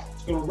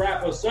 it's going to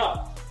wrap us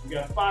up. We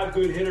got 5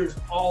 good hitters,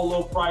 all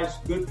low price,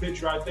 good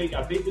pitcher, I think.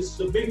 I think this is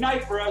a big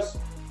night for us.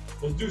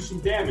 Let's do some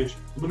damage.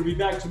 I'm going to be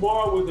back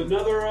tomorrow with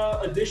another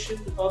edition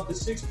of the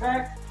Six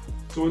Pack.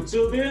 So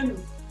until then,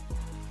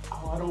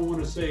 I don't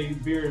want to say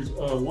Beer's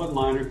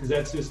one-liner because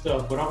that's his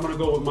stuff, but I'm going to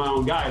go with my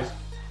own. Guys,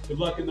 good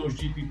luck in those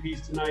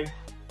GPPs tonight.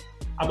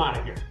 I'm out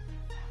of here.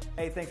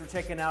 Hey, thanks for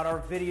checking out our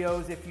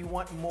videos. If you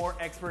want more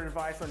expert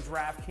advice on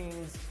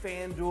DraftKings,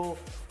 FanDuel,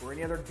 or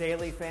any other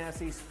daily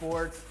fantasy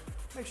sports,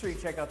 make sure you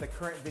check out the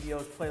current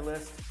videos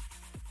playlist.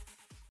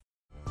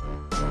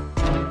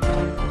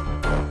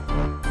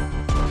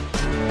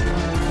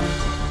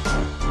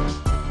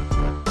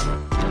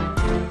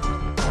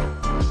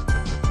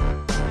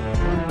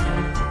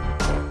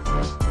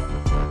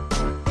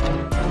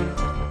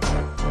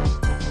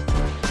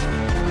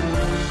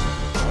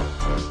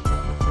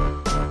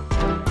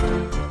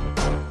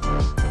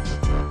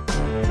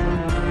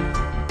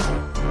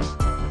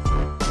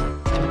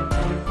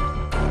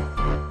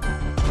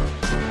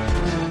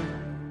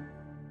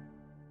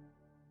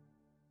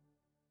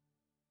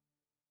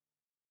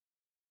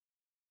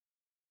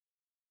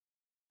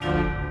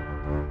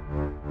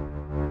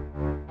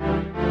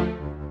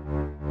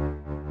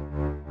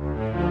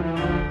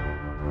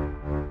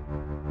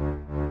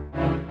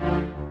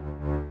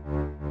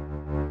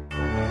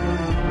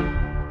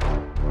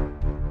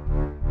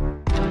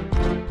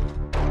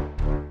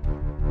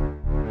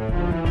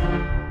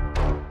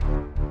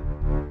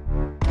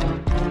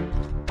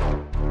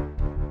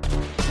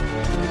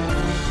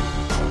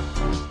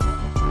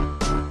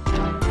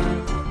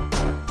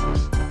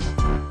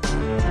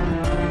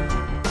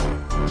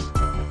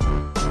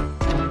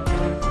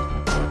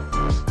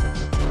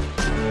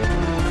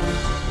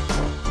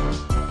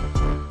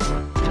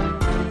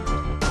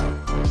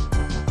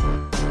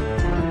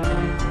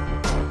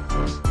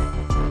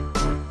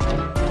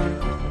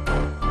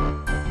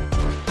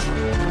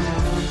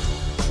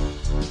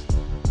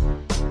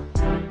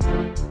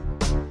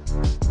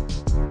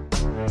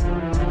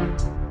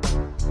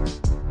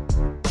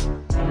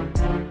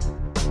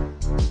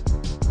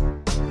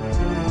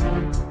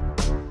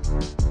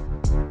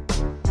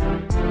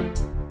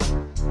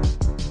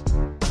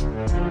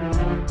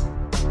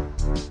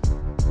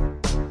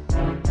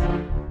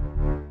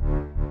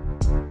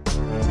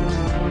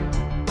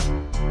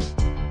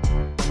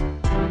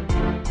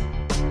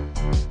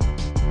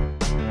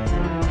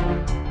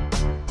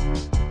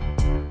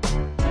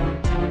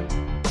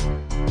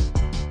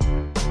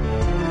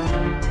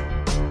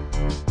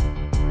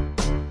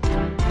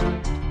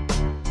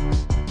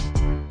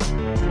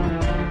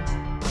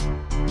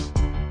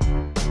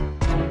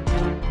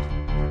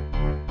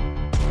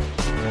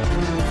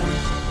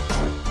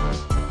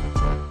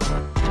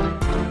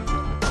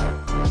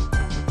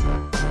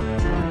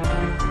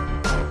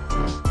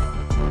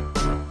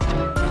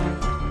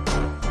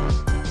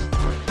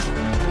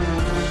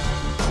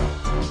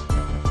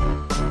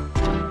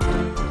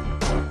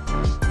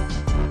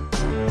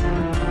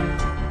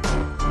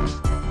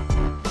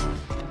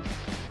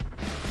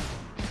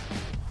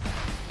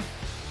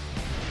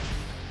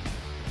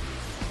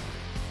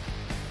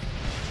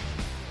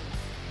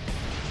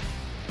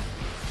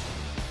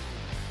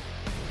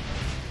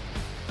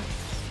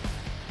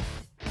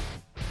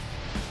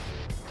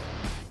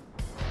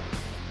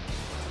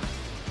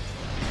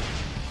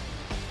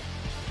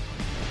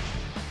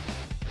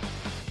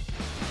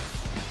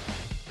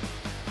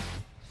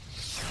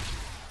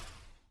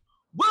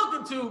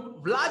 to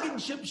Vlog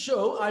and Chip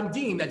Show. I'm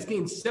Dean. That's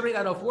Dean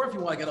 7904 if you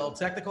want to get all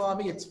technical on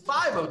me. It's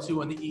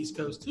 5:02 on the East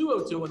Coast,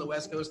 2:02 on the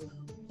West Coast,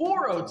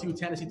 4:02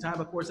 Tennessee time.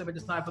 Of course,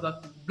 it's time for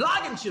the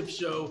Vlog and Chip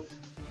Show,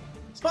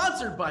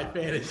 sponsored by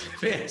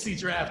Fantasy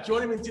Draft.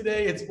 Joining me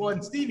today, it's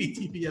one Stevie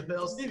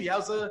TPFL. Stevie,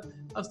 how's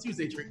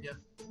Tuesday treating you?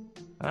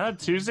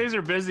 Tuesdays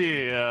are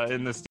busy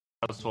in the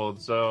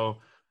household. So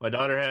my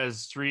daughter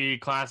has 3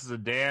 classes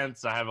of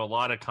dance. I have a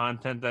lot of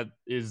content that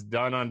is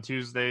done on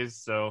Tuesdays.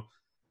 So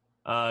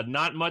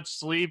not much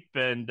sleep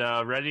and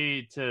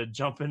ready to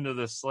jump into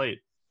the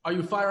slate. Are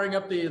you firing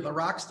up the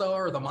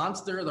Rockstar or the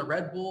Monster or the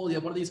Red Bull? You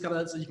have one of these kind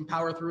of so you can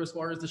power through as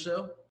far as the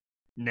show?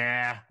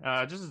 Nah,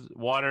 just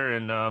water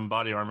and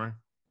body armor.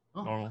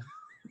 Oh. Normal.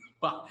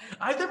 But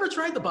I've never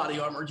tried the body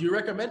armor. Do you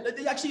recommend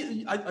it?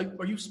 Actually,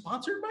 are you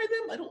sponsored by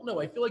them? I don't know.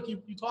 I feel like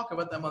you talk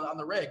about them on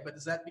the reg, but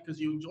is that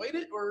because you enjoyed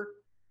it or?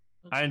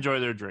 I enjoy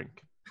their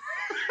drink.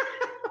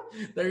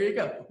 There you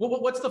go.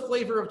 Well, what's the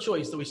flavor of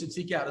choice that we should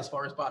seek out as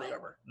far as body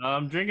armor?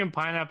 I'm drinking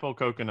pineapple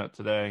coconut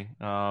today.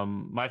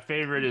 My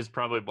favorite is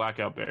probably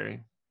blackout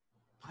berry.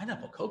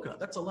 Pineapple coconut.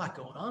 That's a lot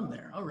going on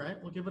there. All right,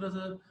 we'll give it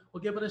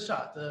a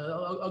shot.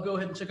 I'll go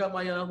ahead and check out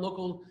my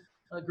local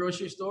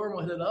grocery store and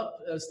we'll hit it up.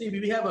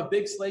 Stevie, we have a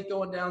big slate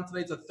going down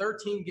today. It's a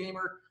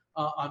 13-gamer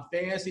on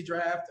Fantasy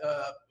Draft.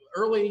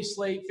 Early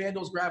slate.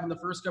 FanDuel's grabbing the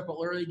first couple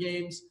early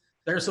games.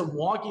 There's some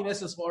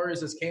wonkiness as far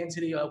as this Kansas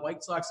City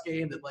White Sox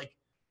game that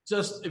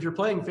just if you're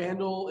playing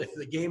FanDuel, if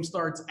the game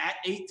starts at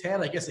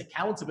 8:10, I guess it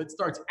counts. If it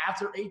starts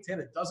after 8:10,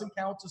 it doesn't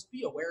count. Just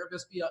be aware of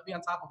this. Be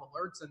on top of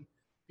alerts and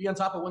be on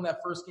top of when that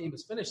first game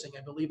is finishing.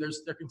 I believe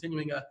they're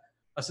continuing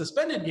a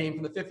suspended game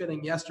from the 5th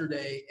inning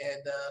yesterday,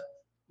 and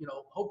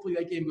hopefully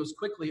that game goes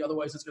quickly.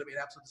 Otherwise, it's going to be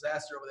an absolute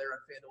disaster over there on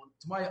FanDuel. And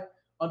to my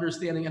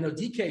understanding, I know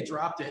DK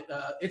dropped it.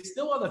 It's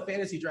still on the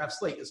Fantasy Draft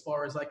slate as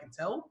far as I can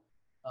tell.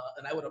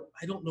 And I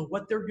don't know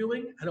what they're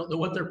doing. I don't know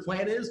what their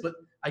plan is, but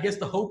I guess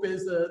the hope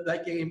is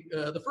that game,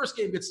 the first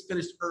game gets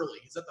finished early.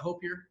 Is that the hope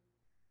here?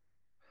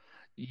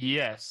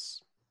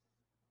 Yes.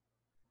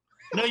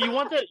 No, you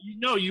want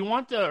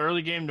the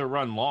early game to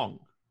run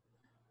long.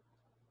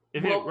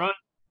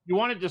 You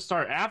want it to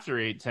start after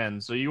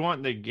 8:10, so you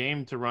want the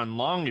game to run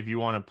long if you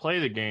want to play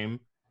the game.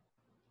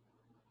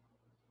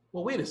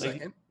 Well, wait a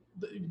second.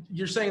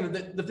 You're saying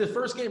that the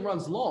first game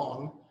runs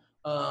long,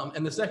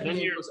 and the second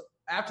game goes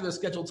after the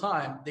scheduled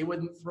time. They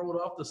wouldn't throw it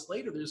off the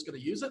slate, or they're just going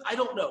to use it? I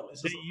don't know.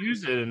 They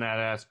use it in that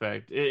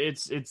aspect.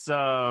 It's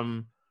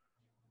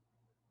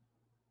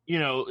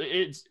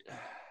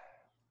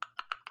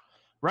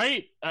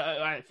right.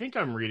 I think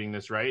I'm reading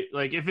this right.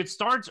 Like if it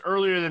starts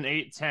earlier than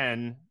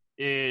 8:10,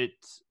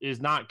 it is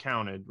not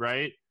counted,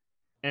 right?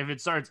 And if it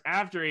starts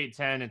after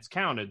 8:10, it's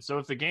counted. So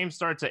if the game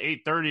starts at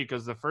 8:30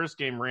 because the first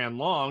game ran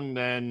long,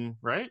 then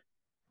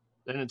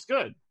it's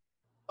good.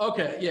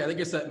 Okay, yeah, I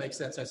guess that makes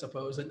sense, I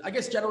suppose. And I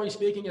guess generally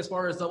speaking, as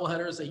far as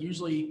doubleheaders, they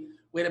usually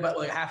wait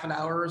about half an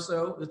hour or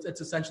so.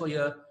 It's essentially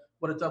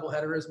what a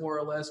doubleheader is, more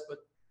or less. But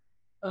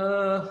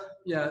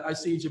yeah, I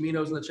see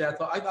Jamino's in the chat.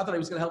 I thought he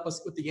was going to help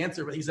us with the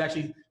answer, but he's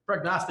actually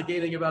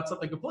prognosticating about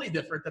something completely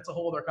different. That's a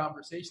whole other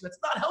conversation. That's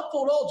not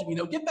helpful at all,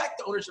 Jamino. Get back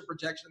to ownership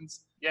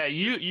projections. Yeah,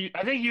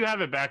 I think you have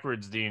it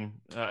backwards,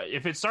 Dean.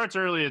 If it starts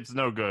early, it's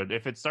no good.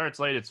 If it starts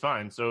late, it's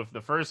fine. So if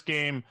the first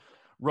game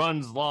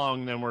runs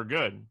long, then we're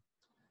good.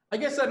 I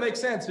guess that makes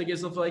sense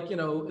because of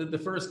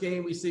the first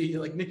game we see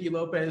Nicky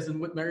Lopez and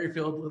Whit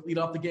Merrifield lead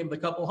off the game with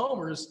a couple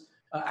homers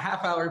a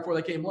half hour before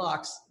the game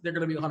locks. They're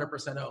going to be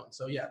 100% owned.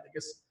 So yeah, I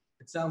guess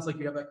it sounds like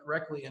you have that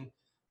correctly. And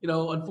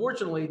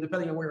unfortunately,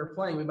 depending on where you're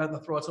playing, we might have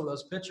to throw out some of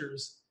those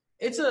pitchers.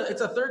 It's a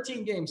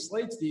 13-game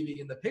slate, Stevie,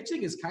 and the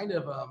pitching is kind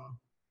of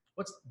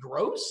what's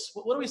gross.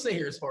 What do we say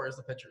here as far as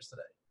the pitchers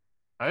today?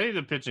 I think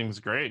the pitching's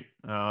great.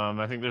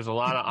 I think there's a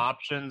lot of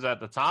options at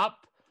the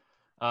top.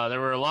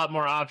 There were a lot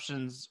more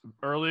options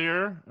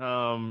earlier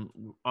on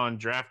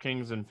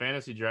DraftKings and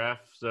Fantasy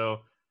Draft.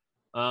 So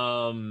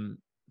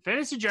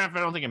Fantasy Draft,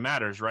 I don't think it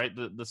matters, right?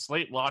 The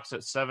slate locks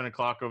at 7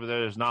 o'clock over there.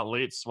 There's not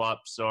late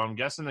swaps. So I'm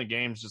guessing the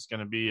game's just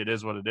going to be it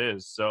is what it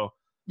is. So,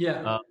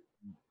 yeah,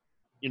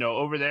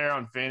 over there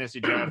on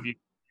Fantasy Draft, you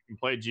can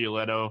play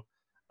Giolito.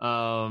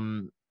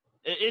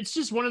 It's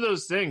just one of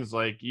those things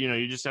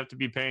you just have to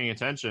be paying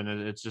attention.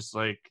 It's just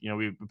we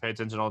pay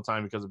attention all the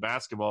time because of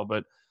basketball,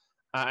 but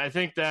I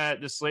think that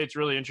the slate's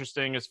really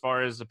interesting as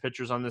far as the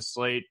pitchers on this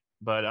slate,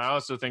 but I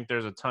also think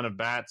there's a ton of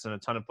bats and a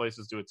ton of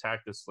places to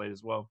attack this slate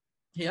as well.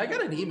 Hey, I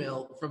got an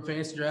email from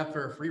Fantasy Draft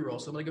for a free roll,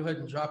 so I'm going to go ahead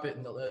and drop it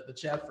in the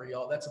chat for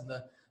y'all. That's in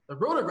the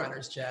Roto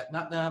Grinders chat.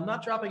 I'm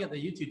not dropping it in the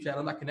YouTube chat.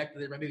 I'm not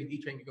connected there. Maybe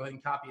D-Train can go ahead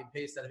and copy and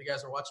paste that. If you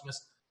guys are watching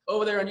us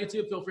over there on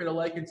YouTube, feel free to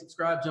like and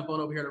subscribe. Jump on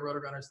over here to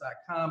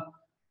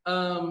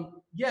rotogrinders.com.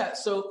 Yeah,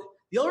 so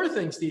the other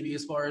thing, Stevie,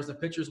 as far as the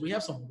pitchers, we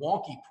have some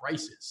wonky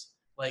prices.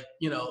 I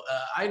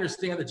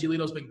understand that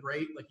Giolito's been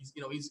great.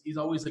 He's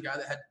always the guy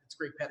that had this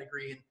great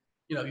pedigree, and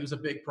he was a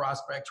big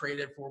prospect,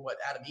 traded for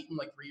Adam Eaton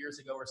 3 years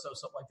ago or so,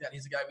 something like that.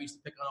 He's a guy we used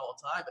to pick on all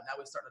the time, but now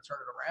he's starting to turn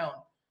it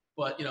around.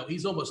 But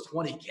he's almost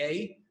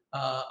 $20K.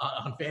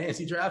 on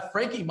fantasy draft.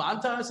 Frankie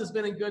Montas has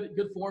been in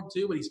good form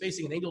too, but he's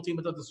facing an Angel team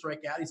that doesn't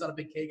strike out. He's not a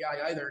big K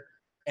guy either,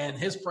 and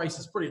his price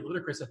is pretty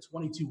ludicrous at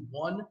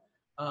 22-1.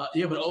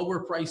 You have an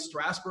overpriced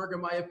Strasburg,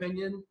 in my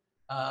opinion.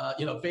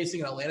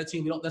 Facing an Atlanta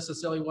team you don't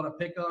necessarily want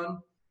to pick on.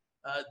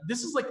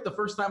 This is like the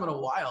first time in a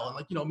while,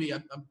 and me,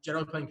 I'm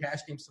generally playing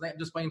cash games tonight. I'm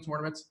just playing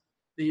tournaments.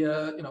 I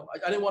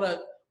didn't want to.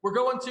 We're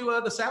going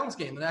to the Sounds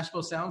game, the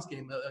Nashville Sounds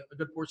game, a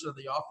good portion of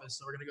the office.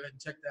 So we're going to go ahead and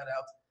check that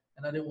out.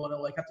 And I didn't want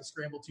to have to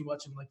scramble too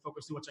much and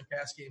focus too much on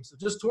cash games. So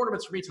just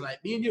tournaments for me tonight.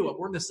 Me and you,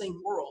 we're in the same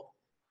world.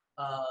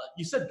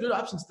 You said good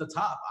options at the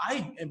top.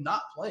 I am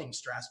not playing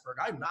Strasburg.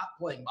 I'm not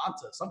playing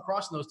Montas. I'm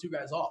crossing those two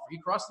guys off. Are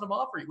you crossing them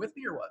off? Are you with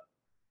me or what?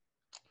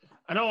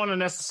 I don't want to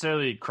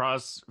necessarily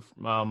cross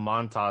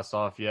Montas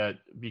off yet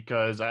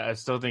because I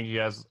still think he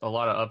has a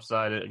lot of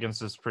upside against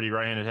this pretty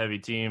right-handed heavy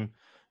team.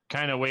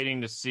 Kind of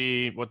waiting to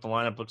see what the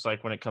lineup looks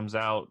like when it comes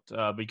out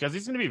because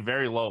he's going to be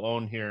very low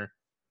owned here.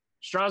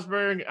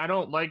 Strasburg, I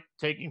don't like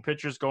taking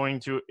pitchers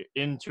going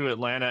into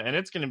Atlanta, and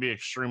it's going to be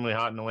extremely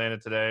hot in Atlanta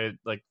today.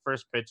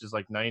 First pitch is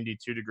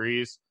 92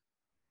 degrees.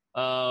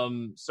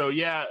 So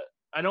yeah,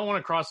 I don't want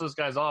to cross those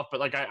guys off,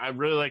 but I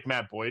really like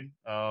Matt Boyd.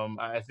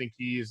 I think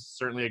he's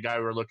certainly a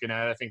guy we're looking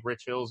at. I think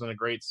Rich Hill's in a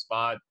great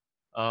spot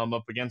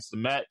up against the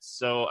Mets.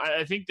 So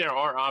I think there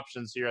are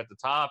options here at the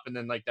top, and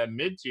then that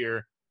mid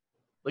tier.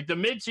 The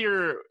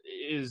mid-tier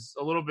is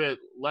a little bit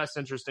less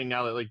interesting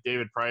now that,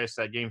 David Price,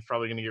 that game's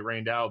probably going to get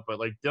rained out. But,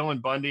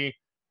 Dylan Bundy,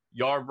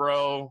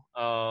 Yarbrough,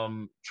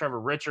 Trevor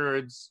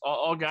Richards,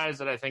 all guys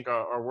that I think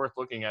are worth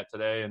looking at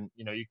today. And,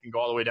 you can go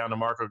all the way down to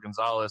Marco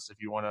Gonzalez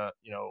if you want to,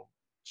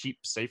 cheap,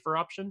 safer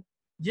option.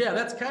 Yeah,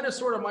 that's kind of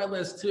sort of my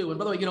list, too. And,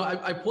 by the way,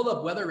 I pulled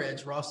up Weather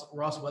Edge, Ross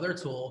Weather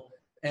Tool.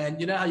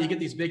 And you know how you get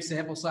these big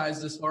sample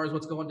sizes as far as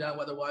what's going down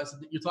weather-wise?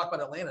 You talk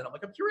about Atlanta. And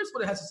I'm curious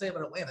what it has to say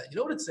about Atlanta. You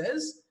know what it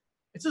says?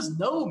 It says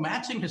no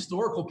matching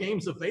historical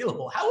games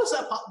available. How is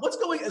that?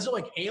 Is there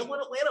hail in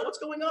Atlanta? What's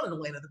going on in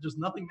Atlanta that there's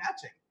nothing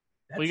matching?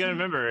 You got to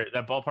remember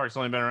that ballpark's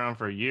only been around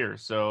for a year.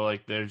 So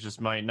there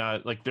just might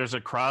not, there's a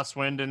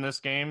crosswind in this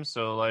game.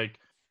 So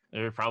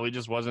there probably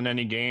just wasn't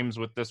any games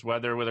with this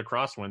weather with a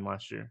crosswind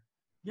last year.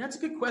 Yeah, it's a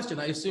good question.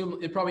 I assume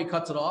it probably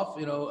cuts it off.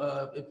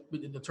 If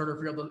the Turner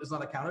Field is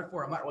not accounted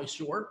for, I'm not really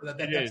sure.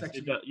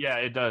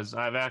 It does.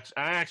 I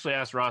actually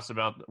asked Roth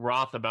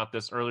about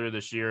this earlier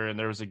this year, and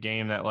there was a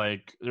game that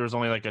there was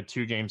only a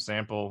 2-game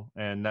sample,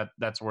 and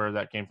that's where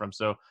that came from.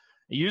 So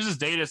it uses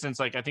data since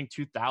I think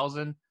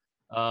 2000,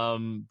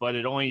 but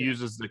it only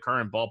uses the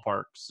current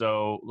ballpark.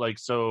 So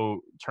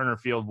Turner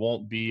Field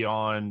won't be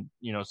on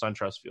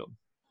SunTrust Field.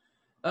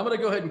 I'm going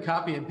to go ahead and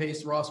copy and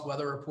paste Ross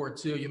weather report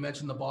too. You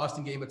mentioned the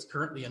Boston game. It's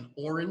currently in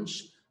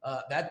orange.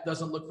 That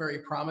doesn't look very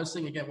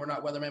promising. Again, we're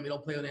not weatherman. We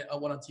don't play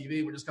one on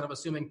TV. We're just kind of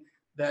assuming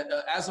that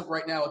as of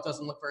right now, it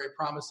doesn't look very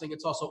promising.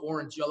 It's also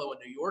orange, yellow in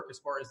New York as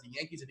far as the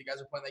Yankees. If you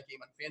guys are playing that game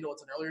on FanDuel,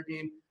 it's an earlier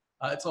game.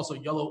 It's also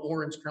yellow,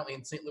 orange currently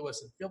in St.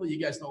 Louis and Philly. You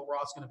guys know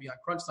Ross is going to be on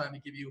crunch time to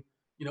give you,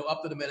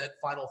 up to the minute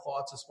final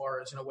thoughts as far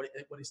as, what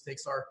his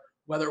takes are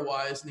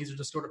weather-wise. And these are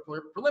just sort of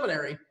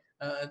preliminary.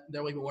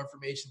 There will be more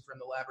information for him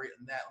to elaborate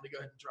on that. Let me go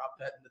ahead and drop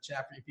that in the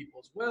chat for you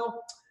people as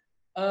well.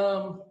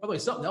 By the way,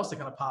 something else that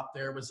kind of popped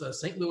there was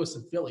St. Louis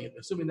and Philly.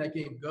 Assuming that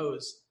game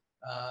goes,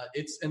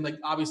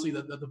 obviously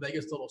the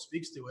Vegas total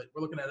speaks to it.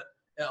 We're looking at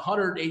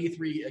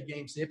 183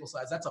 game sample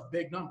size. That's a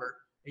big number.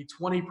 A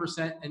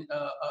 20%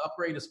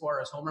 upgrade as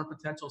far as home run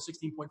potential,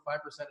 16.5%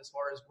 as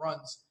far as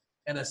runs,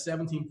 and a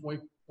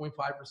 17.5%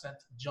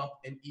 jump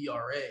in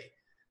ERA.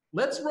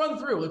 Let's run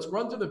through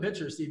the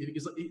pictures, Stevie,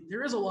 because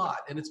there is a lot,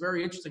 and it's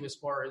very interesting as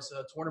far as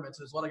tournaments.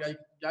 There's a lot of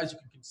guys you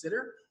can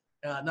consider.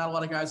 Not a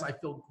lot of guys I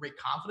feel great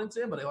confidence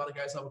in, but a lot of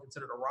guys I would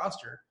consider to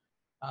roster.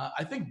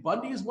 I think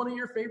Bundy is one of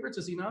your favorites,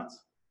 is he not?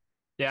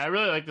 Yeah, I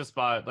really like this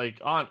spot.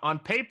 On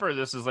paper,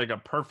 this is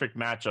a perfect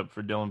matchup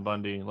for Dylan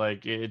Bundy.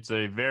 It's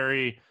a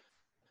very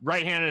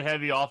right-handed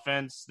heavy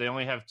offense. They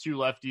only have 2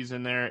 lefties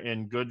in there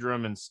in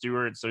Goodrum and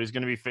Stewart, so he's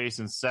going to be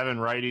facing 7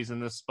 righties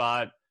in this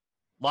spot.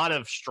 A lot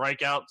of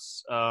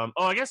strikeouts.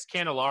 I guess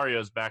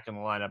Candelario's back in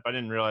the lineup. I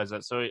didn't realize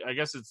that. So I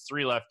guess it's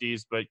 3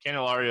 lefties, but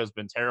Candelario's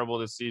been terrible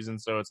this season,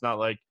 so it's not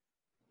like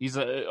he's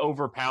an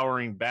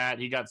overpowering bat.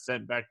 He got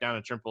sent back down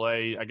to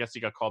AAA. I guess he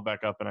got called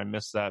back up, and I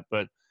missed that.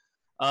 But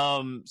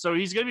so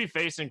he's going to be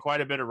facing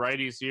quite a bit of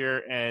righties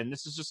here, and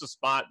this is just a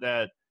spot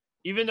that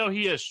even though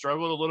he has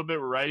struggled a little bit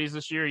with righties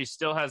this year, he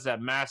still has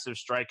that massive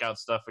strikeout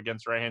stuff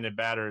against right-handed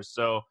batters.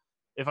 So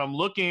if I'm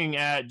looking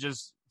at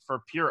just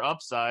for pure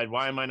upside,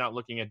 why am I not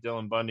looking at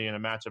Dylan Bundy in a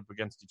matchup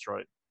against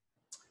Detroit?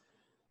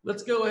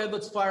 Let's go ahead.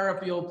 Let's fire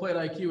up the old plate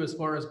IQ as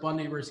far as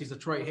Bundy versus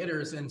Detroit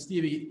hitters. And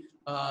Stevie,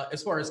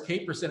 as far as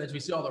K percentage, we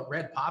see all the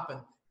red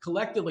popping.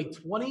 Collectively,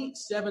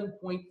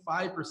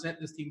 27.5%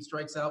 this team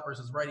strikes out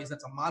versus righties.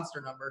 That's a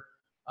monster number.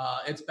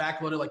 It's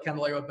backloaded like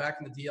Candelario back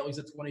in the DL. He's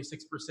at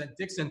 26%.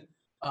 Dixon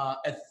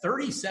at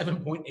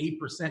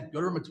 37.8%.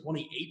 Goodrum at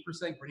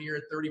 28%. Grenier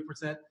at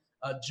 30%.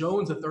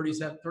 Jones at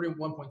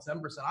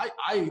 31.7%.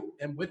 I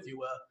am with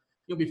you.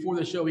 before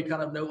the show, we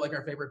kind of know like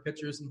our favorite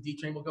pitchers, and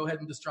D-Train will go ahead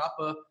and just drop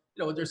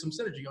there's some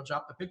synergy. You'll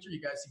drop the picture.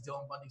 You guys see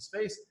Dylan Bundy's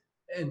face,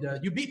 and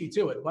you beat me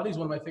to it. Bundy's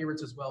one of my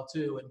favorites as well,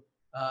 too. And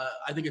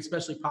I think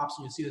especially pops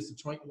when you see this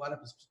Detroit lineup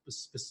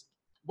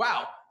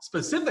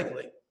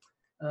specifically.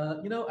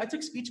 I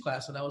took speech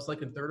class when I was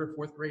like in 3rd or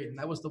 4th grade, and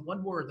that was the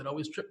one word that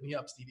always tripped me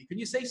up, Stevie. Can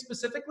you say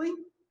specifically?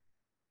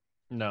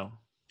 No.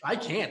 I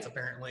can't,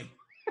 apparently.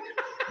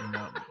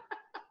 No.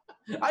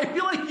 I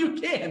feel like you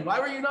can. Why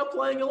were you not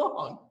playing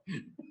along?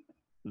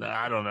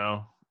 I don't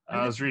know.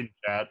 I was reading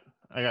chat.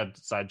 I got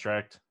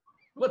sidetracked.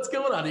 What's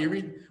going on?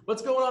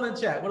 What's going on in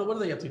chat? What are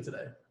they up to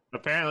today?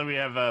 Apparently, we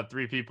have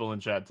 3 people in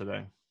chat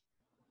today.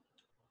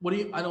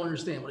 I don't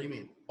understand. What do you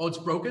mean? Oh, it's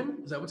broken?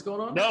 Is that what's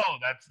going on? No,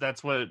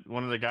 that's what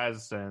one of the guys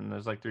is saying.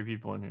 There's like 3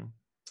 people in here.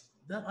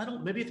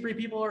 Maybe 3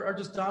 people are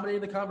just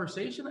dominating the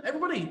conversation.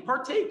 Everybody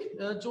partake,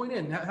 join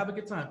in, have a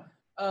good time.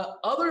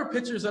 Other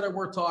pitchers that are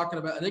worth talking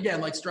about, and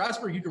again, like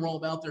Strasburg, you can roll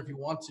them out there if you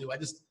want to.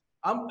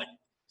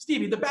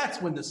 Stevie, the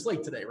Bats win the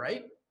slate today,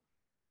 right?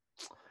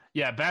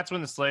 Yeah, Bats win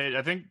the slate.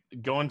 I think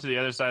going to the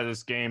other side of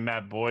this game,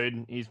 Matt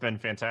Boyd, he's been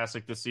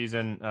fantastic this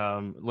season,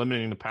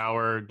 limiting the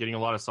power, getting a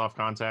lot of soft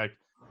contact.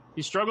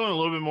 He's struggling a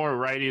little bit more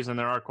with righties, and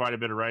there are quite a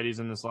bit of righties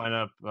in this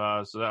lineup.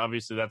 So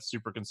obviously that's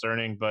super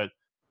concerning, but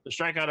the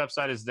strikeout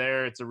upside is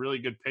there. It's a really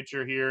good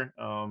pitcher here.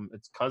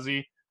 It's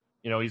Cuzzy.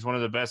 He's one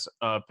of the best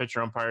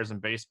pitcher umpires in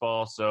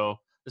baseball. So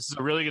this is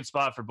a really good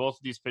spot for both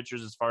of these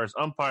pitchers as far as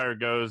umpire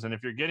goes. And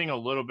if you're getting a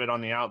little bit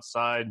on the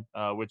outside,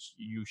 which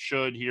you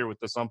should here with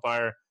this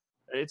umpire,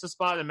 it's a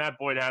spot that Matt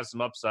Boyd has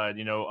some upside.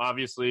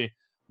 Obviously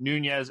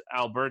Nunez,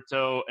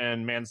 Alberto,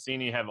 and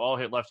Mancini have all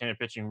hit left-handed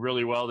pitching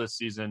really well this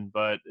season,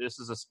 but this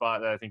is a spot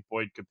that I think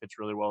Boyd could pitch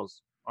really well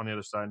on the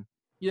other side.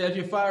 Yeah, if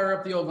you fire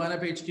up the old lineup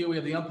HQ, we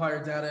have the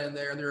umpire data in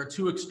there, and there are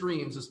 2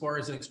 extremes. As far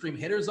as an extreme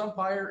hitters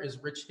umpire is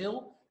Rich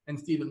Hill and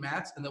Steven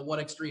Matz, and the one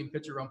extreme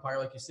pitcher umpire,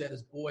 like you said,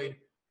 is Boyd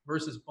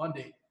versus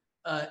Bundy.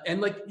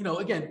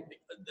 Again,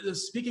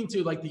 speaking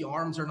to like the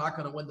arms are not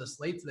going to win the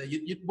slate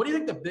today. What do you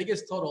think the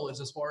biggest total is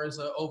as far as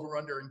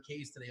over/under in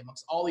Ks today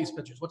amongst all these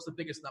pitchers? What's the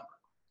biggest number?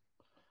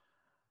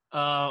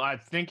 I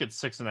think it's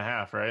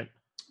 6.5, right?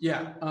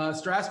 Yeah,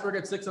 Strasburg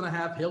at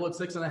 6.5, Hill at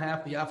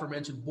 6.5, the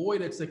aforementioned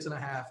Boyd at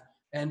 6.5,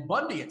 and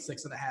Bundy at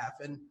 6.5.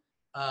 And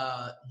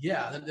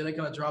then it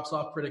kind of drops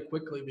off pretty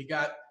quickly. We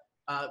got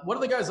one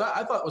of the guys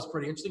I thought was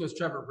pretty interesting was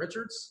Trevor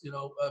Richards.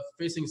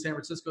 Facing San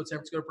Francisco. San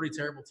Francisco, a pretty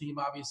terrible team.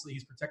 Obviously,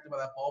 he's protected by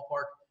that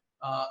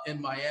ballpark in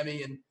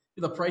Miami, and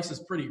the price is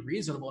pretty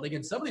reasonable. And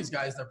again, some of these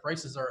guys, their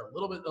prices are a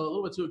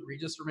little bit too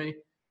egregious for me.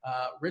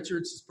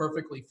 Richards is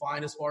perfectly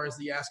fine as far as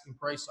the asking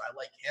price, so I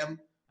like him.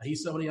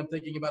 He's somebody I'm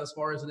thinking about as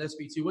far as an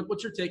SB2.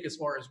 What's your take as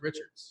far as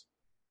Richards?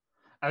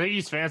 I think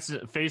he's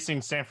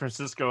facing San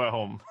Francisco at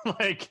home.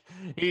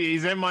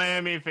 He's in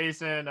Miami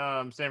facing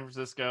San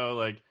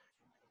Francisco.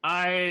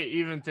 I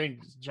even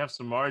think Jeff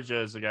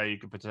Samardzija is a guy you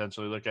could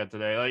potentially look at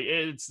today.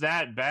 It's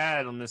that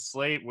bad on this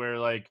slate where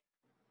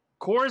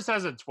Coors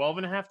has a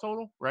 12.5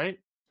 total, right?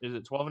 Is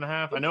it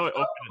 12.5? I know it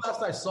opened.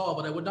 Last I saw,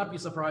 but I would not be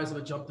surprised if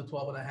it jumped to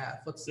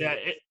 12.5. Let's see. Yeah,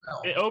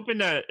 it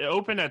opened at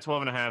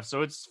 12.5,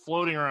 so it's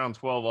floating around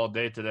 12 all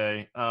day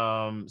today.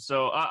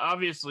 So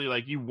obviously,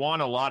 you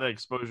want a lot of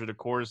exposure to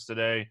Coors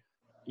today,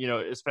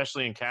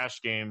 especially in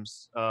cash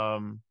games.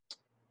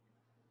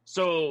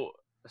 So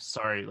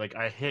sorry,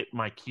 I hit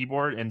my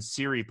keyboard and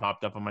Siri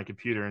popped up on my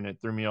computer and it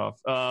threw me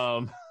off.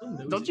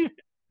 Don't you?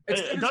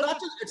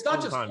 It's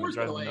not just Coors,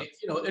 by the way.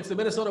 It's the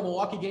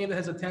Minnesota-Milwaukee game that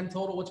has a 10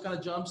 total, which kind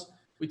of jumps.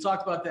 We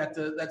talked about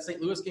that St.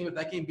 Louis game. If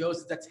that game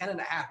goes, it's at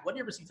 10.5. When do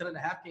you ever see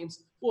 10.5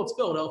 games? Well, it's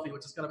Philadelphia,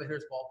 which is kind of a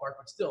hitter's ballpark,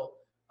 but still,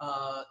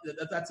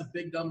 that's a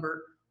big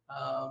number.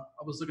 I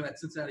was looking at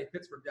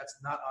Cincinnati-Pittsburgh. That's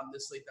not on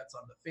this slate. That's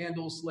on the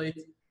FanDuel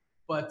slate.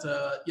 But,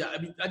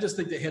 I just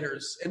think the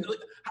hitters – and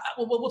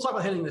we'll talk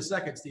about hitting in a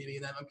second, Stevie,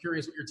 and then I'm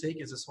curious what your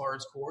take is as far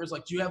as Coors.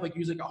 Do you have,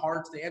 usually a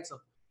hard stance of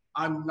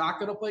I'm not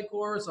going to play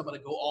Coors, I'm going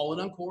to go all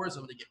in on Coors,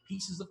 I'm going to get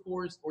pieces of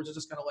Coors, or is it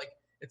just kind of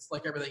it's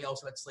like everything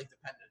else that's slate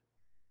dependent?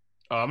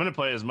 I'm going to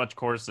play as much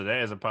Coors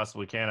today as I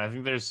possibly can. I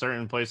think there's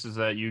certain places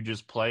that you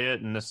just play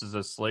it, and this is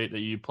a slate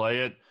that you play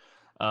it.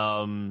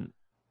 On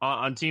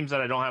teams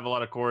that I don't have a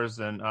lot of Coors,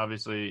 then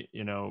obviously,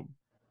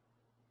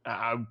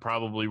 I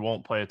probably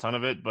won't play a ton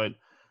of it, but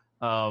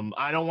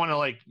I don't want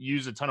to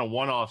use a ton of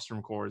one-offs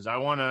from Coors. I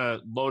want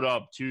to load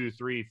up 2,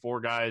 3, 4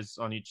 guys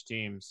on each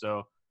team.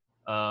 So,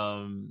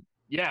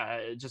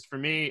 just for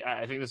me,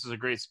 I think this is a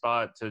great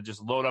spot to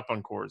just load up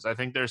on Coors. I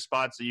think there's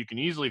spots that you can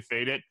easily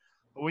fade it.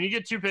 But when you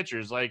get 2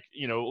 pitchers,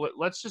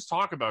 let's just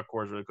talk about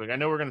Coors really quick. I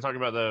know we're going to talk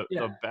about the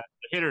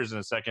hitters in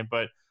a second,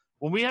 but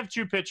when we have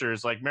 2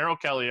 pitchers like Merrill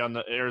Kelly on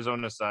the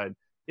Arizona side,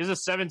 he has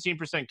a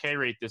 17% K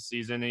rate this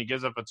season, and he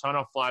gives up a ton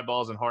of fly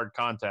balls and hard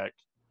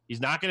contact.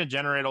 He's not going to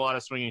generate a lot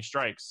of swinging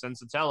strikes.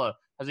 Sensatella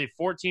has a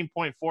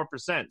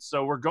 14.4%.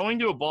 So we're going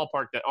to a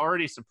ballpark that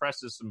already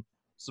suppresses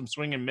some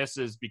swing and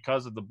misses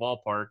because of the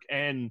ballpark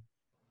and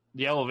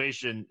the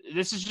elevation.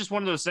 This is just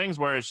one of those things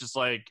where it's just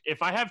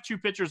if I have 2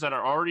 pitchers that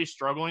are already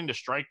struggling to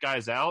strike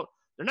guys out,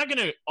 they're not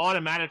going to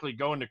automatically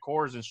go into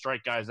cores and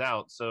strike guys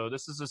out. So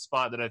this is a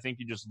spot that I think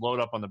you just load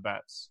up on the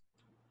bets.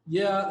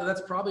 Yeah,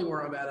 that's probably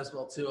where I'm at as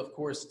well, too. Of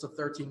course, it's a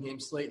 13-game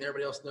slate, and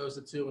everybody else knows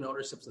it, too, and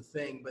ownership's a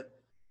thing. But,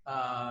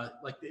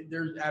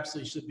 there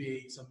absolutely should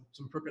be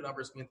some crooked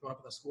numbers being thrown up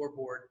on the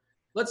scoreboard.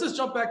 Let's just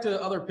jump back to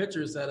other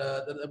pitchers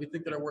that we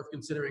think that are worth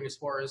considering as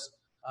far as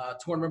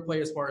tournament play,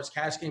 as far as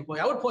cash game play.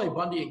 I would play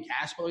Bundy and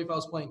Cash, probably, if I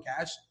was playing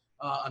Cash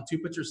on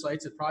two-pitcher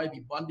sites. It'd probably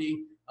be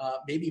Bundy,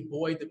 maybe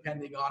Boyd,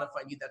 depending on if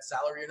I need that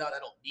salary or not. I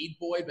don't need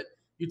Boyd, but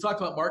you talked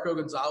about Marco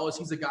Gonzalez.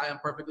 He's a guy I'm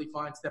perfectly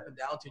fine stepping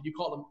down to. You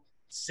call him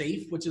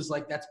safe, which is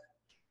like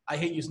I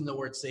hate using the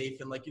word safe.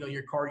 And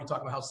your card, you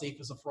talk about how safe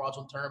is a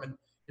fraudulent term. And,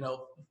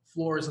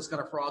 floors is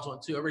kind of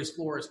fraudulent too. Everybody's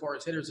floor as far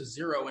as hitters is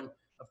 0. And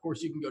of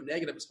course you can go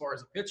negative as far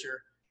as a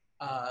pitcher.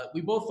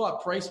 We both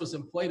thought Price was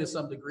in play to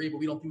some degree, but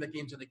we don't think that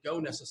game's going to go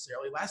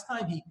necessarily. Last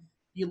time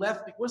he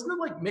left, wasn't it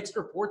like mixed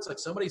reports? Like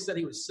somebody said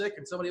he was sick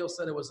and somebody else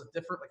said it was a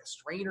different, like a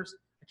strain or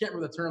I can't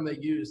remember the term they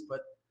used,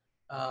 but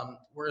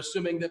we're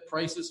assuming that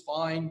Price is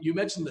fine. You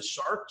mentioned the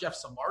Shark, Jeff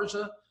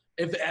Samardzija.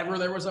 If ever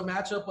there was a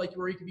matchup like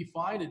where he could be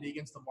fine, it'd be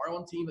against the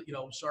Marlin team.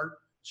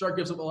 Shark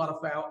gives up a lot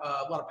of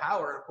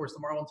power. And of course, the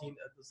Marlin team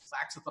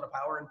lacks a ton of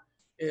power.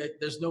 And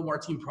there's no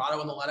Martin Prado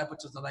in the lineup,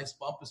 which is a nice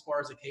bump as far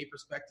as a K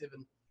perspective.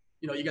 And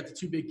you got the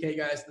two big K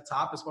guys at the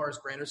top as far as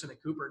Granderson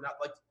and Cooper. Not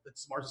like that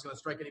Samardzija's going to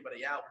strike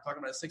anybody out. We're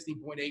talking about a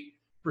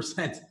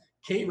 16.8%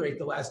 K rate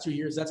the last 2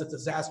 years. That's a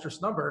disastrous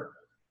number.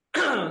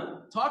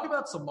 Talk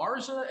about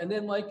Samardzija, and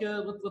then let's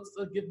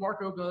give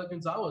Marco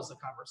Gonzalez a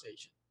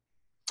conversation.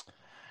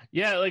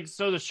 Yeah,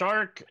 so the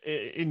Shark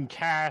in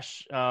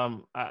cash,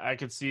 I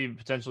could see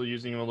potentially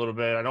using him a little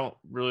bit. I don't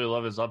really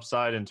love his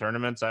upside in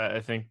tournaments. I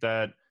think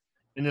that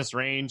in this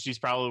range, he's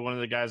probably one of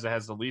the guys that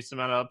has the least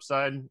amount of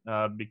upside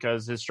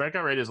because his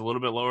strikeout rate is a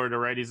little bit lower to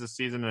righties this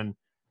season. And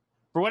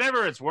for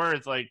whatever it's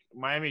worth,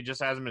 Miami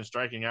just hasn't been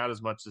striking out as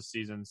much this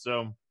season.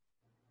 So,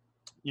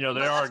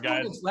 there are guys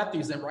against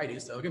lefties than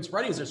righties, though. Against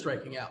righties, they're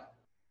striking out.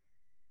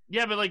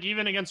 Yeah, but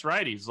even against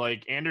righties,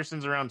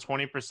 Anderson's around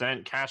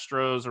 20%,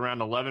 Castro's around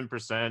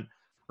 11%.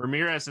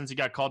 Ramirez, since he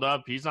got called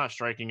up, he's not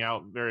striking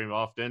out very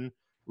often.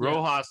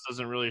 Rojas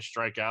doesn't really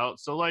strike out.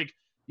 So,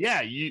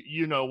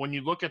 when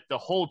you look at the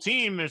whole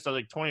team, there's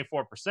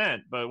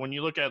 24%. But when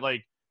you look at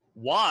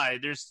why,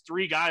 there's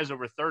 3 guys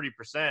over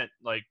 30%,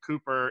 like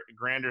Cooper,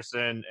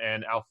 Granderson,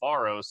 and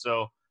Alfaro.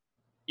 So,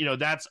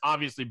 that's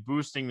obviously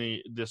boosting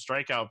the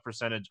strikeout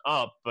percentage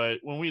up. But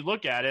when we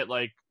look at it,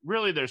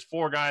 really there's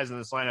 4 guys in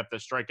this lineup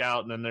that strike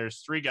out, and then there's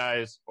 3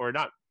 guys, or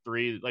not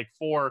 3,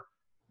 4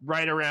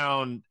 right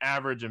around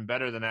average and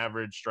better than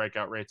average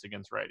strikeout rates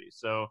against righties.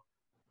 So,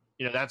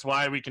 that's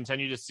why we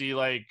continue to see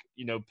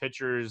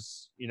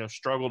pitchers,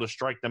 struggle to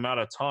strike them out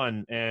a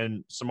ton.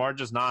 And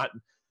Samardzija's not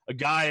a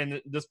guy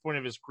in this point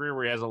of his career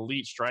where he has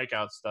elite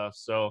strikeout stuff.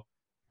 So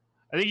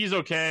I think he's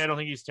okay. I don't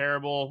think he's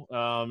terrible.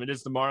 It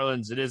is the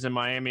Marlins. It is in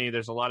Miami.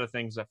 There's a lot of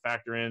things that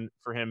factor in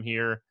for him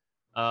here.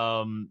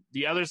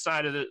 The other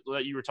side of it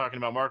that you were talking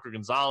about, Marco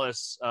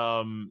Gonzalez,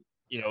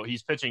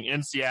 he's pitching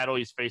in Seattle.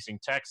 He's facing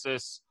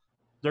Texas.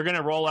 They're going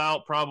to roll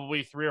out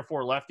probably 3 or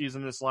 4 lefties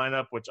in this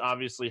lineup, which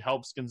obviously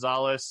helps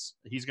Gonzalez.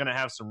 He's going to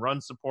have some run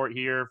support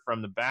here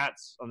from the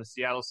bats on the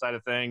Seattle side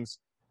of things.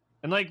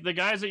 And the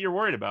guys that you're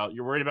worried about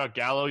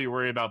Gallo, you're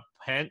worried about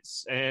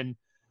Pence, and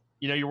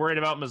you're worried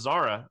about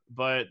Mazzara.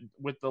 But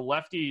with the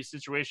lefty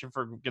situation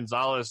for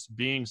Gonzalez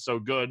being so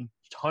good,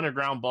 ton of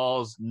ground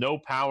balls, no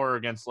power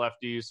against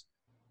lefties,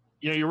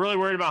 you're really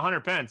worried about Hunter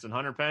Pence. And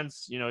Hunter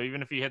Pence,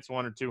 even if he hits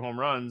 1 or 2 home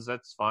runs,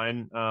 that's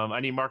fine. I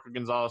need Marco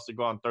Gonzalez to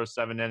go out and throw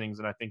 7 innings,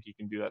 and I think he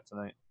can do that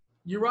tonight.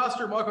 You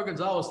roster Marco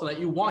Gonzalez tonight.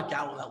 You want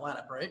Gallo in that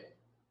lineup, right?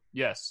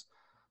 Yes.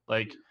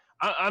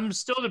 I'm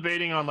still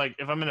debating on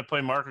if I'm going to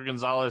play Marco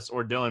Gonzalez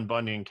or Dylan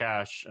Bundy in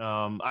cash.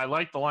 I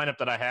like the lineup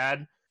that I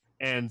had,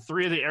 and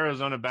 3 of the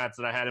Arizona bats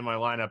that I had in my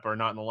lineup are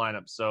not in the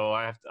lineup. So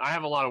I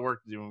have a lot of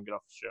work to do when we get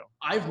off the show.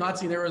 I've not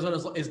seen Arizona.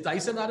 Is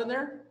Dyson not in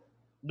there?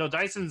 No,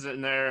 Dyson's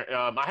in there.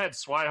 I had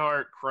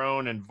Swihart,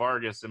 Crone, and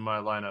Vargas in my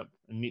lineup.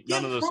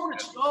 None of those.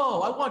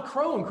 I want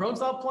Crone. Crone's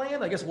not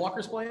playing. I guess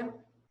Walker's playing.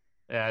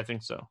 Yeah, I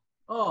think so.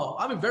 Oh,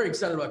 I'm very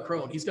excited about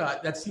Crone.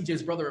 That's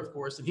CJ's brother, of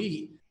course, and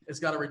he has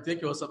got a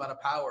ridiculous amount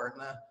of power.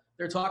 And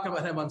they're talking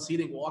about him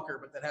unseating Walker,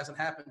 but that hasn't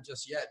happened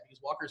just yet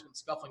because Walker's been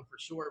scuffling for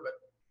sure.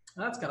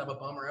 But that's kind of a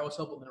bummer. I was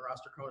hoping to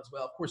roster Crone as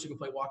well. Of course, you can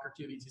play Walker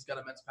too because he's got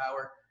immense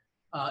power.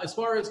 As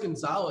far as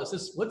Gonzalez,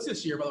 this splits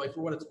this year, by the way,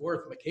 for what it's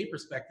worth, from a K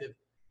perspective.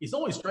 He's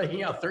only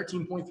striking out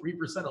 13.3%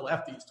 of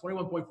lefties,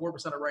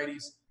 21.4% of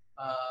righties.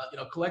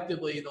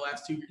 Collectively, the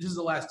last 2 years, this is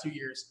the last 2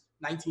 years,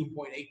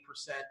 19.8%.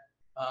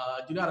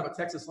 Do not have a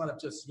Texas lineup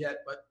just yet,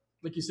 but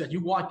like you said, you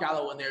want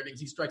Gallo in there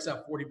because he strikes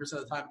out 40% of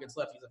the time against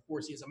lefties. Of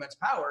course, he has immense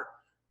power,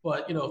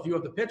 but if you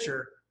have the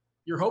pitcher,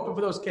 you're hoping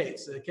for those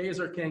Ks. The Ks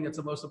are king. It's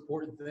the most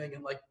important thing.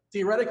 And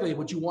theoretically,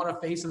 would you want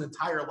to face an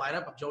entire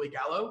lineup of Joey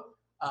Gallo?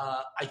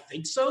 I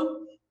think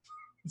so.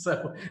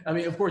 So,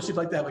 of course, you'd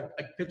like to have a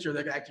pitcher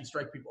that can actually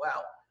strike people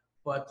out.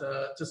 But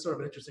just sort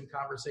of an interesting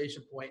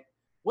conversation point.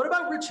 What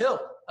about Rich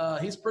Hill?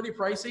 He's pretty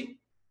pricey.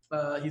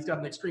 He's got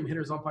an extreme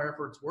hitters umpire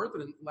for its worth.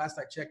 And last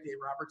I checked, Dave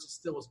Roberts is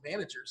still his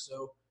manager.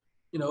 So,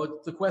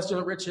 the question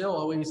of Rich Hill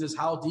always is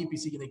how deep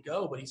is he going to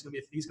go? But he's going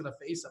to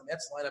face a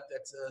Mets lineup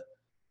that's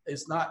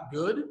is not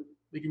good.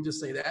 We can just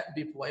say that and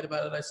be polite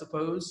about it, I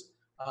suppose.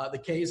 The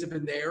K's have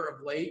been there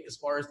of late as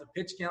far as the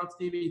pitch count,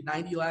 Stevie.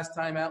 90 last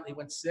time out, and he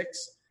went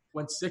 6.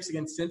 Went 6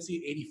 against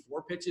Cincy,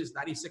 84 pitches,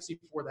 96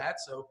 before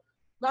that. So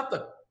not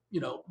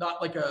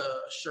like a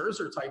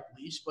Scherzer type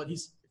leash, but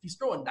if he's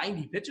throwing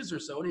 90 pitches or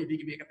so, and if he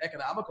can be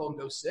economical and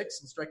go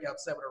 6 and strike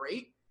out 7 or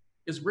 8,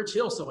 is Rich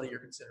Hill somebody you're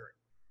considering?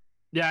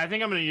 Yeah, I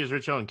think I'm going to use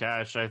Rich Hill in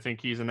cash. I think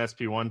he's an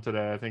SP1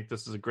 today. I think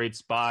this is a great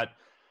spot.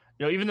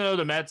 Even though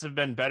the Mets have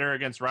been better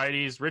against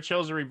righties, Rich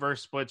Hill's a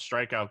reverse split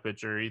strikeout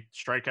pitcher. He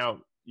strikes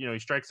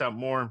out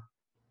more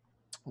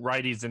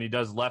righties than he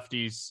does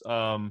lefties.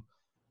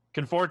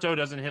 Conforto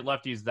doesn't hit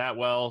lefties that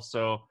well,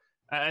 so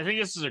I think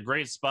this is a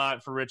great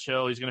spot for Rich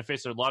Hill. He's going to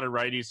face a lot of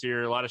righties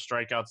here, a lot of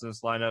strikeouts in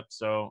this lineup,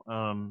 so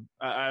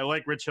I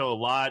like Rich Hill a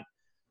lot.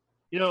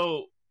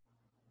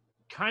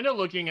 Kind of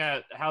looking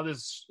at how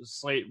this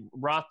slate,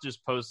 Roth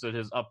just posted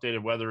his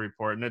updated weather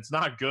report, and it's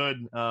not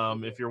good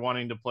if you're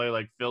wanting to play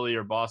like Philly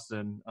or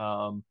Boston.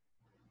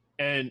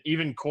 And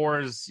even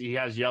Coors, he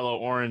has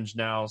yellow-orange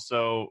now.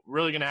 So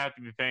really going to have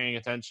to be paying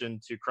attention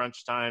to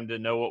crunch time to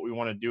know what we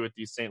want to do with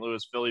these St.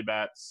 Louis Philly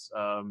bats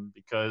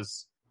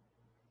because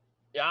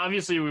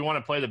obviously we want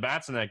to play the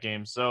bats in that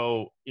game.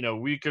 So,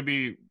 we could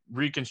be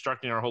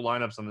reconstructing our whole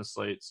lineups on this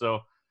slate. So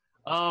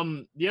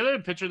the other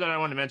pitcher that I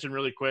want to mention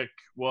really quick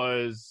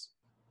was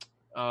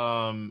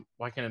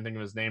why can't I think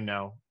of his name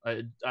now?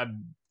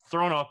 I'm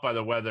thrown off by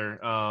the weather.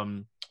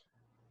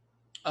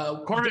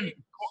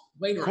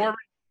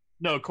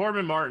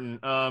 Corbin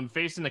Martin,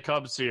 facing the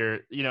Cubs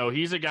here.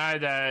 He's a guy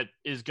that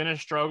is going to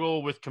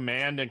struggle with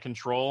command and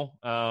control.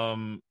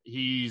 That's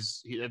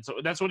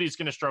what he's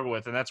going to struggle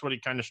with, and that's what he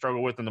kind of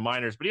struggled with in the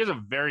minors. But he has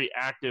a very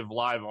active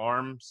live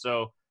arm.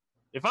 So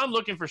if I'm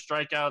looking for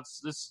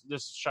strikeouts,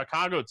 this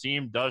Chicago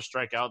team does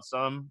strike out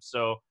some.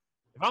 So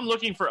if I'm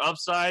looking for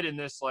upside in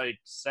this like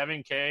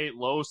 7K,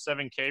 low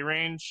 7K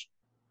range,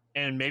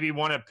 and maybe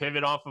want to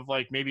pivot off of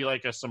maybe a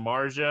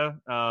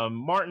Samardzija,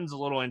 Martin's a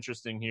little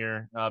interesting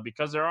here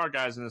because there are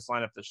guys in this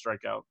lineup that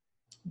strike out.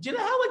 Do you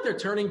know how they're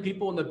turning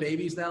people into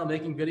babies now,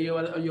 making video?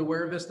 Are you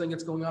aware of this thing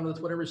that's going on in the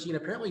Twitter machine?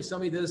 Apparently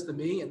somebody did this to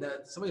me, and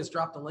somebody has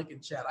dropped a link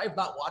in chat. I have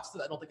not watched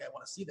it. I don't think I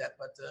want to see that,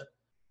 but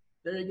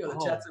there you go.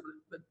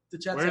 The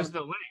chat's Where's the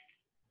link?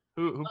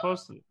 Who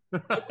posted it?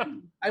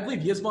 I believe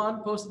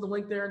Yisman posted the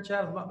link there in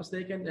chat, if I'm not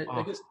mistaken.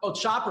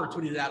 Chopper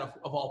tweeted it out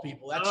of all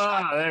people.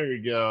 There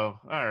you go.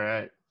 All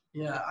right.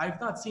 Yeah, I've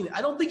not seen it.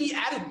 I don't think he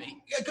added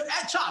me.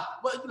 Add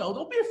Chop, but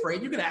don't be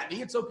afraid. You can add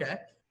me. It's okay.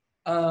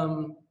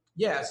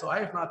 So I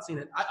have not seen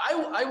it.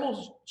 I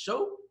will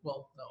show.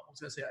 Well, no, I was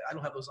going to say I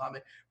don't have those on me.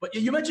 But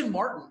you mentioned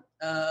Martin.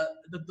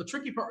 The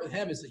tricky part with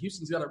him is that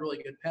Houston's got a really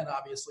good pen,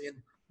 obviously, and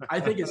I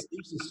think his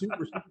leash is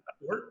super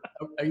short.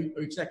 Are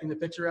you checking the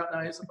picture out now?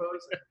 I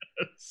suppose.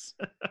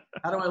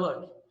 How do I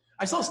look?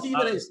 I saw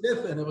Stephen A.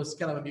 Smith, and it was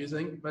kind of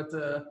amusing, but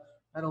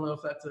I don't know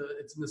if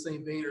it's in the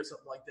same vein or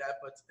something like that.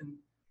 But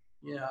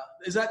yeah,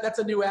 that's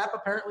a new app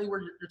apparently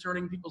where you're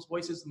turning people's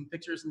voices and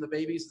pictures into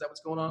babies. Is that what's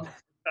going on?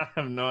 I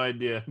have no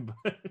idea,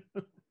 but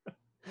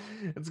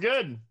it's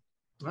good.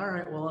 All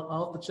right, well,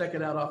 I'll have to check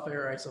it out off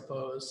air, I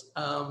suppose.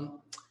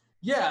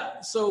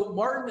 So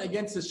Martin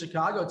against the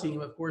Chicago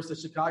team. Of course, the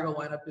Chicago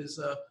lineup is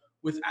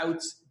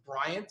without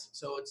Bryant,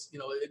 so it's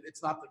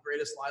it's not the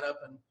greatest lineup,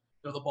 and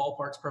the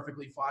ballpark's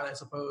perfectly fine, I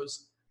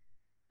suppose.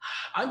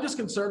 I'm just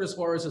concerned as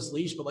far as his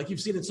leash, but you've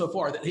seen it so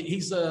far, that he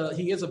is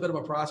a bit of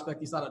a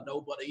prospect. He's not a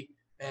nobody.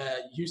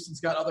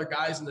 Houston's got other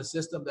guys in the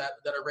system that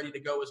are ready to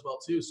go as well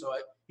too. So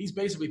he's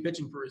basically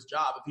pitching for his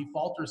job. If he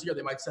falters here,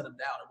 they might send him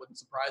down. It wouldn't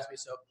surprise me.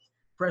 So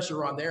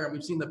pressure on there. And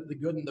we've seen the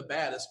good and the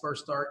bad. His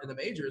first start in the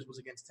majors was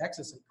against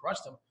Texas and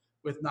crushed him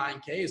with 9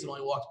 Ks and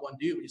only walked 1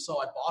 dude. But you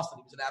saw at Boston,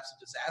 he was an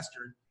absolute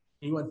disaster.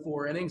 He went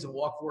 4 innings and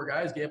walked 4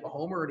 guys, gave up a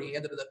homer, and he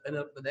ended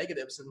up the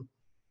negatives. And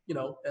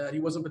he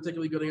wasn't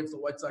particularly good against the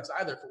White Sox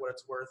either, for what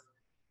it's worth.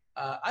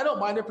 I don't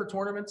mind it for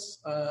tournaments.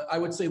 I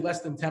would say less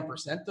than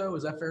 10%, though.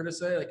 Is that fair to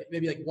say?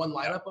 Maybe one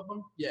lineup of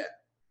them? Yeah.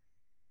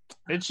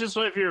 It's just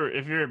if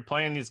you're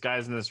playing these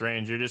guys in this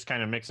range, you're just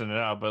kind of mixing it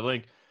out.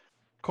 But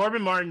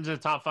Corbin Martin's a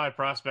top 5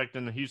 prospect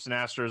in the Houston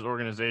Astros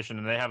organization,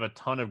 and they have a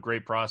ton of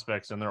great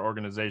prospects in their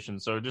organization.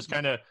 So it just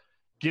kind of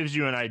gives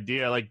you an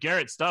idea.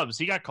 Garrett Stubbs,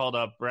 he got called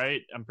up,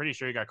 right? I'm pretty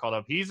sure he got called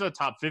up. He's a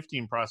top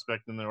 15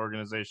 prospect in the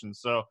organization.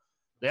 So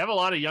they have a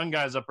lot of young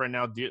guys up right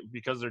now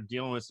because they're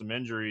dealing with some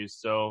injuries.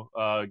 So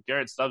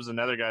Garrett Stubbs is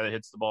another guy that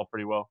hits the ball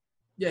pretty well.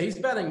 Yeah, he's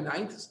batting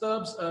 9th,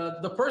 Stubbs.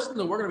 The person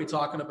that we're going to be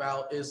talking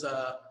about is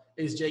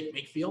Jake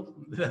Makefield.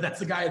 That's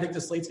the guy I think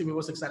the slate's going to be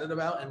most excited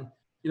about. And,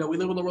 we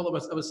live in the world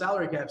of a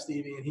salary cap,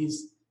 Stevie, and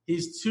he's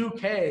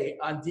 2K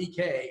on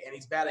DK, and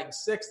he's batting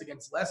 6th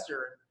against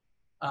Leicester.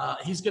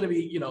 He's going to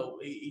be,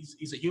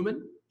 he's a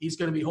human. He's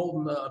going to be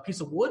holding a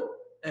piece of wood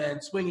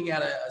and swinging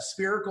at a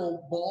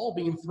spherical ball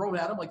being thrown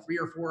at him 3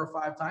 or 4 or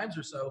 5 times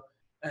or so.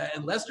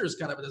 And Lester's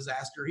kind of a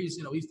disaster. He's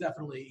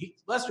definitely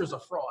Lester's a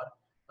fraud.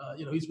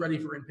 He's ready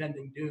for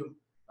impending doom.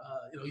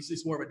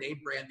 He's more of a name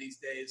brand these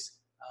days.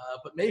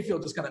 But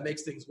Mayfield just kind of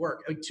makes things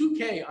work. I mean,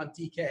 2K on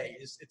DK it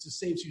just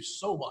saves you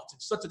so much.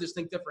 It's such a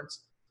distinct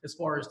difference as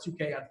far as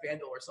 2K on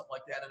FanDuel or something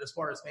like that. And as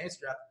far as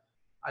FantasyDraft,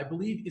 I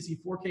believe, is he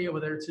 4K over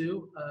there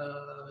too?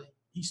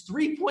 He's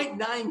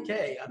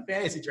 3.9K on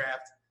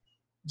FantasyDraft.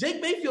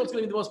 Jake Mayfield's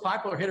going to be the most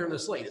popular hitter in the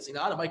slate, is he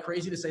not? Am I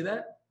crazy to say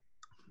that?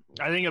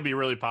 I think it'll be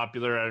really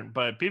popular,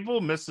 but people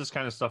miss this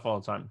kind of stuff all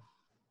the time.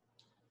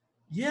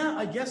 Yeah,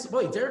 I guess.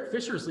 Boy, Derek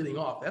Fisher is leading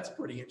off. That's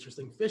pretty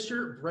interesting.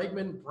 Fisher,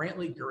 Bregman,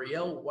 Brantley,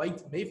 Gurriel,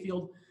 White,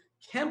 Mayfield,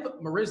 Kemp,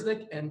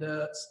 Marisnik, and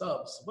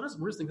Stubbs. What does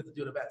Marisnik have to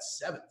do to bat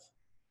 7th?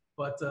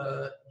 But,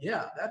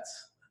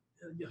 that's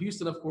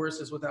Houston, of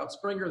course, is without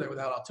Springer. They're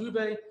without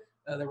Altuve.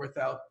 They're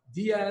without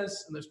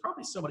Diaz. And there's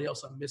probably somebody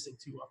else I'm missing,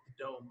 too, off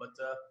the dome. But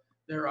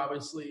they're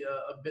obviously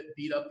a bit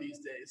beat up these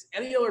days.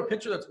 Any other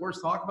pitcher that's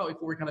worth talking about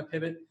before we kind of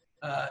pivot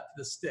to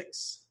the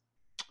sticks?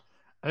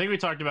 I think we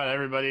talked about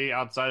everybody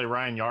outside of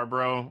Ryan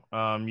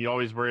Yarbrough. You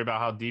always worry about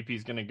how deep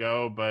he's going to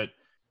go, but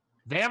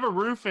they have a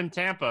roof in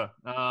Tampa.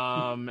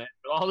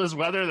 All this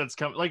weather that's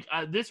coming,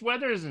 this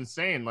weather is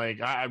insane.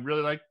 I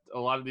really like a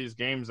lot of these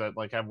games that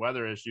have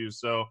weather issues.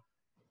 So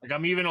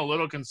I'm even a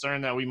little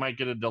concerned that we might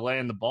get a delay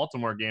in the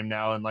Baltimore game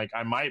now, and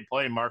I might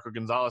play Marco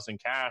Gonzalez in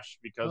cash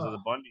because of the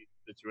Bundy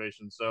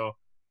situation. So,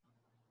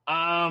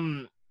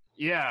 I'm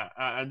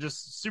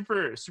just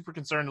super, super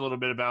concerned a little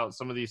bit about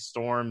some of these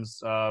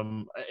storms.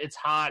 It's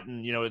hot,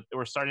 and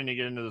we're starting to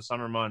get into the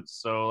summer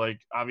months. So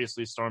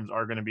obviously storms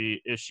are going to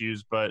be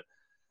issues, but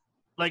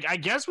I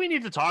guess we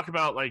need to talk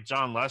about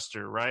John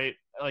Lester, right?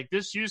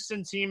 This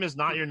Houston team is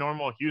not your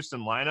normal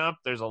Houston lineup.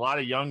 There's a lot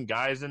of young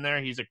guys in there.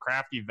 He's a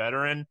crafty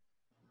veteran.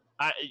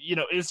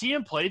 Is he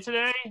in play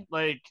today?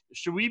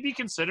 Should we be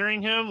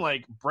considering him?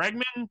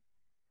 Bregman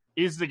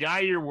is the guy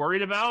you're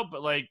worried about,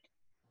 but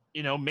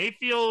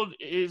Mayfield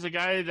is a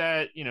guy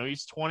that,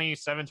 he's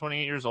 27,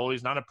 28 years old.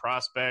 He's not a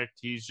prospect.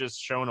 He's just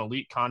shown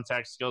elite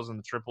contact skills in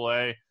the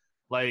AAA.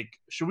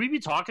 Should we be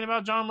talking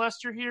about John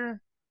Lester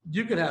here?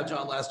 You can have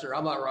John Lester.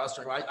 I'm not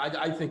rostering him.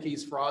 I think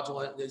he's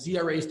fraudulent. His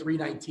ERA is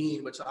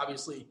 3.19, which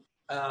obviously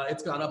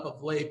it's gone up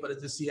of late,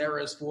 but the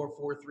Sierra is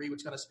 4.43,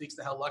 which kind of speaks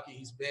to how lucky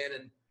he's been.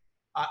 And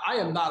I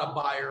am not a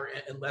buyer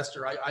in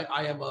Lester. I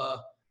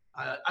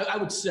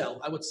would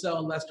sell. I would sell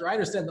in Lester. I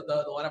understand that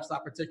the lineup's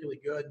not particularly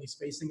good, and he's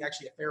facing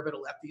actually a fair bit of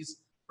lefties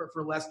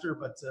for Lester,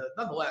 but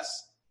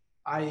nonetheless,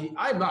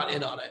 I'm not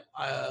in on it.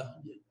 I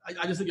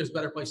just think there's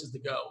better places to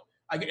go.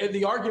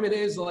 The argument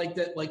is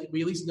that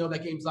we at least know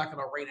that game's not going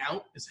to rain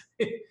out.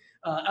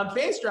 On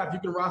FantasyDraft, you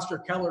can roster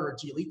Keller or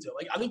Giolito.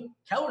 I think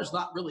Keller's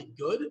not really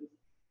good,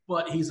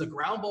 but he's a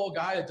ground ball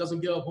guy that doesn't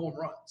give up home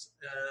runs.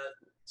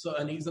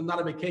 And he's not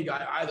a big K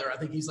guy either. I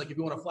think he's if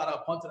you want to flat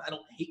out punt it, I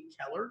don't hate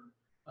Keller.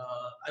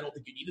 I don't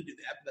think you need to do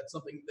that, but that's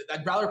something that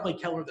I'd rather play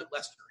Keller than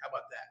Lester. How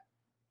about that?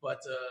 But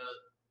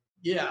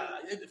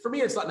for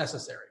me, it's not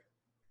necessary.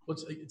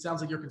 It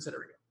sounds like you're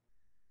considering it.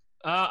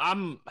 I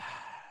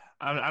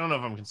don't know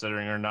if I'm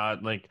considering it or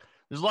not.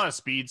 There's a lot of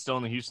speed still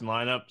in the Houston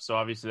lineup, so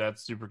obviously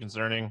that's super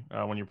concerning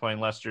when you're playing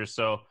Lester.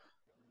 So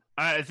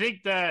I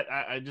think that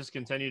I just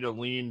continue to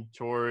lean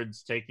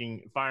towards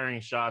firing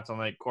shots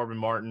on Corbin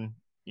Martin,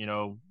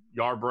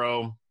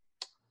 Yarbrough.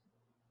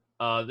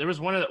 There was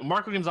one of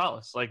Marco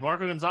Gonzalez.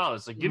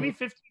 Give me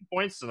 15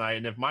 points tonight,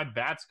 and if my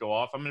bats go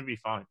off, I'm going to be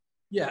fine.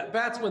 Yeah,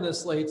 bats win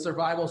this slate.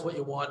 Survival is what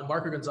you want.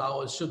 Marco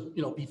Gonzalez should,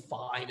 be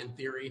fine in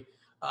theory.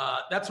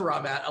 That's where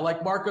I'm at. I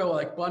like Marco. I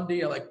like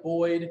Bundy. I like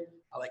Boyd.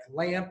 I like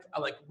Lamp. I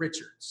like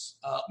Richards.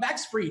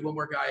 Max Fried, one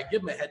more guy. I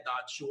give him a head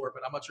nod, sure,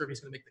 but I'm not sure if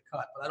he's going to make the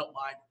cut. But I don't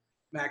mind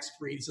Max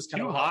Fried. He's just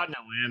kind of hot in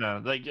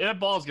Atlanta. That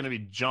ball's going to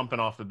be jumping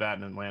off the bat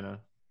in Atlanta.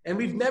 And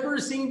we've never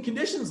seen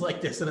conditions like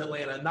this in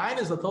Atlanta. 9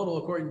 is the total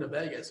according to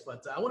Vegas.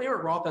 But I want to hear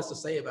what Roth has to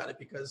say about it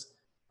because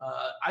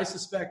I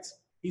suspect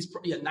he's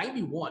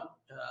 91.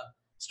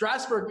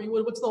 Strasburg,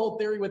 what's the whole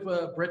theory with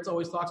Brits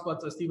always talks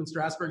about Steven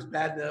Strasburg's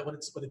bad when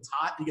it's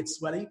hot, he gets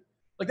sweaty.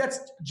 That's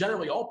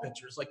generally all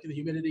pitchers. The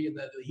humidity and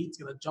the heat's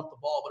going to jump the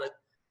ball. But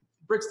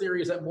Britt's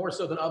theory is that more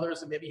so than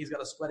others, and maybe he's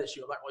got a sweat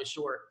issue. I'm not really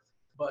sure.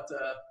 But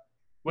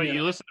wait,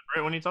 you listen to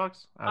Britt when he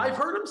talks? I've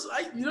heard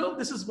him.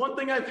 This is one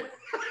thing I've –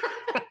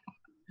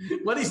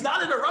 when he's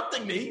not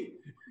interrupting me.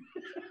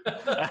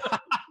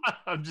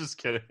 I'm just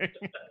kidding.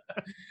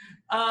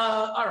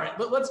 All right,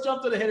 but let's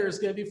jump to the hitters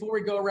before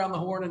we go around the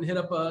horn and hit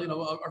up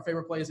our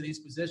favorite plays at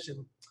each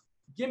position.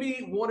 Give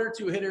me 1 or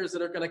 2 hitters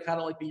that are going to kind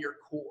of be your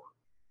core.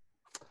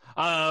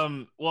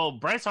 Well,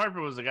 Bryce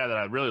Harper was the guy that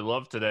I really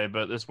loved today,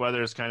 but this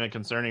weather is kind of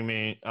concerning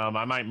me.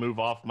 I might move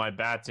off my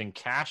bats in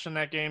cash in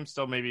that game,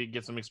 still maybe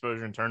get some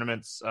exposure in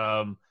tournaments.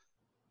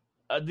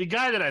 The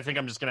guy that I think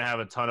I'm just going to have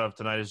a ton of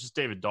tonight is just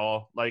David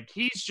Dahl.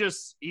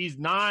 He's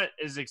not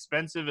as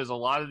expensive as a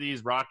lot of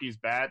these Rockies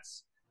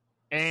bats.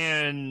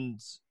 And,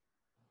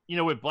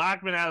 with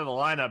Blackman out of the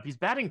lineup, he's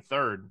batting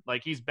third.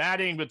 He's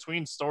batting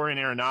between Story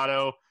and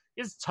Arenado.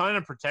 He has a ton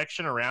of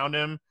protection around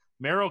him.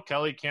 Merrill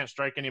Kelly can't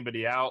strike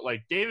anybody out.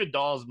 David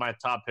Dahl is my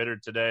top hitter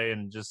today.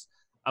 And just,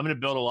 I'm going to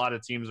build a lot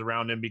of teams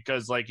around him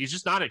because, like, he's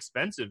just not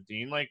expensive,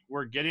 Dean. Like,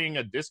 we're getting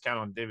a discount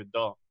on David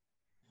Dahl.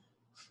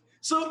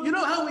 So you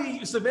know how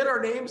we submit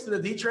our names to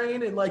the D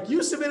train, and like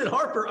you submitted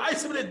Harper, I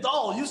submitted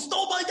Dahl. You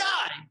stole my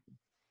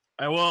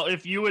guy. Well,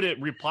 if you would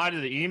reply to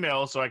the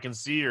email so I can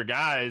see your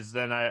guys,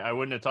 then I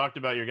wouldn't have talked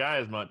about your guy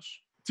as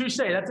much. Touche.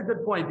 That's a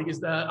good point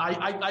because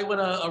I went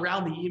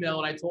around the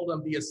email and I told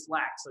them via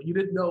Slack, so you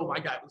didn't know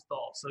my guy was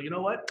Dahl. So you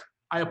know what?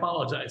 I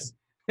apologize.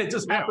 It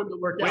just happened to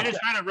work out. Way to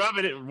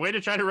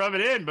try to rub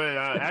it in, but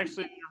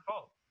actually it's your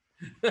fault.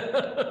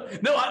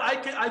 No,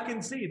 I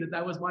can see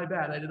that was my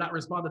bad. I did not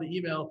respond to the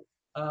email.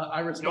 I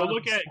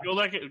responded.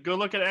 Go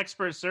look at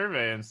expert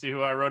survey and see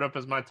who I wrote up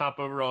as my top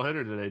overall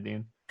hitter today,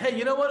 Dean. Hey,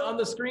 you know what? On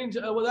the screen,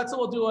 well, that's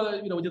what we'll do.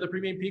 We do the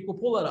premium peak. We'll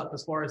pull that up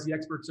as far as the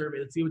expert survey.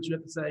 Let's see what you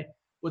have to say.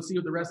 Let's see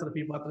what the rest of the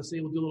people have to say.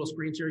 We'll do a little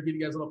screen share, give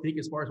you guys a little peek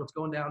as far as what's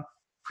going down.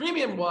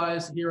 Premium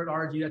wise here at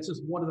RG, that's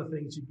just one of the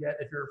things you get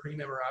if you're a premium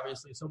member,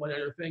 obviously. So many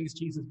other things,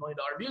 Cheese's $1 Million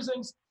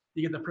Musings.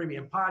 You get the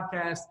premium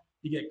podcast.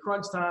 You get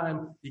crunch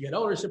time. You get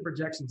ownership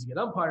projections. You get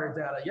umpire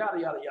data, yada,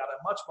 yada, yada,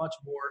 much, much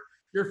more.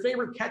 Your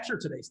favorite catcher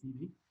today,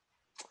 Stevie?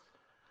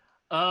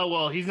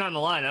 Well, he's not in the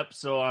lineup,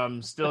 so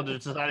I'm still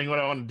just deciding what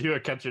I want to do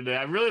at catcher today.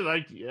 I really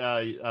like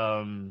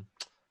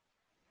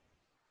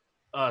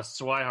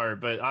Swihart,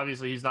 but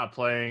obviously he's not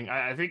playing.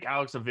 I think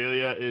Alex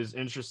Avila is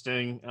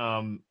interesting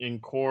in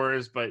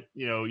cores, but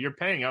you're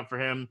paying up for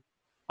him.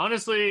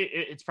 Honestly,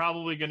 it's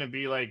probably going to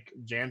be like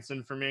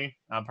Jansen for me.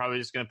 I'm probably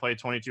just going to play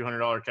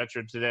 $2,200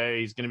 catcher today.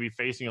 He's going to be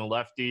facing a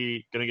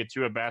lefty, going to get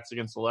 2 at-bats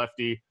against the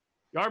lefty.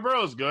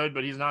 Yarbrough is good,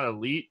 but he's not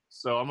elite,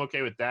 so I'm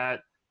okay with that.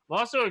 I'm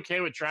also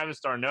okay with Travis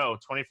d'Arnaud,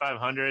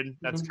 2,500.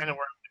 That's kind of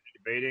where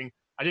I'm debating.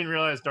 I didn't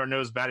realize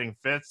d'Arnaud's batting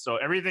 5th, so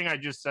everything I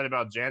just said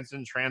about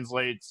Jansen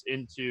translates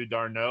into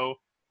d'Arnaud.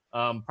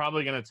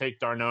 Probably going to take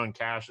d'Arnaud in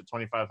cash at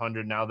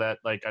 2,500 now that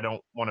I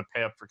don't want to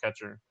pay up for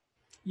catcher.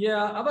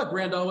 Yeah, I thought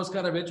Grandal was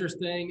kind of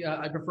interesting.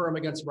 I prefer him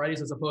against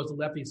righties as opposed to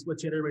lefties.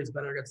 Switch hitter, but he's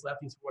better against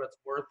lefties for what it's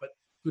worth. But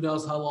who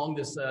knows how long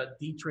this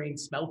D-train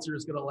Smeltzer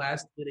is going to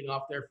last, leading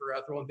off there for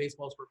throwing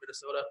baseballs for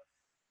Minnesota.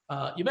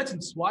 You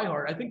mentioned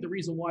Swihart. I think the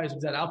reason why is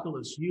that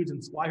outfield is huge,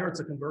 and Swihart's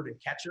a converted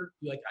catcher.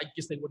 I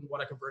guess they wouldn't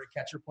want a converted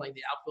catcher playing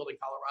the outfield in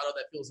Colorado.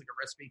 That feels like a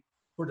recipe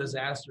for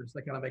disaster. So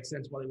that kind of makes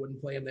sense why they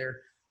wouldn't play him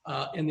there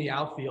in the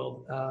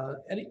outfield.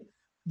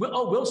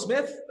 Will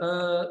Smith,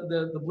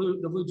 the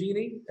Blue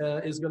Genie,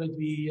 is going to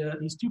be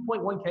he's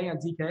 2.1K on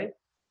DK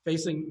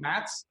facing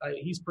Mats.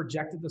 He's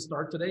projected to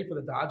start today for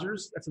the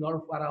Dodgers. That's another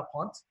flat-out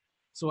punt,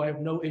 so I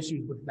have no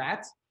issues with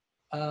that.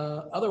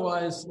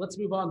 Otherwise, let's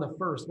move on to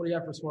first. What do you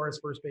have for as far as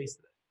first base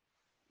today?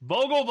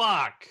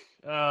 Vogelbach.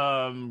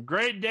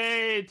 Great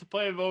day to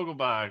play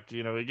Vogelbach.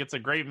 He gets a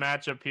great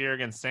matchup here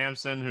against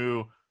Samson,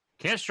 who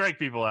can't strike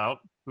people out,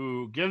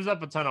 who gives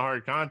up a ton of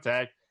hard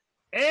contact,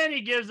 and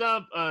he gives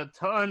up a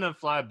ton of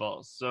fly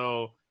balls.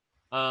 So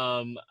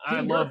I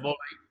love Vogelbach.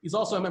 He's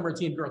also a member of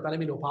Team Growth. I didn't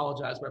mean to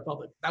apologize, but I felt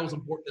like that was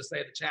important to say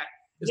in the chat.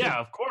 Yeah,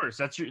 of course.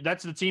 That's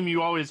the team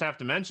you always have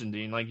to mention,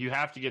 Dean. You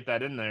have to get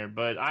that in there.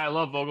 But I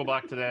love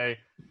Vogelbach today.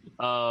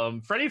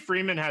 Freddie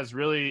Freeman has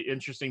really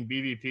interesting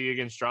BVP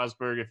against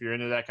Strasburg if you're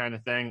into that kind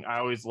of thing. I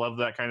always love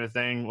that kind of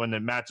thing when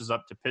it matches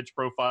up to pitch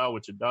profile,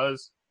 which it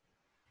does.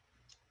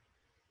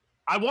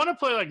 I want to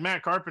play like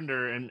Matt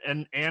Carpenter and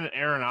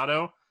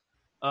Arenado.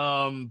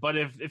 But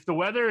if the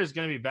weather is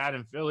going to be bad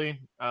in Philly,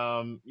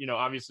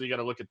 obviously you got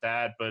to look at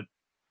that. But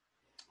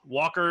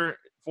Walker,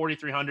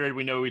 4,300.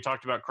 We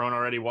talked about Cron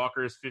already.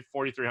 Walker is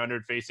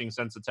 4,300 facing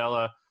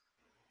Sensatella.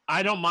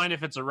 I don't mind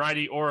if it's a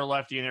righty or a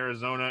lefty in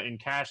Arizona. In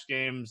cash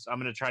games, I'm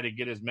going to try to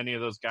get as many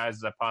of those guys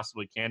as I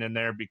possibly can in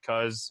there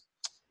because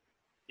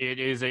it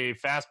is a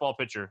fastball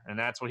pitcher, and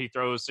that's what he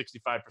throws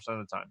 65% of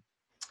the time.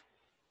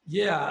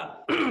 Yeah,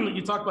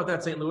 you talk about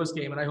that St. Louis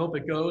game, and I hope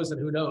it goes,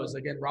 and who knows.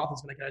 Again, Roth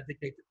is going to kind of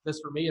dictate this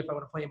for me if I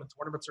want to play him in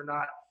tournaments or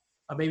not.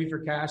 Maybe for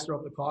cash, throw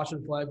up the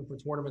caution flag, but for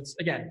tournaments,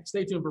 again,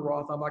 stay tuned for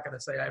Roth. I'm not going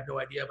to say I have no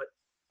idea, but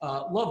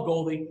love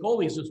Goldie.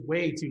 Goldie is just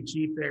way too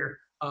cheap there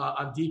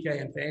on DK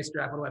and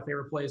FantasyDraft, one of my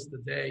favorite plays of the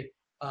day.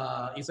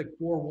 He's like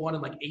 4-1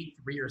 and like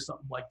 8-3 or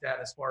something like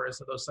that as far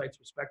as those sites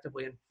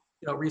respectively. And,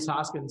 Reese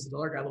Hoskins is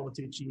another guy a little bit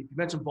too cheap. You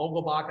mentioned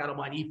Vogelbach. I don't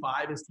mind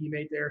E5, his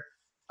teammate there.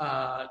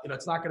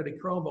 It's not going to be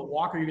Chrome, but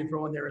Walker you can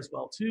throw in there as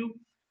well too.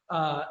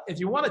 If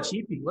you want a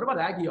cheapie, what about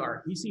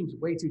Aguiar? He seems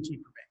way too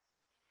cheap for me.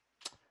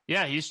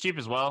 Yeah, he's cheap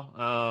as well.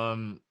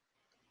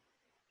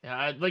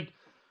 Like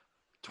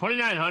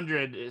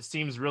 2,900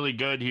 seems really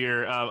good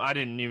here. I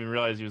didn't even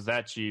realize he was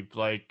that cheap.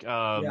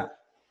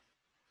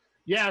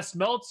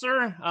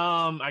 Smeltzer.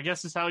 I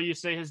guess is how you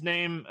say his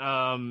name.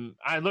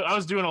 I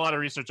was doing a lot of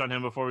research on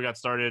him before we got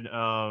started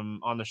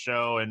on the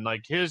show, and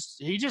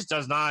he just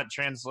does not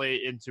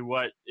translate into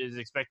what is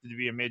expected to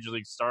be a major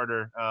league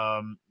starter.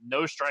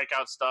 No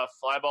strikeout stuff.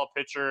 Fly ball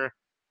pitcher.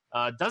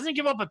 Doesn't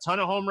give up a ton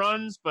of home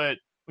runs, but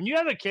when you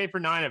have a K per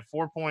 9 at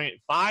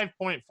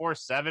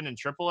 5.47 in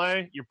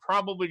AAA, you're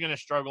probably going to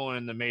struggle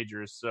in the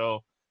majors.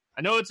 So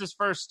I know it's his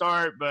first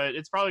start, but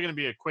it's probably going to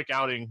be a quick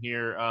outing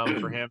here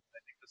for him. I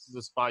think this is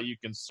a spot you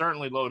can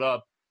certainly load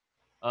up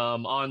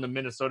on the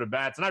Minnesota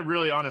bats. And I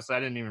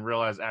didn't even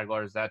realize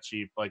Aguilar is that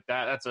cheap. Like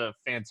that's a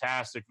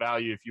fantastic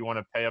value if you want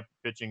to pay up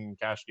pitching in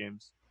cash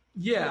games.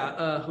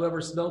 Yeah,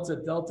 whoever smelt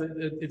it dealt it.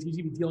 It's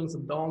usually dealing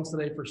some dongs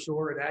today for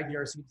sure, and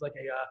Aguilar seems like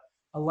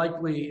a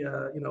likely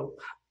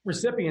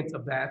recipient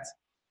of that.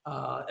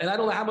 And I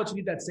don't know how much you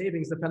need that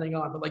savings depending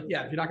on, but if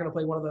you're not going to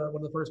play one of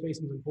the first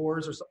basemen in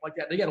fours or something like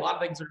that, again, a lot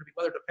of things are going to be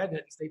weather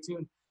dependent. Stay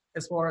tuned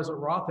as far as what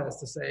Roth has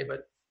to say.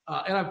 But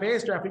and on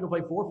FantasyDraft, you can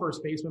play 4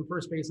 first basemen.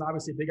 First base,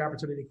 obviously, a big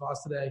opportunity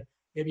cost today.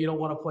 Maybe you don't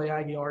want to play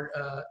Aguilar,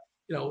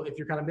 if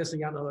you're kind of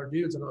missing out on other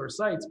dudes on other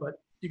sites, but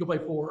you can play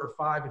 4 or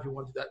 5 if you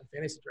want to do that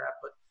in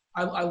FantasyDraft. But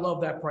I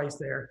love that price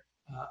there.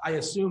 I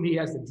assume he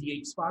has the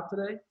DH spot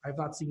today. I've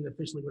not seen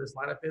officially what his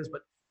lineup is,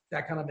 but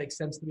that kind of makes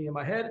sense to me in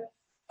my head.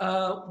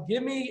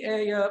 Give me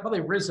by the way,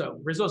 Rizzo.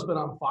 Rizzo's been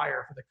on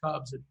fire for the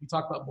Cubs. And we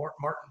talked about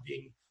Martin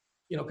being,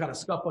 kind of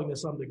scuffling to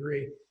some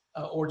degree,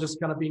 or just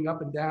kind of being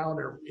up and down,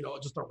 or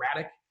just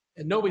erratic.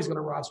 And nobody's going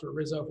to roster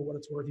Rizzo for what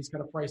it's worth. He's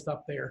kind of priced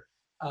up there.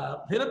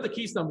 Hit up the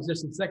Keystone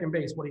position, second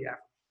base. What do you have?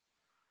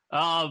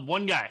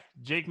 One guy,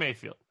 Jake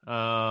Mayfield.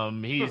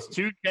 He's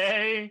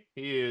 2K.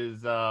 He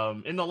is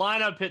in the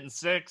lineup hitting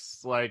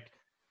 6.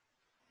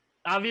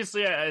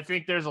 Obviously, I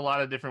think there's a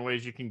lot of different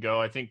ways you can go.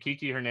 I think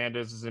Kiki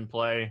Hernandez is in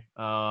play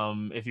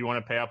if you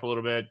want to pay up a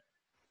little bit.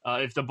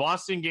 If the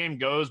Boston game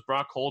goes,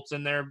 Brock Holt's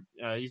in there.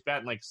 He's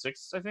batting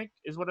 6th, I think,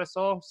 is what I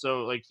saw.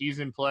 So, he's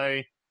in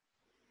play.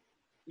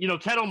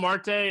 Ketel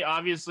Marte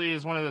obviously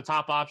is one of the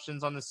top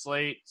options on the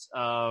slate.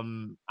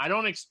 I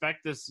don't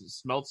expect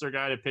this Smeltzer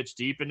guy to pitch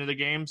deep into the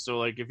game.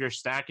 So, if you're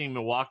stacking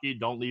Milwaukee,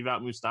 don't leave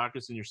out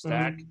Moustakas in your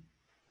stack.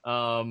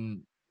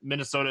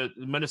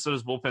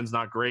 Minnesota's bullpen's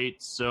not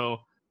great. So,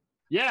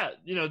 yeah,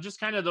 just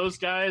kind of those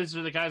guys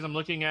are the guys I'm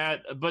looking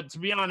at. But to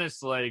be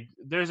honest,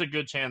 there's a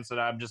good chance that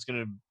I'm just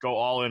going to go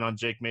all in on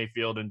Jake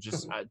Mayfield and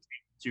just take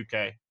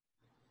 2K.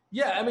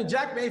 Yeah, I mean,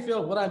 Jack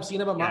Mayfield, what I've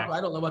seen of him, I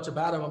don't know much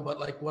about him,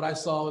 but what I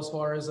saw as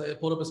far as I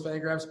pulled up his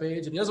FanGraphs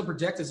page, and he doesn't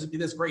project to be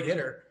this great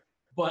hitter,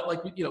 but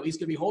he's going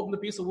to be holding the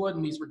piece of wood,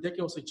 and he's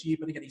ridiculously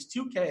cheap. And again, he's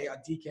 2K on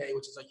DK,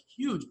 which is a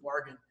huge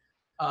bargain,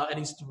 and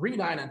he's 3.9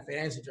 on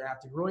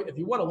FantasyDraft. If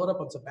you want to load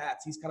up on some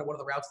bats, he's kind of one of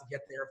the routes to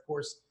get there. Of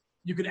course,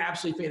 you could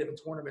absolutely fade him in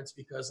tournaments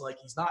because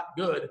he's not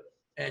good,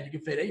 and you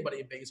can fade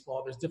anybody in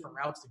baseball. There's different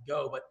routes to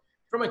go, but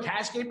from a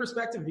cash game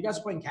perspective, if you guys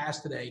are playing cash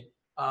today,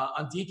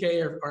 on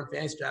DK or on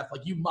FantasyDraft,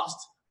 you must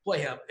play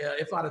him.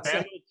 If not, it's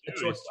FanDuel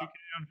too. He's 2K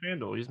on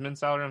FanDuel. He's min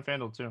salary on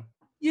FanDuel too.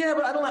 Yeah,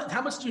 but I don't know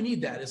how much do you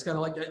need that. It's kind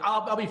of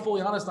I'll be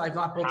fully honest. I've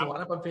not built a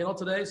lineup on FanDuel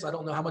today, so I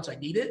don't know how much I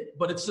need it.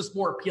 But it's just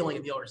more appealing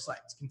in the other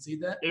sites.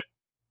 Concede that.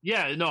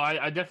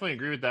 I definitely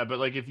agree with that. But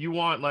if you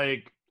want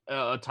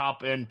a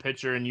top end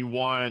pitcher and you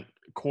want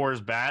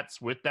Coors bats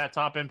with that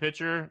top end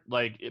pitcher,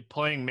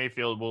 playing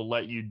Mayfield will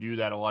let you do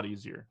that a lot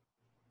easier.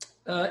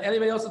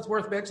 Anybody else that's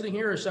worth mentioning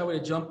here, or shall we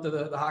jump to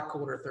the hot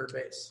corner third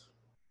base?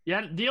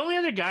 Yeah, the only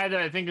other guy that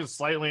I think is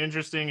slightly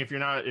interesting, if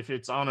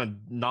it's on a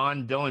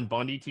non-Dylan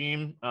Bundy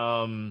team,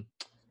 why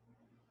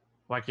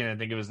can't I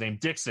think of his name?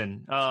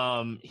 Dixon.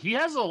 He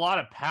has a lot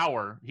of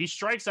power. He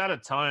strikes out a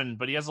ton,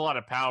 but he has a lot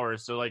of power.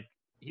 So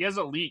he has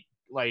elite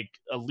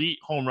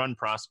home run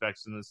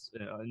prospects in this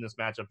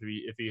matchup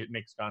if he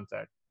makes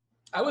contact.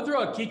 I would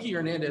throw out Kiki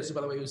Hernandez,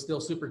 by the way, who's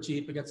still super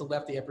cheap against a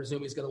lefty. I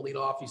presume he's going to lead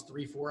off. He's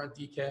 3-4 on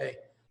DK.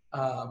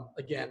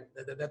 Again,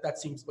 that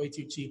seems way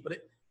too cheap. But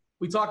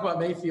we talk about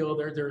Mayfield.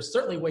 There are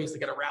certainly ways to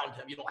get around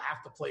him. You don't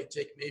have to play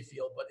Jake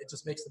Mayfield, but it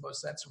just makes the most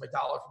sense from a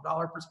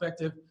dollar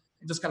perspective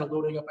and just kind of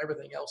loading up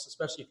everything else,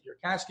 especially if you're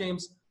cash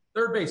games.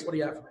 Third base, what do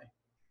you have for me?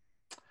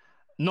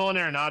 Nolan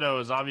Arenado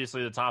is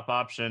obviously the top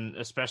option,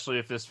 especially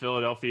if this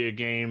Philadelphia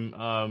game,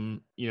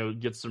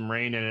 gets some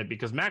rain in it,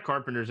 because Matt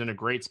Carpenter's in a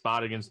great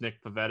spot against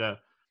Nick Pivetta.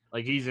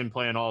 He's in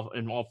play in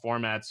all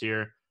formats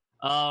here.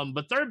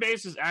 But third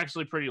base is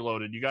actually pretty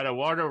loaded. You got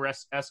Eduardo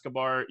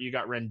Escobar. You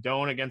got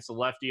Rendon against the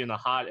lefty in the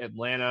hot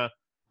Atlanta.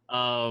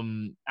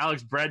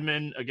 Alex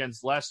Bregman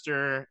against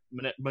Leicester.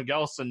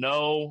 Miguel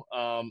Sano.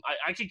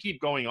 I could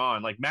keep going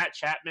on. Matt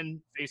Chapman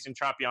facing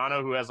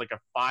Tropiano, who has a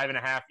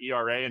 5.5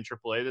 ERA in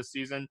AAA this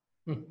season.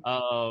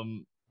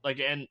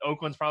 And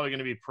Oakland's probably going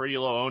to be pretty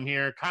low owned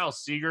here. Kyle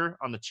Seager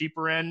on the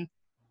cheaper end.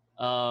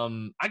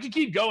 I could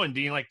keep going,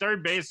 Dean.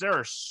 Third base, there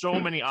are so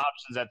many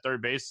options at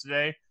third base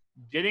today.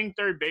 Getting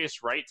third base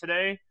right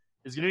today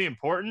is going to be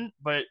important,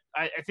 but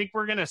I think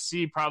we're going to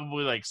see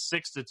probably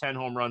 6 to 10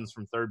 home runs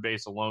from third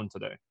base alone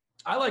today.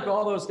 I like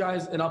all those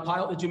guys, and I'll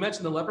pile. Did you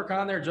mention the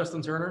leprechaun there,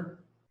 Justin Turner?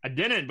 I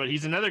didn't, but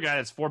he's another guy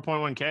that's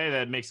 4.1K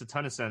that makes a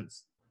ton of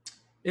sense.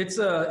 It is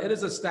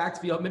a stacked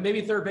field.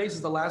 Maybe third base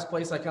is the last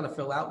place I kind of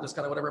fill out, just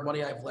kind of whatever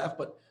money I have left.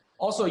 But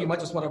also, you might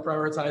just want to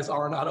prioritize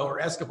Arenado or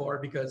Escobar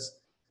because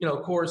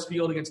Coors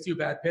Field against 2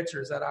 bad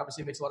pitchers, that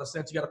obviously makes a lot of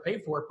sense. You got to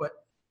pay for it, but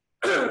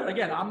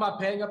again, I'm not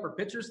paying up for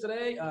pitchers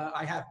today.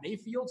 I have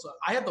Mayfield, so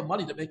I have the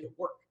money to make it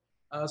work.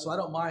 So I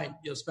don't mind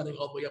spending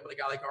all the way up on a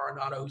guy like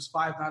Arenado, who's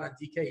 5.9 on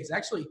DK. He's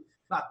actually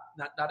not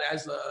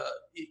as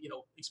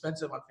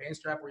expensive on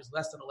FanStrap, where he's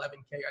less than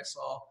 11K. I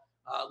saw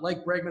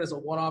Bregman as a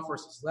one-off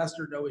versus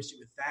Leicester, no issue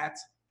with that.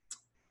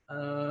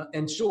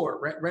 And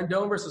sure,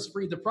 Rendon versus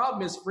Fried. The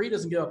problem is Fried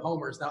doesn't give up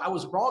homers. Now, I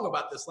was wrong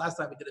about this last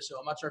time we did a show.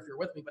 I'm not sure if you're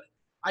with me, but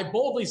I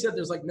boldly said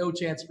there's like no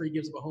chance Fried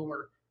gives up a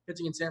homer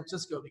pitching in San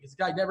Francisco because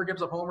the guy never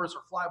gives up homers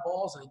or fly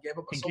balls, and he gave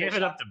up a solo He gave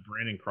it shot. up to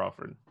Brandon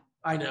Crawford.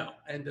 I know.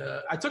 And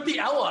I took the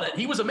L on it.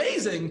 He was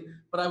amazing,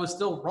 but I was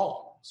still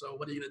wrong. So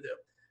what are you going to do?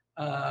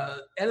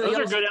 Those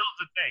are good L's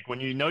to take. When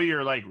you know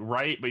you're like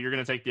right, but you're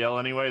going to take the L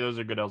anyway, those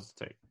are good L's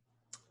to take.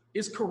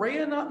 Is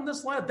Correa not in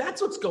this lineup?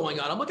 That's what's going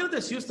on. I'm looking at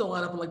this Houston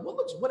lineup. I'm like,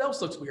 what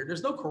else looks weird?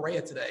 There's no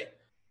Correa today.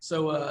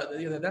 So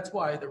that's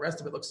why the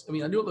rest of it looks – I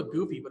mean, I knew it looked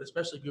goofy, but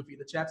especially goofy.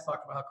 The chat's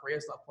talking about how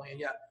Correa's not playing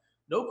yet.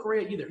 No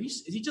Correa either.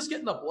 Is he just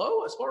getting a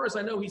blow? As far as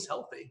I know, he's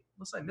healthy,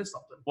 unless I missed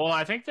something. Well,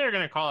 I think they're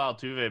going to call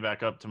Altuve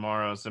back up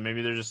tomorrow, so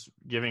maybe they're just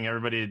giving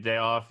everybody a day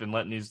off and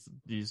letting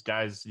these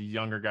guys, these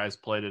younger guys,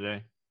 play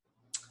today.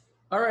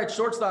 All right,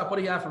 shortstop, what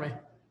do you have for me?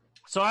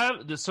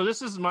 So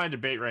this is my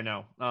debate right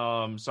now.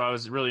 So I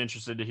was really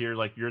interested to hear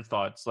like your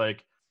thoughts.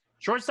 Like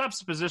shortstop's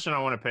the position I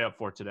want to pay up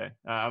for today.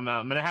 I'm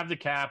going to have the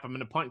cap. I'm going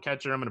to punt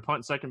catcher. I'm going to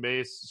punt second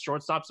base.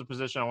 Shortstop's the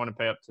position I want to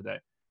pay up today.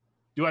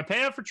 Do I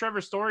pay up for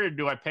Trevor Story or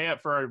do I pay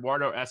up for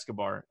Eduardo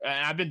Escobar?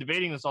 And I've been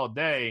debating this all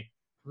day.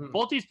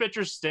 Both these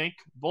pitchers stink.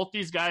 Both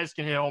these guys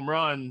can hit home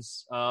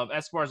runs.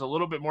 Escobar's a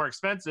little bit more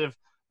expensive,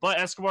 but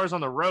Escobar's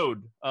on the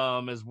road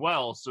as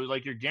well. So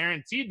like you're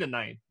guaranteed the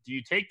ninth. Do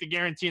you take the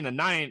guarantee in the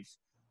ninth?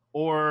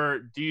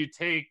 Or do you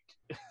take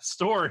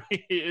Story?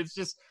 It's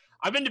just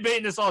I've been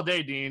debating this all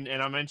day, Dean,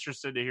 and I'm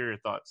interested to hear your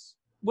thoughts.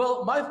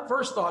 Well, my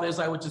first thought is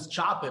I would just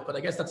chop it, but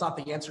I guess that's not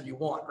the answer you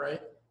want, right?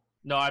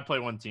 No, I play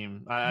one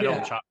team. I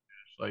don't chop.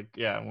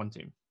 One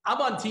team. I'm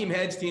on team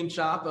hedge, team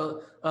chop.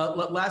 I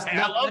love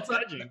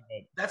hedging.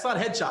 That's not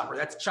head chopper.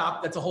 That's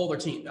chop. That's a holder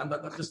team. I'm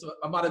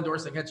not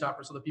endorsing head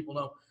chopper so that people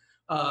know.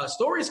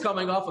 Story's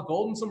coming off a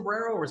golden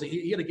sombrero, or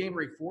he had a game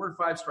where he 4 or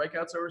 5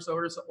 strikeouts or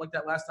something like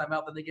that last time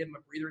out. Then they gave him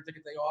a breather and took a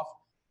day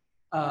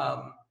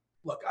off.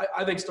 Look,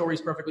 I think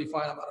Story's perfectly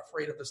fine. I'm not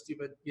afraid of the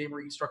stupid game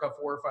where he struck out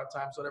 4 or 5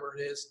 times, whatever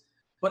it is.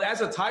 But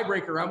as a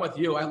tiebreaker, I'm with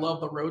you. I love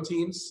the road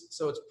teams,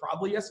 so it's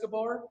probably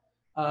Escobar.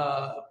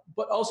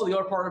 But also the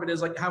other part of it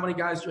is like how many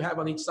guys do you have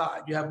on each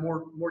side? Do you have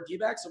more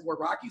D-backs or more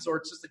Rockies, or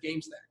it's just a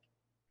game stack?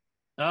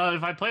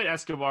 If I played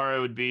Escobar, it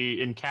would be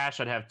in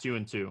cash. I'd have 2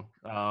 and 2.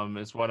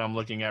 Is what I'm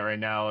looking at right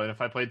now. And if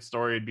I played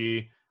Story, it'd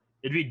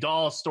be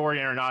Dahl, Story,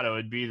 Arenado.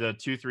 It'd be the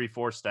 2, 3,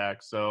 4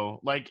 stack. So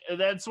like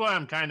that's what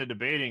I'm kind of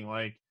debating.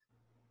 Like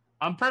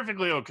I'm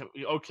perfectly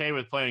okay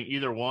with playing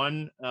either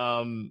one.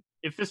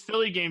 If this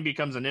Philly game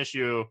becomes an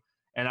issue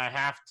and I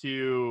have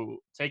to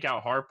take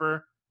out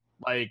Harper,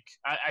 like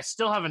I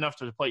still have enough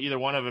to play either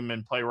one of them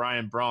and play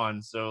Ryan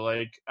Braun. So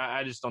like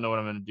I just don't know what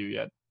I'm going to do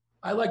yet.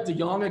 I like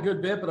DeYoung a good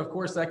bit, but of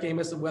course that game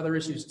has some weather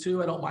issues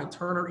too. I don't mind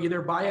Turner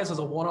either. Baez as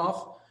a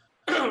one-off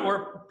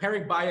or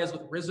pairing Baez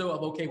with Rizzo,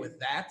 I'm okay with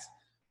that.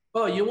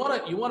 But you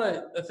want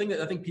a thing that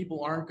I think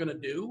people aren't going to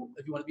do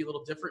if you want to be a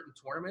little different in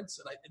tournaments.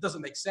 And it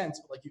doesn't make sense,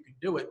 but like you can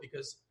do it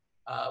because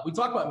we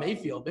talk about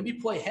Mayfield. Maybe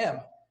play him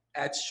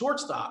at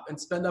shortstop and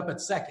spend up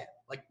at second.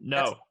 Like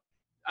no,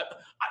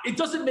 it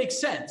doesn't make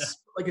sense.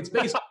 Like it's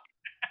baseball.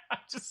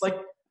 Just like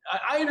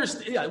I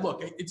understand. Yeah,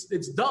 look,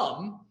 it's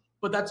dumb.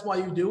 But that's why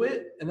you do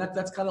it, and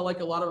that's kind of like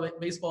a lot of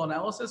baseball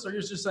analysis. Or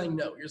you're just saying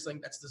no. You're saying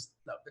that's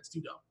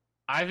too dumb.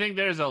 I think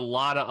there's a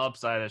lot of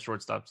upside at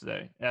shortstop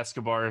today.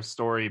 Escobar,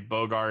 Story,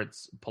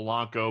 Bogarts,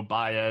 Polanco,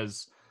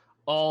 Baez,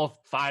 all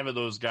 5 of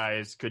those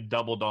guys could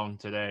double dong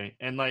today.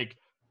 And like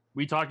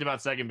we talked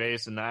about second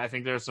base, and I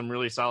think there's some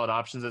really solid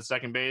options at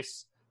second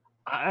base.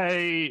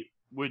 I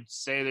would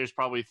say there's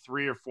probably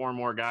 3 or 4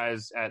 more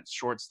guys at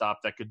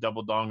shortstop that could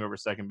double dong over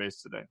second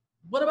base today.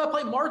 What about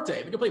playing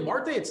Marte? We could play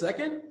Marte at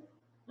second.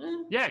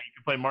 Yeah, you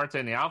can play Marte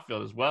in the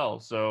outfield as well.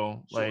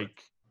 So, sure.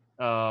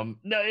 No,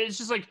 it's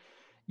just like,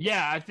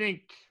 yeah, I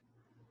think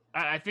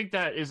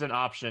that is an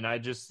option. I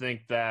just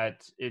think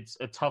that it's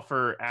a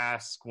tougher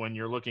ask when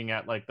you're looking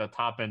at like the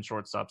top end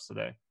shortstops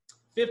today.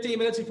 15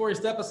 minutes before you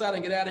step aside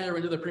and get out of here, we're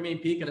going to do the premium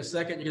peak in a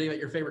second. You're going to get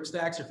your favorite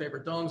stacks, your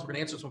favorite dongs. We're going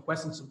to answer some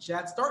questions from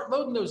chat. Start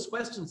loading those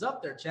questions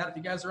up there, chat. If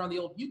you guys are on the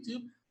old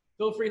YouTube,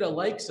 feel free to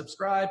like,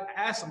 subscribe,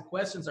 ask some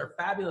questions. Our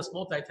fabulous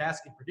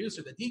multitasking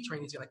producer, the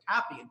D-Train, is going to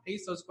copy and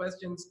paste those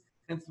questions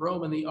and throw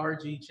them in the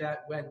RG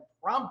chat when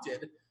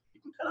prompted.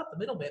 You can cut out the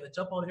middleman and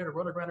jump on here to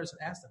Roto Grinders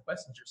and ask the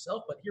questions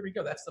yourself. But here we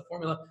go. That's the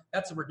formula.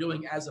 That's what we're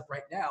doing as of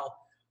right now.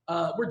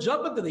 We're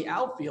jumping to the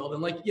outfield.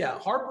 And,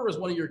 Harper is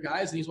one of your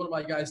guys, and he's one of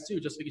my guys too,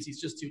 just because he's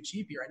just too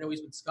cheap here. I know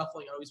he's been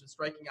scuffling. I know he's been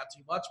striking out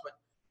too much. But,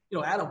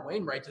 Adam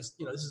Wainwright this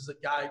is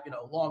a guy,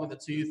 long in the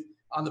tooth,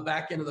 on the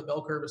back end of the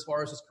bell curve as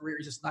far as his career.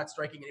 He's just not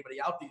striking anybody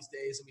out these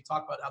days. And we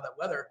talk about how that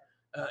weather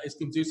is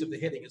conducive to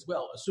hitting as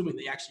well, assuming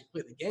they actually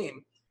play the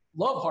game.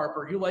 Love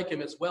Harper. You like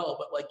him as well.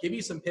 But, give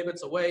me some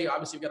pivots away.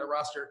 Obviously, you've got a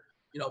roster,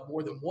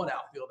 more than one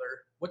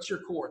outfielder. What's your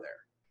core there?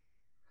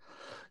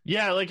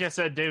 Yeah, like I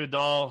said, David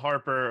Dahl,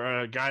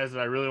 Harper, guys that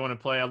I really want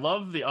to play. I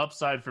love the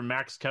upside for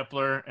Max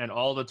Kepler and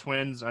all the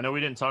Twins. I know we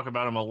didn't talk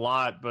about him a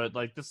lot, but,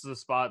 this is a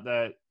spot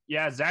that –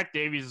 yeah, Zach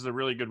Davies is a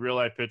really good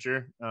real-life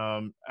pitcher.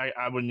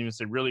 I wouldn't even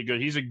say really good.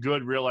 He's a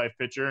good real-life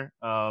pitcher.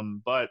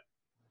 But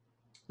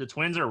The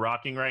Twins are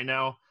rocking right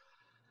now.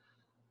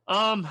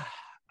 At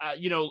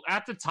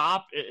the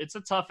top, it's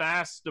a tough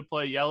ask to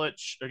play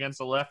Yelich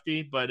against a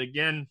lefty, but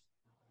again,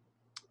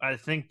 I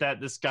think that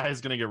this guy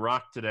is going to get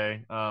rocked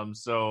today.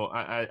 So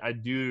I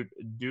do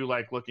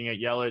like looking at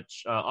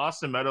Yelich.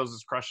 Austin Meadows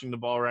is crushing the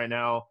ball right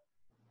now.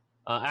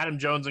 Adam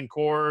Jones and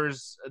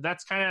Coors,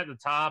 that's kind of at the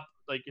top.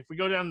 Like if we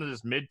go down to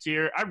this mid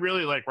tier, I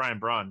really like Ryan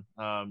Braun.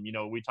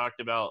 We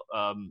talked about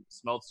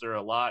Smeltzer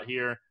a lot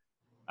here.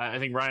 I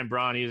think Ryan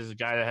Braun, he's a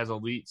guy that has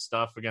elite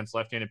stuff against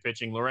left-handed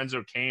pitching.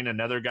 Lorenzo Cain,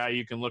 another guy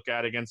you can look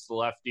at against the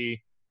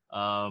lefty.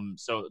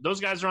 So those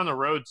guys are on the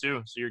road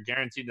too. So you're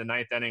guaranteed the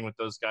ninth inning with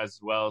those guys as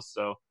well.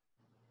 So,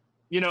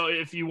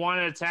 if you want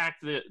to attack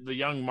the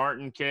young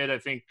Martin kid, I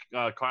think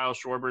Kyle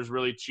Schwarber is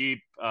really cheap.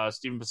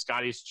 Stephen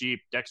Piscotty's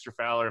cheap. Dexter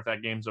Fowler, if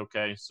that game's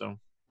okay. So.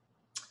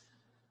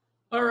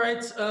 All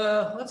right,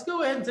 let's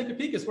go ahead and take a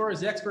peek as far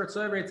as the expert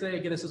survey today.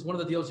 Again, this is one of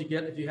the deals you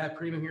get if you have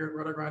premium here at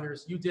Roto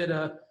Grinders.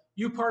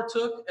 You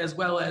partook, as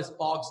well as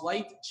Boggs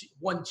Light,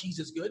 One Cheese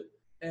is Good,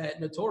 and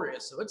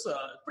Notorious. So it's a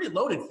pretty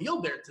loaded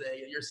field there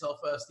today, yourself,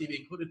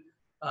 Stevie, included.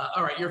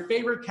 All right, your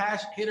favorite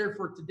cash hitter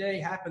for today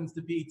happens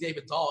to be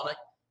David Dahl.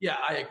 And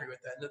I agree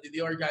with that.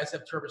 The other guys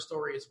have Trevor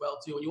Story as well,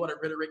 too. And you want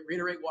to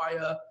reiterate why,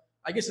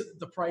 I guess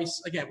the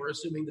price, again, we're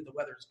assuming that the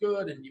weather is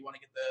good and you want to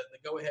get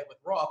the go-ahead with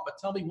Roth. But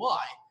tell me why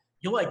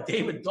you like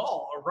David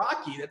Dahl, a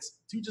Rocky that's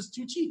just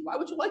too cheap. Why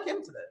would you like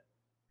him today?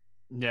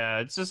 Yeah,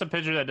 it's just a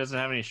pitcher that doesn't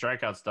have any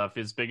strikeout stuff.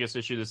 His biggest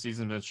issue this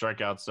season has been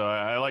strikeouts, so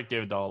I like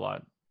David Dahl a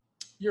lot.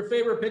 Your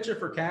favorite pitcher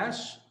for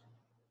cash?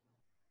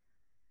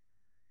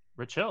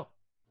 Rich Hill.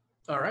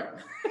 All right.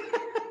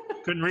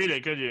 Couldn't read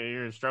it, could you?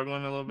 You're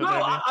struggling a little bit. No,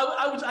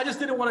 I just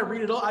didn't want to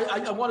read it all.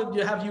 I wanted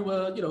to have you,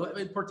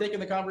 partake in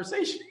the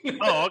conversation.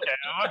 Oh, okay.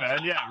 My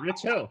bad. Yeah,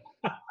 Rich Hill.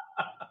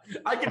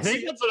 I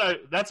think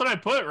that's what I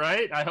put,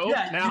 right? I hope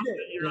now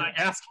you're like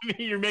asking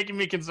me, you're making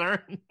me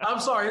concerned. I'm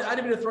sorry, I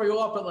didn't mean to throw you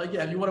off, but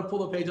if you want to pull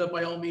the page up,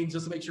 by all means,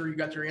 just to make sure you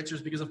got your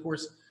answers, because of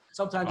course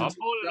sometimes I'll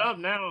pull it up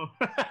now.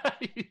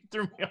 You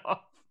threw me off.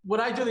 When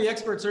I do the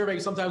expert survey,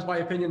 sometimes my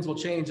opinions will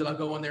change, and I'll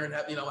go in there and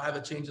have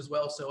it change as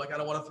well. So I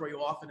don't want to throw you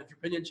off, and if your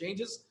opinion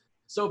changes,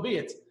 so be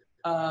it.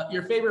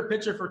 Your favorite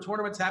pitcher for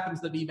tournaments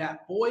happens to be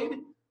Matt Boyd.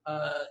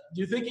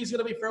 Do you think he's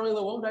going to be fairly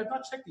low owned? I've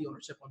not checked the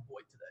ownership on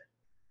Boyd today.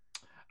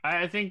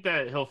 I think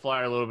that he'll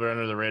fly a little bit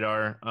under the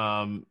radar.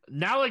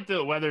 Now,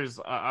 the weather's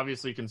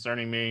obviously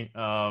concerning me.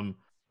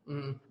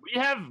 We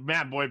have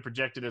Matt Boyd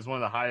projected as one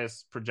of the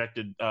highest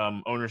projected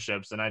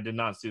ownerships, and I did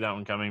not see that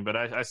one coming. But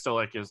I still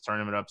like his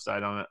tournament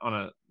upside on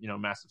a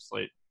massive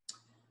slate.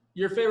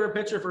 Your favorite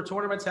pitcher for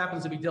tournaments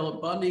happens to be Dylan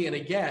Bundy, and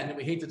again,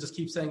 we hate to just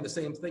keep saying the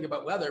same thing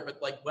about weather,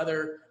 but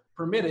weather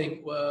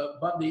permitting,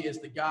 Bundy is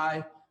the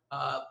guy.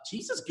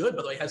 Cheese is good,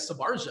 by the way. Has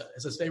Samardzija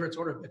as his favorite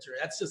tournament pitcher.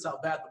 That's just how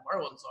bad the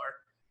Marlins are.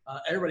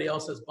 Everybody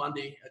else has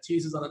Bundy.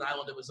 Cheese is on an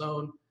island of his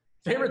own.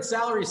 Favorite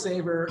salary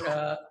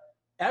saver.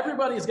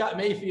 Everybody's got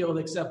Mayfield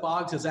except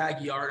Boggs has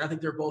Aguilar. And I think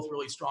they're both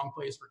really strong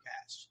plays for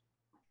cash.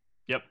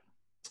 Yep.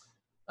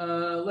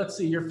 Let's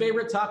see. Your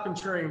favorite top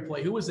contrarian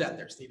play. Who was that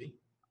there, Stevie?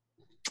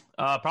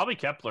 Probably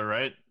Kepler,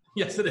 right?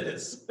 Yes, it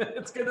is.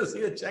 It's good to see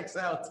it checks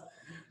out.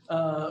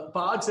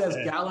 Boggs has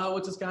Gallo,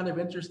 which is kind of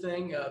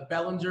interesting.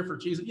 Bellinger for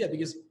Cheese. Yeah,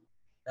 because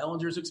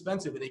Bellinger's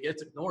expensive and he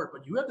gets ignored.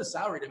 But you have the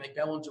salary to make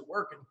Bellinger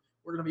work, and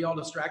we're going to be all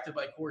distracted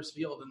by Coors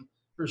Field, and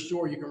for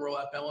sure you can roll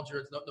out Bellinger.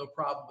 It's no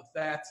problem with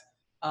that.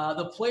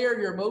 The player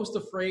you're most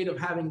afraid of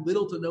having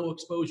little to no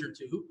exposure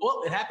to.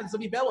 Well, it happens to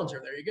be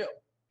Bellinger. There you go.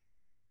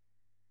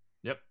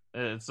 Yep.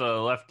 It's a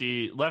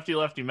lefty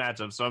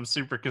matchup, so I'm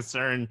super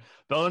concerned.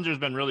 Bellinger's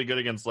been really good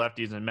against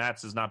lefties, and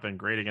Matz has not been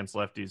great against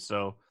lefties.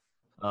 So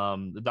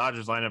the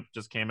Dodgers lineup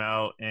just came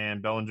out,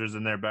 and Bellinger's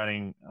in there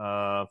batting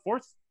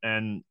fourth,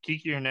 and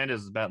Kiki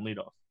Hernandez is batting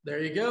leadoff. There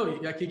you go.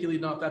 You got Kiki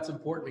leading off. That's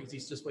important because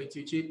he's just way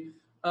too cheap.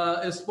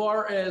 As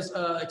far as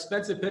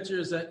expensive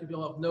pitchers that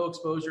you'll have no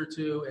exposure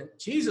to, and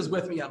Cheese is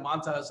with me on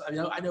Montas.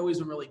 I know he's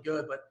been really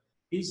good, but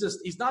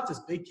he's not this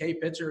big K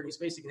pitcher, and he's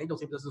facing an Angels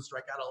team that doesn't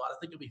strike out a lot. I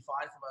think he'll be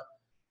fine from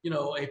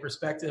a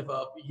perspective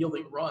of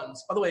yielding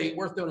runs. By the way,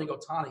 worth noting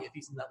Ohtani, if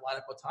he's in that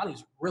lineup.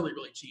 Ohtani's really,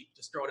 really cheap.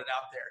 Just throwing it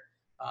out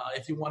there.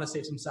 If you want to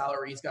save some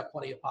salary, he's got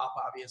plenty of pop,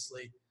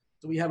 obviously.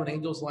 Do we have an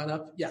Angels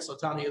lineup? Yes,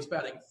 Ohtani is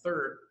batting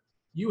third.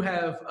 You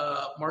have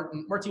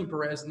Martin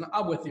Perez, and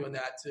I'm with you on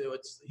that too.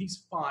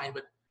 He's fine,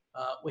 but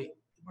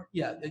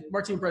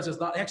Martin Perez is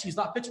not. Actually, he's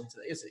not pitching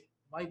today, is he?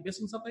 Am I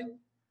missing something?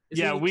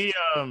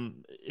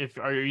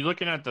 Are you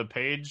looking at the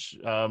page,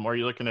 or are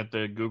you looking at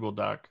the Google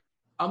Doc?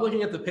 I'm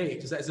looking at the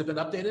page. Has it been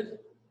updated?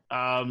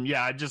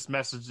 I just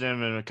messaged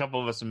them, and a couple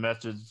of us have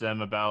messaged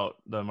them about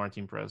the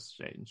Martin Perez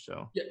change.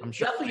 So yeah, I'm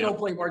sure definitely don't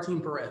play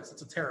Martin Perez.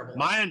 It's a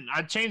terrible.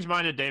 I changed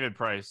mine to David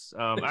Price.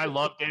 I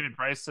love David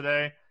Price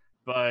today.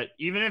 But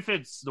even if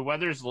the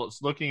weather's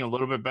looking a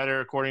little bit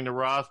better according to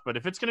Roth, but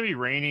if it's going to be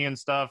rainy and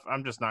stuff,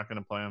 I'm just not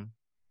going to play him.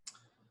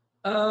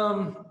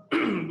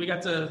 We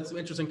got some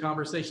interesting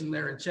conversation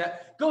there in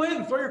chat. Go ahead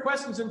and throw your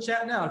questions in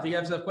chat now. If you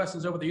guys have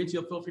questions over the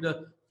YouTube, feel free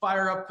to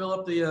fire up, fill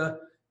up the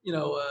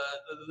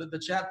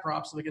the chat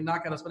prompt so we can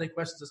knock out as many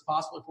questions as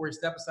possible before we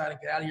step aside and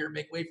get out of here and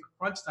make way for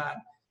crunch time.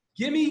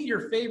 Give me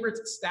your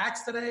favorite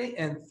stacks today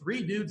and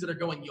 3 dudes that are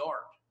going yard.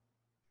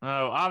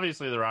 Oh,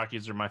 obviously the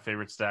Rockies are my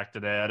favorite stack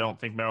today. I don't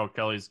think Merrill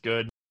Kelly's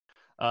good.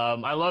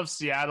 I love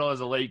Seattle as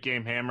a late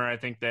game hammer. I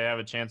think they have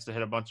a chance to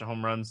hit a bunch of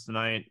home runs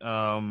tonight.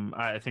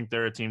 I think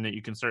they're a team that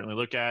you can certainly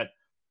look at.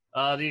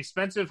 The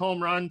expensive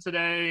home run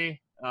today,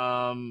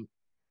 I'm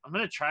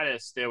going to try to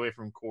stay away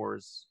from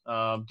Coors.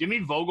 Give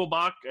me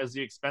Vogelbach as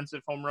the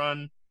expensive home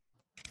run.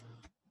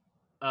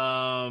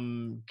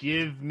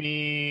 Give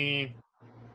me